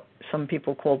 or what some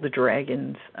people call the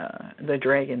dragon's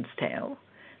tail,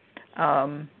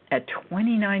 at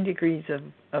 29 degrees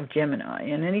of Gemini.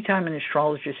 And anytime an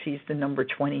astrologer sees the number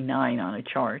 29 on a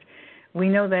chart, we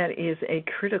know that is a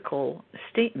critical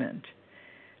statement.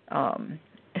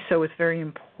 So it's very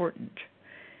important.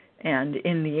 And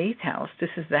in the 8th house,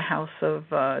 this is the house of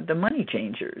the money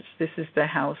changers. This is the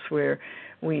house where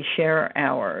we share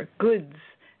our goods,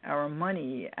 our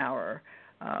money, our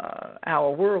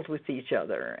world with each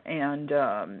other. And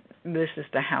this is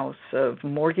the house of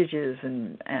mortgages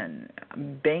and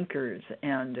bankers.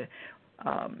 And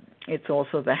it's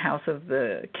also the house of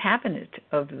the cabinet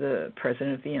of the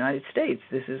President of the United States.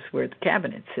 This is where the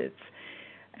cabinet sits.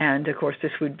 And, of course,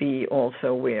 this would be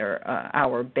also where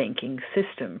our banking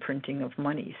system, printing of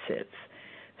money, sits.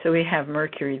 So we have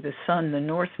Mercury, the Sun, the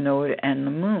North Node, and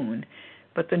the Moon.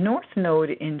 But the North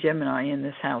Node in Gemini in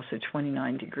this house at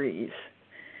 29 degrees,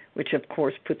 which, of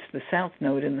course, puts the South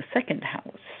Node in the 2nd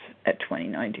house at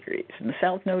 29 degrees. And the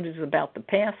South Node is about the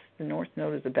past. The North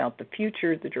Node is about the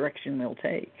future, the direction we'll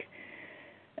take.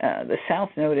 The South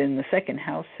Node in the 2nd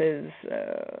house says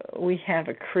we have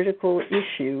a critical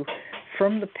issue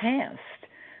from the past.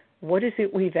 What is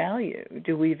it we value?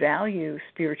 Do we value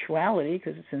spirituality,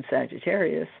 because it's in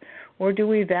Sagittarius, or do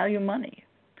we value money?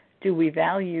 Do we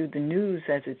value the news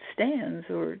as it stands,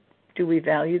 or do we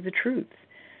value the truth?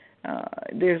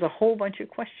 There's a whole bunch of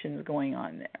questions going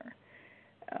on there.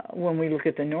 When we look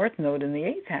at the North Node in the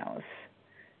 8th house,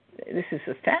 this is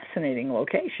a fascinating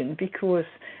location, because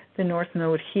the North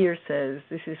Node here says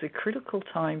this is a critical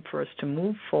time for us to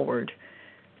move forward,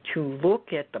 to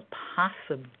look at the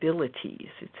possibilities.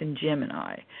 It's in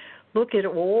Gemini. Look at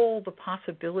all the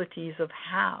possibilities of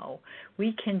how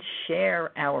we can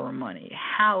share our money,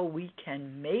 how we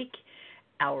can make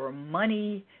our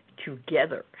money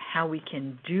together, how we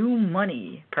can do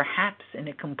money perhaps in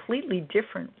a completely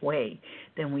different way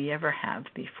than we ever have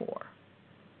before.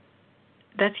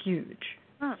 That's huge.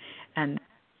 And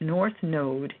North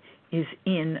Node is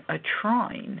in a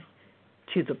trine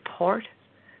to the part,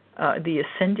 the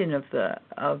ascendant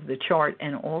of the chart,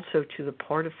 and also to the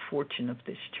part of fortune of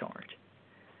this chart.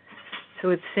 So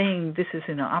it's saying this is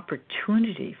an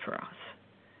opportunity for us.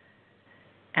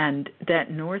 And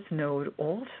that North Node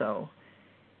also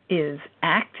is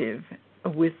active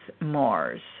with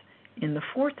Mars in the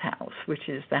 4th house, which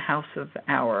is the house of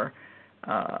our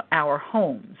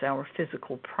homes, our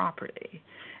physical property.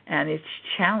 And it's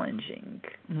challenging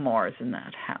Mars in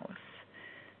that house.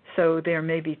 So there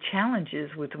may be challenges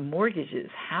with mortgages.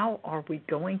 How are we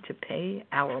going to pay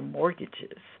our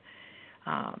mortgages?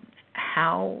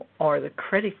 How are the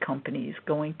credit companies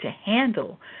going to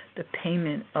handle the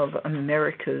payment of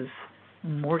America's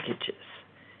mortgages?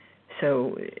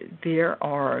 So there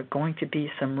are going to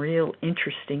be some real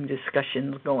interesting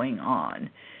discussions going on.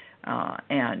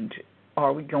 And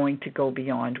are we going to go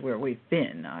beyond where we've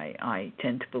been? I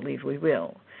tend to believe we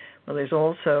will. Well, there's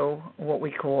also what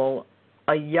we call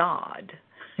a yod.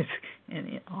 It's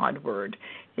an odd word.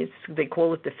 They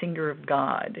call it the finger of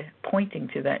God, pointing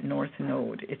to that north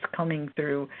node. It's coming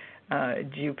through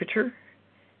Jupiter,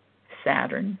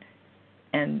 Saturn,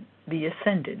 and the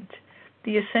ascendant.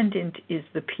 The ascendant is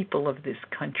the people of this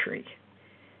country.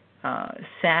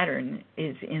 Saturn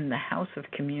is in the house of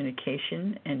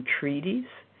communication and treaties,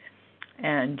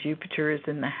 and Jupiter is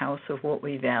in the house of what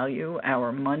we value,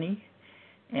 our money,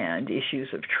 and issues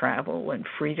of travel and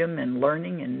freedom and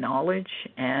learning and knowledge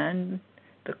and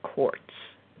the courts.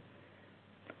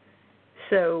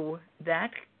 So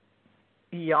that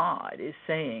yod is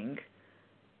saying,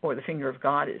 or the finger of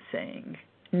God is saying,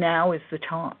 now is the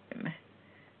time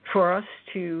for us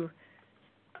to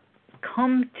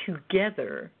come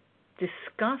together,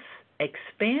 discuss,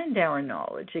 expand our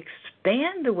knowledge,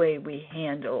 expand the way we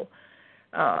handle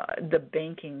the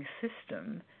banking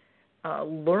system,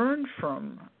 learn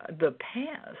from the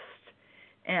past,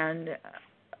 and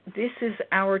this is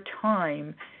our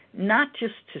time not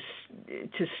just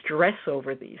to stress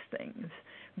over these things,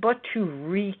 but to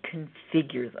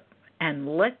reconfigure them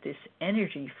and let this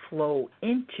energy flow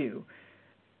into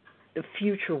the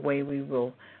future way we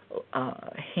will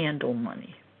handle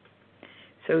money.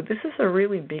 So this is a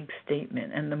really big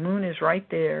statement, and the moon is right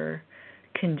there,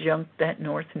 conjunct that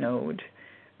north node.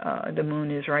 The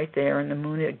moon is right there, and the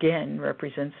moon again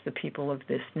represents the people of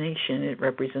this nation. It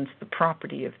represents the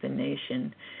property of the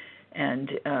nation, and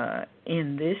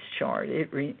in this chart, it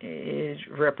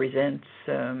represents.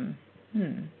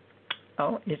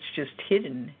 It's just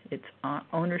hidden. Its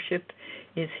ownership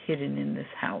is hidden in this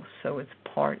house, so it's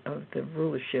part of the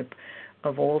rulership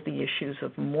of all the issues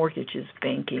of mortgages,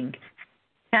 banking,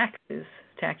 taxes.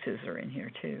 Taxes are in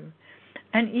here too,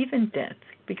 and even death,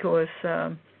 because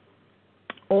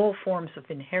all forms of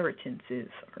inheritances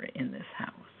are in this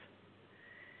house.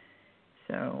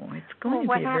 So it's going to be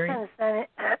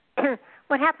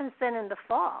what happens then in the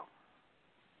fall?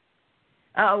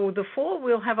 The fall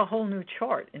we'll have a whole new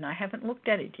chart, and I haven't looked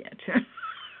at it yet.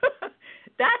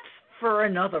 That's for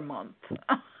another month.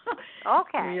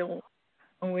 Okay.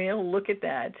 We'll look at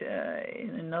that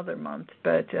in another month.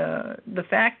 But the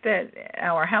fact that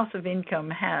our house of income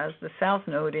has the south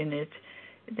node in it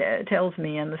tells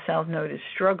me, and the south node is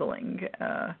struggling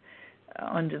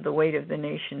under the weight of the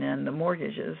nation and the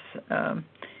mortgages.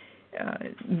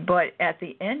 But at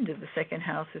the end of the second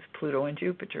house is Pluto and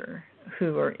Jupiter,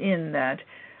 who are in that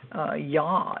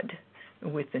yod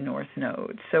with the north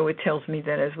node. So it tells me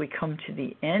that as we come to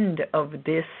the end of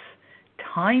this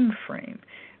time frame,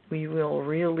 we will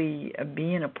really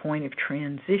be in a point of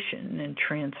transition and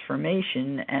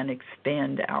transformation and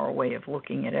expand our way of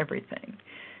looking at everything.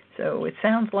 So it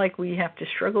sounds like we have to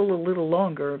struggle a little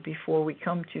longer before we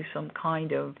come to some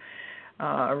kind of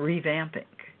revamping.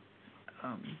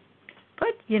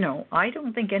 But, I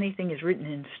don't think anything is written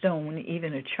in stone,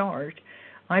 even a chart.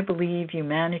 I believe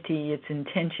humanity, its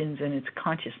intentions, and its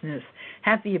consciousness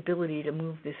have the ability to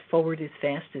move this forward as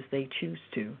fast as they choose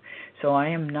to. So I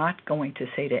am not going to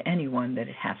say to anyone that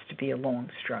it has to be a long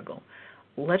struggle.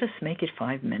 Let us make it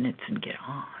 5 minutes and get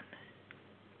on.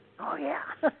 Oh,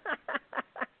 yeah.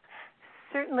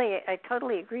 Certainly, I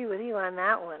totally agree with you on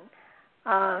that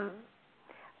one.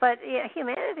 But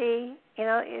humanity,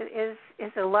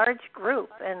 is a large group,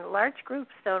 and large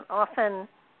groups don't often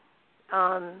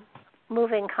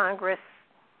move in Congress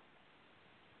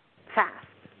fast.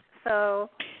 So,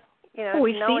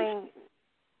 knowing.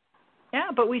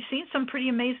 But we've seen some pretty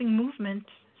amazing movement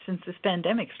since this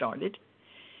pandemic started.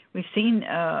 We've seen.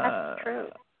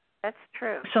 That's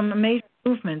true. Some amazing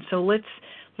movement. So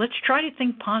let's try to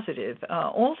think positive.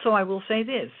 Also, I will say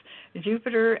this: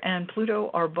 Jupiter and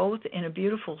Pluto are both in a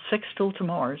beautiful sextile to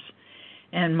Mars,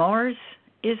 and Mars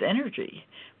is energy.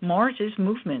 Mars is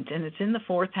movement, and it's in the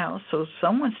fourth house, so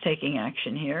someone's taking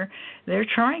action here. They're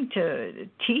trying to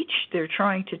teach, they're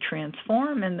trying to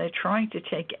transform, and they're trying to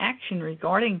take action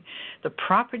regarding the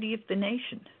property of the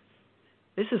nation.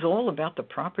 This is all about the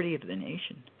property of the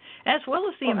nation, as well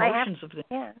as the emotions of the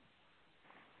nation.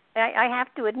 I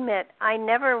have to admit, I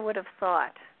never would have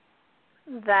thought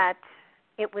that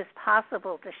it was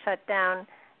possible to shut down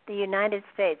the United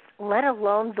States, let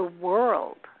alone the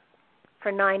world,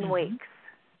 for 9 weeks.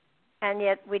 and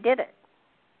yet we did it.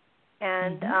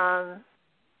 And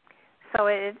so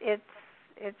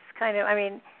it's kind of, I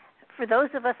mean, for those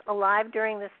of us alive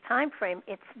during this time frame,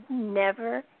 it's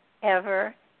never,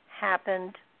 ever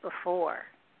happened before.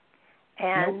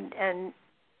 And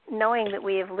knowing that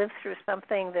we have lived through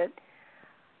something that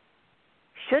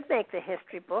should make the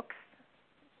history books,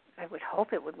 I would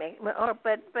hope it would make,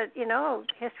 but you know,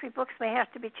 history books may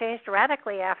have to be changed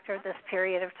radically after this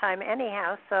period of time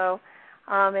anyhow, so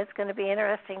it's going to be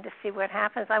interesting to see what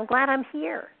happens. I'm glad I'm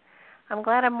here. I'm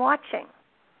glad I'm watching.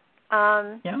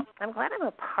 I'm glad I'm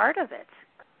a part of it.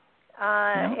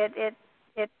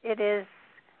 It is,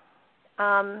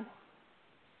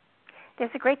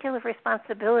 there's a great deal of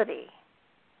responsibility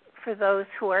for those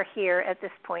who are here at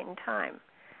this point in time.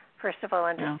 First of all,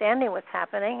 understanding what's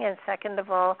happening, and second of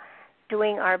all,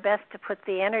 doing our best to put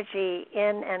the energy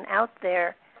in and out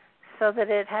there so that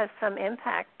it has some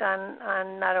impact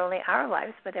on not only our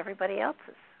lives but everybody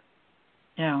else's.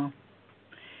 Yeah.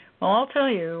 Well, I'll tell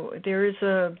you, there is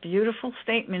a beautiful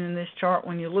statement in this chart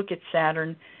when you look at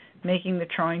Saturn making the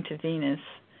trine to Venus,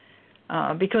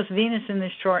 because Venus in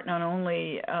this chart not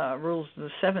only rules the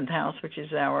 7th house, which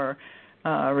is our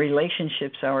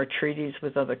relationships, our treaties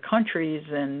with other countries,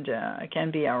 and it can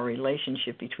be our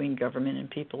relationship between government and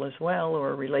people as well,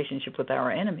 or a relationship with our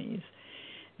enemies.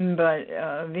 But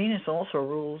Venus also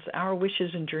rules our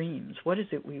wishes and dreams. What is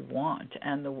it we want,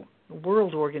 and the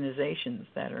world organizations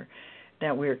that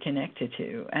we're connected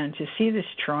to. And to see this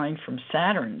trine from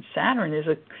Saturn is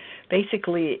a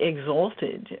basically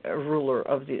exalted ruler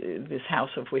of this house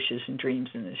of wishes and dreams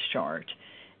in this chart.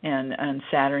 And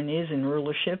Saturn is in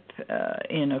rulership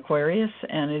in Aquarius,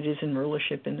 and it is in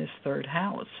rulership in this 3rd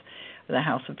house, the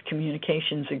house of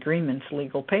communications, agreements,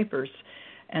 legal papers,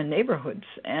 and neighborhoods.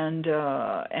 And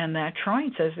that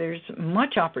trine says there's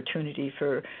much opportunity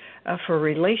for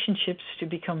relationships to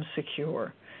become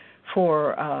secure,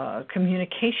 for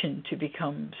communication to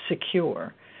become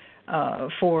secure,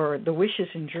 for the wishes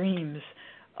and dreams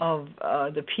of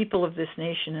the people of this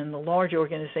nation and the large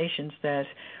organizations that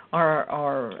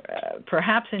are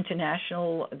perhaps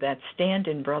international, that stand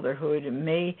in brotherhood,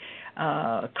 may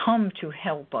come to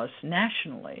help us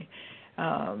nationally,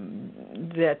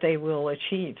 that they will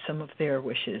achieve some of their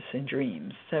wishes and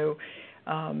dreams. So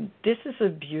this is a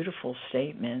beautiful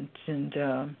statement,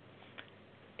 and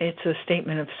it's a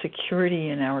statement of security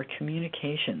in our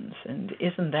communications. And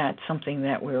isn't that something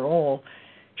that we're all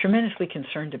tremendously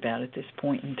concerned about at this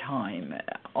point in time?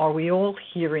 Are we all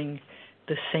hearing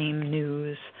the same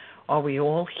news? Are we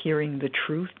all hearing the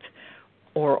truth?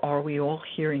 Or are we all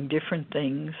hearing different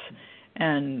things?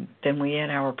 And then we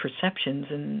add our perceptions,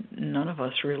 and none of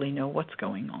us really know what's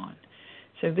going on.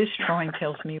 So this trine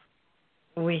tells me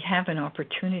we have an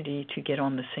opportunity to get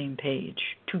on the same page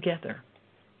together.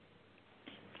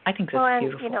 I think that's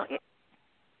beautiful.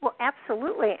 Well,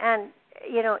 absolutely. And,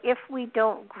 if we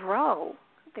don't grow,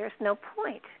 there's no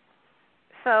point.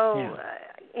 So,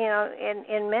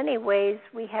 in many ways,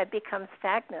 we had become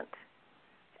stagnant.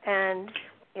 And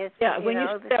it's, when you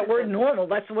say that word normal,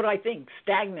 that's what I think,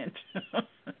 stagnant.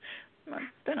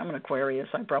 Then I'm an Aquarius.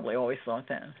 I probably always thought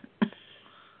that.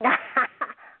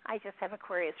 I just have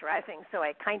Aquarius rising, so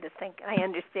I kind of think I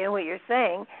understand what you're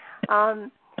saying.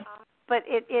 But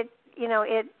it's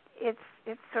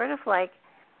sort of like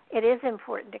it is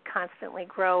important to constantly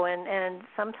grow, and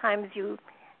sometimes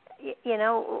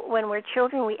when we're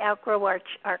children, we outgrow our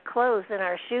clothes and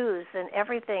our shoes and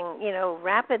everything,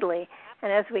 rapidly.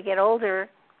 And as we get older,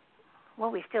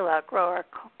 we still outgrow our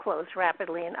clothes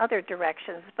rapidly in other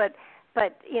directions. But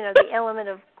the element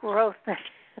of growth,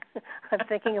 I'm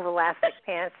thinking of elastic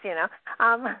pants,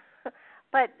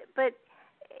 But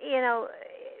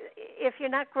if you're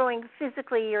not growing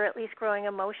physically, you're at least growing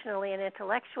emotionally and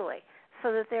intellectually,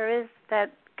 so that there is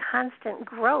that constant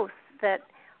growth that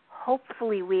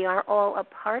hopefully we are all a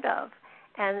part of,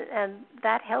 and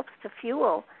that helps to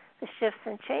fuel the shifts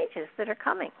and changes that are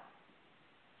coming.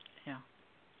 Yeah.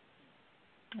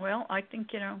 Well, I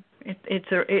think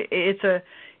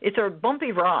it's a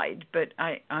bumpy ride, but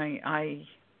I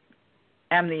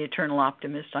am the eternal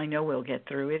optimist. I know we'll get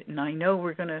through it, and I know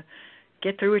we're going to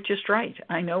get through it just right.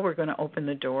 I know we're going to open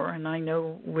the door, and I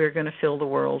know we're going to fill the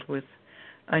world with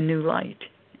a new light.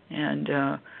 And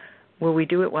will we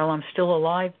do it while I'm still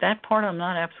alive? That part I'm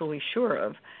not absolutely sure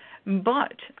of.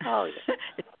 But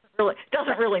it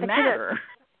doesn't really matter.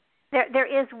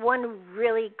 There is one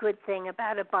really good thing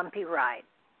about a bumpy ride,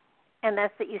 and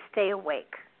that's that you stay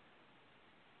awake.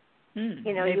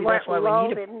 You weren't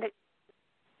lulled into.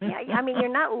 You're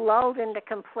not lulled into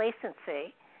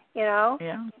complacency.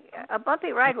 A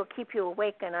bumpy ride will keep you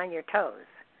awake and on your toes.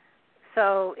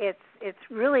 So it's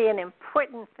really an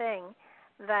important thing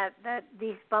that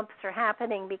these bumps are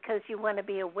happening, because you want to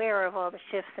be aware of all the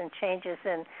shifts and changes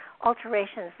and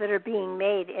alterations that are being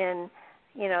made in,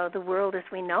 the world as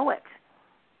we know it,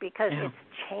 because it's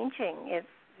changing.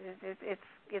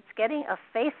 It's getting a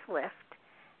facelift,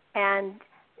 and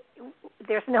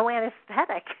there's no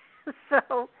anesthetic.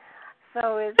 So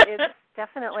it's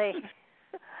definitely,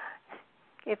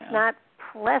 it's not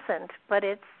pleasant, but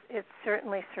it's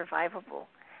certainly survivable.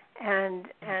 And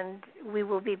we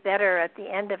will be better at the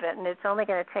end of it. And it's only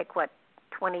going to take,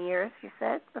 20 years, you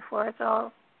said, before it's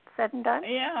all said and done?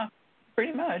 Yeah,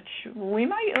 pretty much. We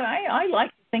might. I like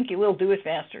to think you will do it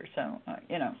faster. So,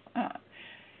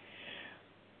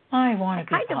 I want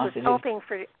to be positive.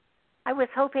 I was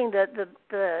hoping that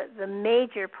the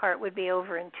major part would be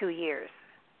over in 2 years.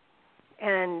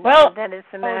 And then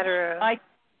it's a matter of... I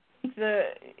think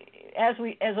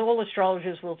as all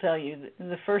astrologers will tell you,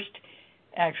 the first...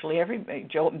 Actually,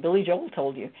 Billy Joel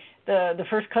told you the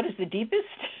first cut is the deepest.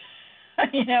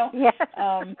 Yes.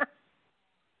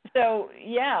 So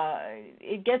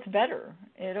it gets better.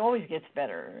 It always gets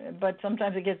better, but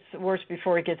sometimes it gets worse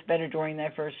before it gets better during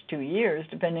that first 2 years,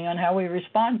 depending on how we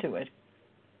respond to it.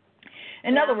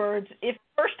 In other words, if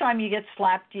the first time you get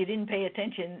slapped, you didn't pay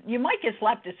attention, you might get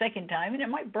slapped a second time, and it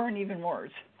might burn even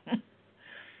worse.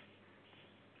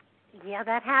 Yeah,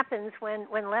 that happens when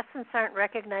lessons aren't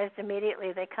recognized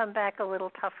immediately. They come back a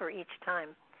little tougher each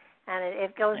time, and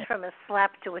it goes from a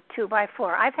slap to a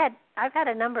 2x4. I've had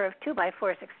a number of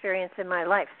 2x4s experience in my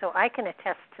life, so I can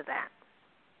attest to that.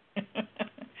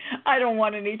 I don't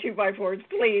want any 2x4s,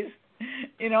 please.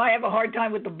 I have a hard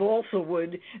time with the balsa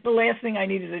wood. The last thing I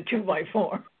need is a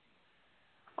 2x4.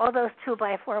 All those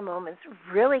 2x4 moments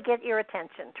really get your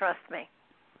attention. Trust me.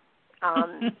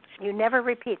 You never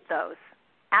repeat those.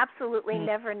 Absolutely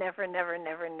never, never, never,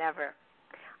 never, never.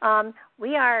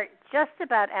 We are just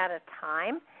about out of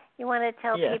time. You want to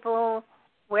tell people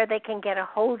where they can get a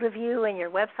hold of you and your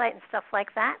website and stuff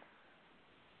like that?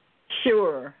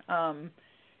 Sure.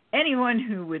 Anyone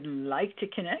who would like to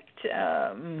connect,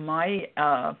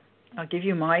 I'll give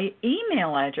you my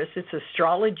email address. It's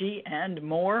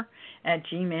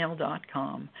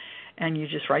astrologyandmore@gmail.com. And you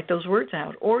just write those words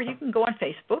out. Or you can go on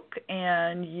Facebook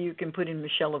and you can put in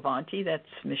Michele Avanti. That's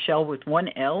Michele with one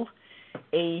L,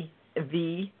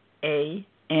 Avanti,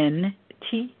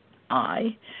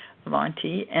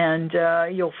 Avanti. And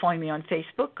you'll find me on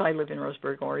Facebook. I live in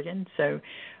Roseburg, Oregon, so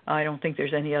I don't think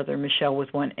there's any other Michele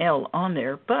with one L on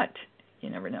there, but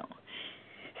you never know.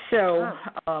 So,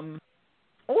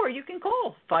 or you can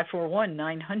call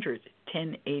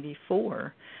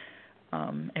 541-900-1084.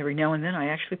 Every now and then I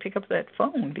actually pick up that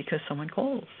phone because someone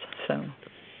calls. So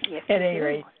at any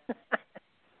rate,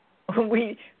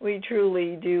 we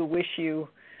truly do wish you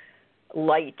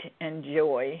light and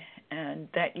joy, and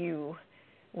that you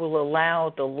will allow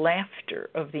the laughter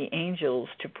of the angels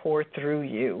to pour through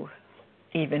you,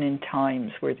 even in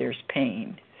times where there's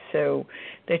pain, so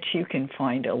that you can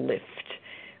find a lift.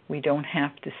 We don't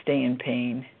have to stay in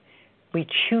pain. We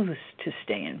choose to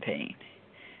stay in pain.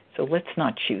 So let's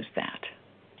not choose that.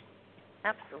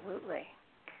 Absolutely.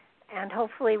 And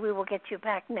hopefully we will get you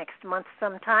back next month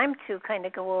sometime to kind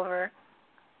of go over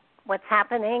what's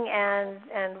happening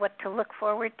and what to look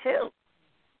forward to.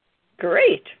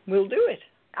 Great. We'll do it.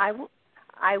 I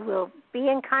will be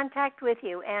in contact with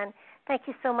you. And thank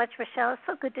you so much, Michele. It's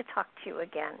so good to talk to you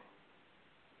again.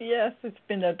 Yes, it's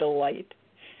been a delight.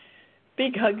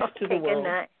 Big hugs to the world.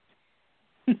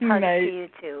 Good night. Hugs to you,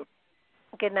 too.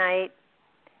 Good night.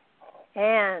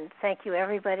 And thank you,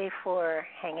 everybody, for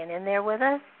hanging in there with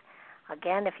us.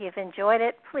 Again, if you've enjoyed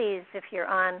it, please, if you're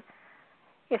on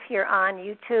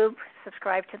YouTube,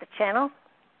 subscribe to the channel.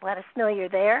 Let us know you're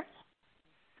there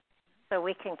so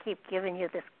we can keep giving you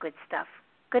this good stuff.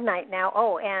 Good night now.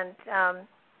 Oh, and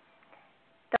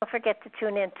don't forget to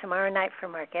tune in tomorrow night for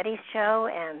Margetti's show,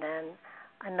 and then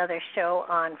another show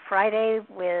on Friday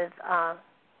with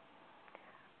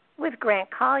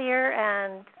Grant Collier,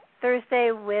 and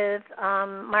Thursday with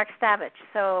Mark Stavich.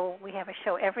 So we have a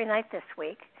show every night this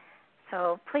week.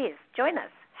 So please join us.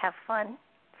 Have fun.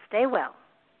 Stay well.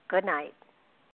 Good night.